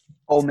got?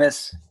 Ole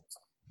Miss.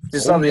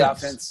 Just Ole love the Miss.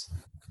 offense.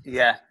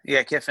 Yeah,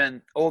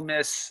 Kiffin. Ole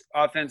Miss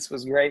offense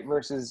was great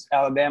versus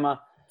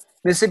Alabama.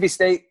 Mississippi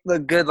State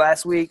looked good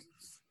last week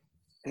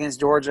against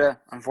Georgia,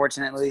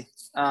 unfortunately.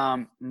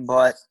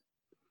 But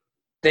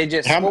they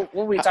just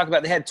what we talk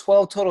about, they had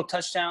 12 total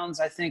touchdowns,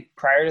 I think,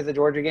 prior to the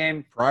Georgia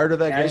game. Prior to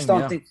that game, I just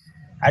don't think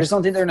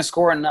they're going to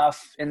score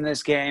enough in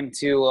this game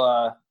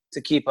to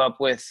keep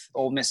up with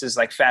Ole Miss's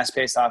like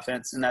fast-paced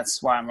offense, and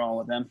that's why I'm rolling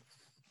with them.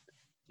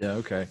 Yeah,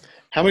 okay.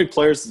 How many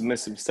players is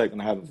Mississippi State going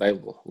to have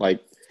available?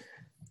 Like,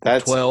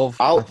 that's 12.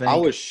 I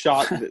was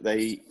shocked that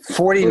they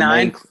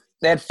 49.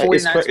 They had 49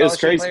 it's scholarship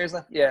crazy. players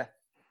left. Yeah.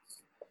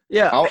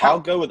 Yeah, I'll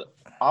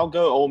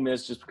go Ole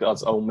Miss just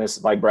because Ole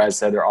Miss, like Brad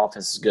said, their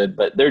offense is good,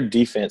 but their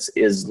defense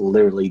is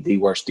literally the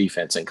worst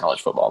defense in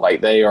college football.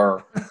 Like, they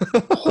are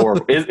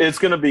horrible. It's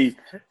gonna be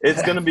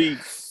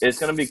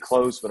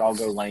close, but I'll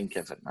go Lane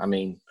Kiffin. I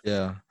mean,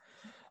 yeah.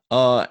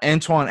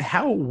 Antoine,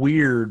 how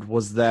weird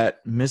was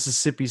that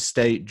Mississippi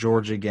State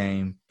Georgia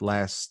game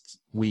last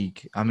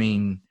week? I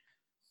mean,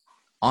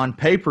 on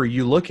paper,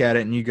 you look at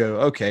it and you go,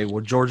 okay, well,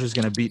 Georgia's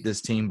going to beat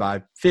this team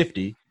by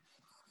 50.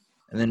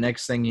 And the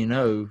next thing you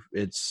know,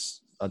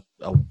 it's a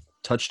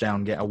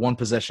touchdown game, a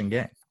one-possession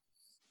game.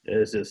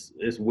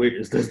 It's weird.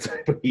 It's this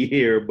type of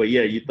year. But,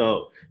 yeah, you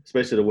thought,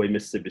 especially the way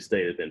Mississippi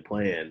State had been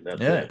playing, that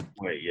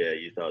point,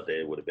 you thought that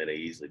it would have been an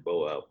easy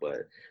blowout.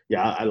 But,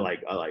 yeah, I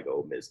like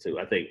Ole Miss too.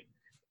 I think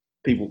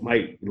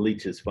Mike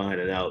Leach is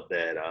finding out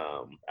that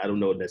I don't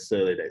know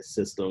necessarily that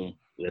system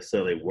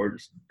necessarily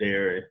works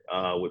there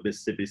with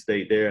Mississippi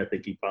State there. I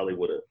think he probably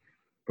would have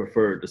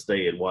preferred to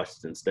stay in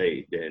Washington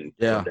State than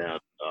come down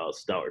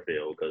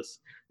Stourfield, because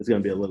it's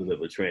going to be a little bit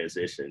of a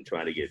transition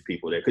trying to get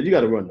people there, because you got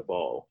to run the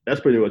ball.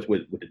 That's pretty much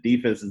with the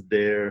defenses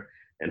there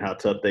and how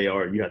tough they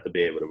are. You have to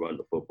be able to run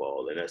the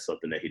football, and that's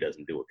something that he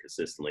doesn't do it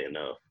consistently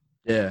enough.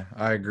 Yeah,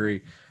 I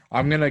agree.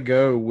 I'm going to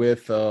go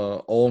with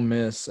Ole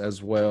Miss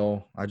as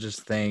well. I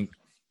just think,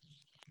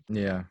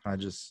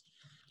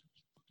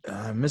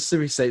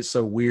 Mississippi State's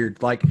so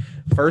weird. Like,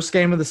 first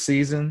game of the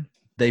season,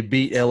 they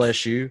beat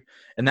LSU,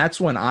 and that's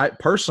when I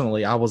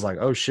was like,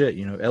 oh, shit,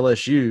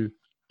 LSU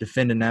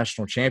defending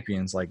national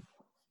champions. Like,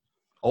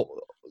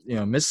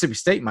 Mississippi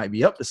State might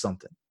be up to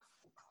something.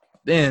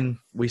 Then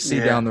we see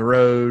down the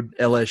road,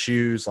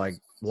 LSU's, like,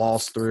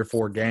 lost 3 or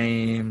 4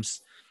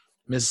 games.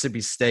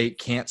 Mississippi State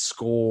can't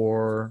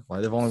score.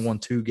 Like, they've only won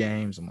 2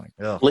 games. I'm like,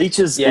 ugh. Leach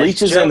is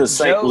in the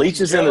same boat.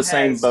 Leach is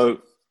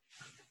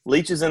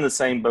in the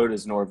same boat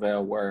as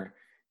Norvell, where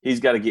he's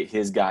got to get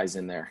his guys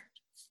in there.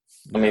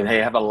 I mean,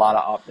 they have a lot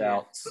of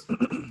opt-outs.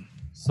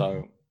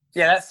 So,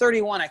 yeah, that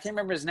 31, I can't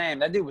remember his name.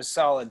 That dude was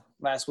solid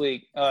last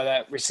week.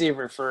 That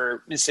receiver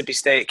for Mississippi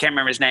State, can't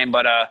remember his name,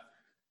 but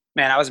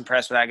man, I was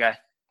impressed with that guy.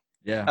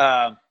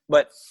 Yeah.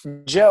 But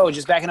Joe,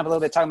 just backing up a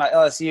little bit, talking about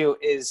LSU,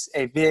 is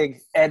a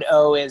big Ed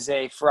O is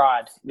a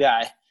fraud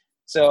guy.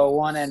 So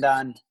one and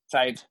done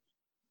type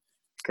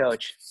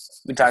coach.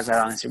 We talked about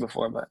it on this here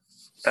before, but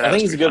I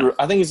think he's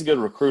a good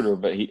recruiter,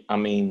 but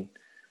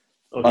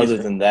other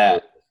than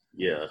that,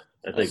 yeah,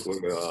 I think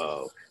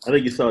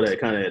you saw that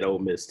kind of at Ole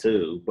Miss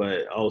too.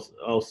 But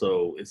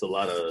also, it's a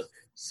lot of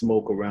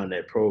smoke around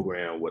that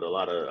program with a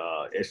lot of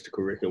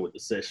extracurricular with the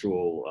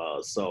sexual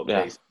assault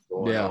cases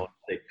going on. I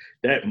think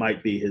that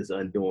might be his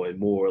undoing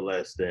more or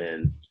less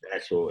than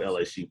actual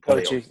LSU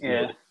coaching.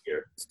 Yeah.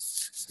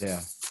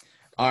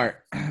 All right,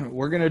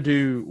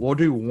 we'll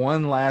do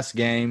one last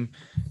game,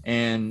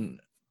 and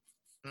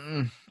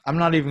I'm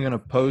not even going to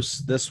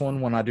post this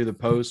one when I do the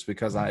post,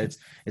 because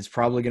it's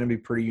probably going to be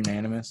pretty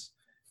unanimous.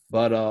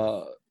 But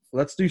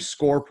let's do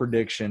score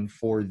prediction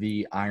for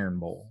the Iron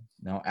Bowl.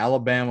 Now,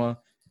 Alabama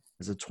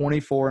is a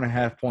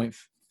 24.5-point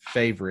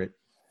favorite.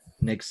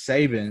 Nick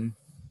Saban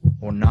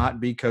will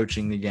not be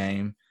coaching the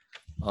game.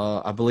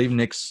 I believe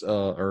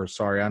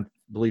I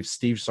believe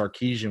Steve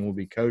Sarkisian will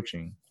be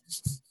coaching.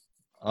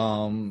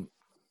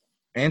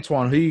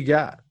 Antoine, who you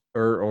got,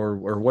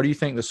 or what do you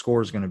think the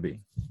score is going to be?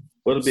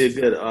 Well, it'll be a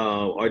good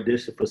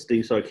audition for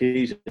Steve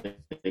Sarkisian,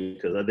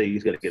 because I think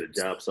he's going to get a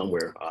job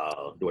somewhere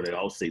during the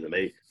offseason.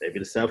 Maybe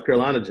the South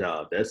Carolina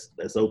job. That's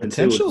open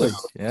potentially. Too.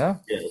 Yeah.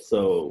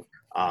 So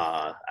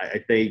I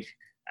think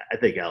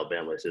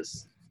Alabama is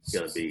just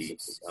going to be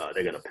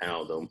they're going to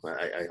pound them.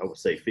 I would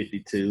say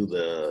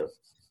 52-24.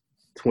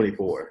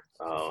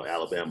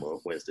 Alabama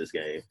wins this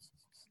game.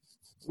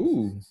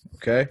 Ooh,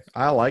 okay.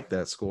 I like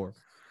that score.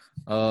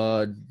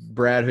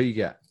 Brad, who you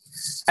got?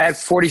 I have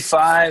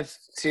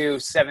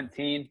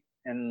 45-17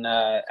 in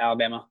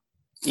Alabama.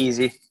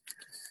 Easy.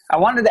 I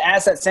wanted to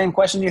ask that same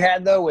question you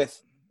had, though,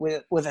 with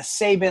with a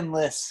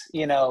Saban-less,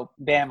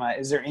 Bama,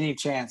 is there any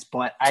chance?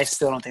 But I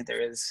still don't think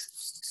there is.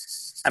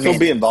 He'll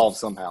be involved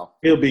somehow.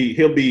 He'll be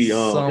his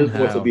Somehow,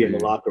 voice will be in the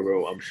dude. locker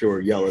room, I'm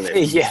sure, yelling at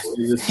Yeah.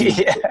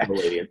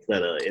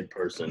 instead of in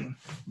person.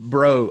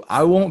 Bro,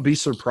 I won't be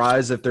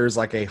surprised if there's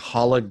like a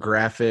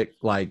holographic,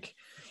 like,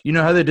 you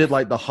know how they did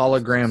like the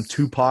hologram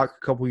Tupac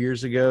a couple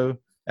years ago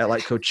at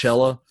like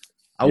Coachella?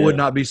 I would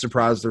not be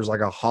surprised there's like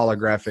a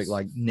holographic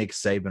like Nick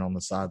Saban on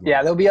the sideline.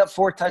 Yeah, they'll be up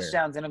 4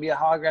 touchdowns, and it'll be a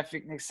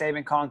holographic Nick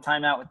Saban calling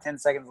timeout with 10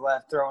 seconds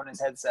left, throwing his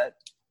headset.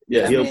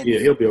 Yeah,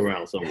 he'll be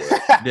around somewhere.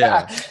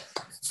 Yeah.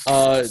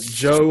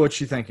 Joe, what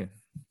you thinking?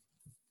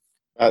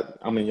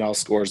 Y'all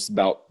scores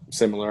about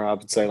similar. I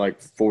would say like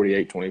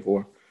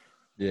 48-24.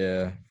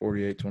 Yeah,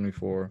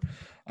 48-24.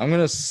 I'm going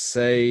to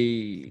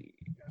say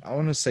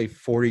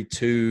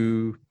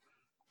 42.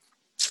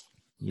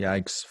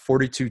 Yikes.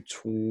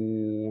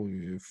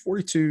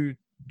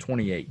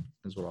 42-28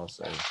 is what I'll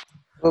say. A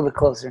little bit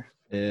closer.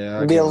 Yeah.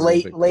 It'll be a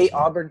late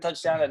Auburn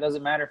touchdown. That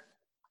doesn't matter.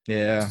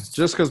 Yeah,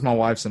 just because my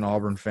wife's an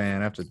Auburn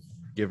fan, I have to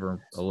give her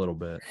a little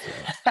bit.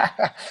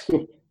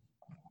 So.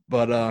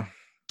 But,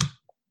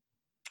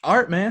 all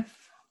right, man.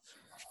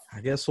 I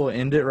guess we'll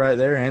end it right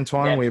there.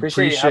 Antoine, we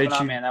appreciate you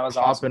on, man. That was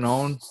hopping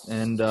on.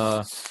 And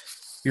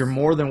you're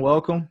more than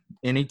welcome.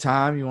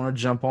 Anytime you want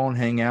to jump on,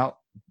 hang out,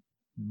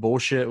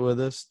 bullshit with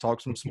us, talk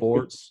some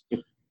sports.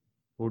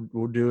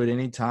 We'll do it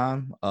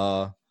anytime.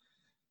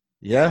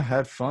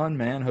 Had fun,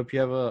 man. Hope you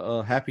have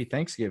a happy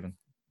Thanksgiving.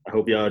 I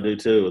hope y'all do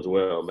too as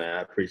well, man.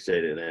 I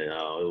appreciate it, and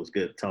it was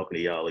good talking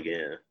to y'all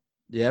again.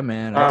 Yeah,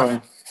 man. All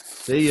right.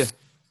 See ya.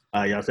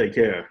 Y'all take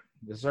care.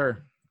 Yes,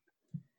 sir.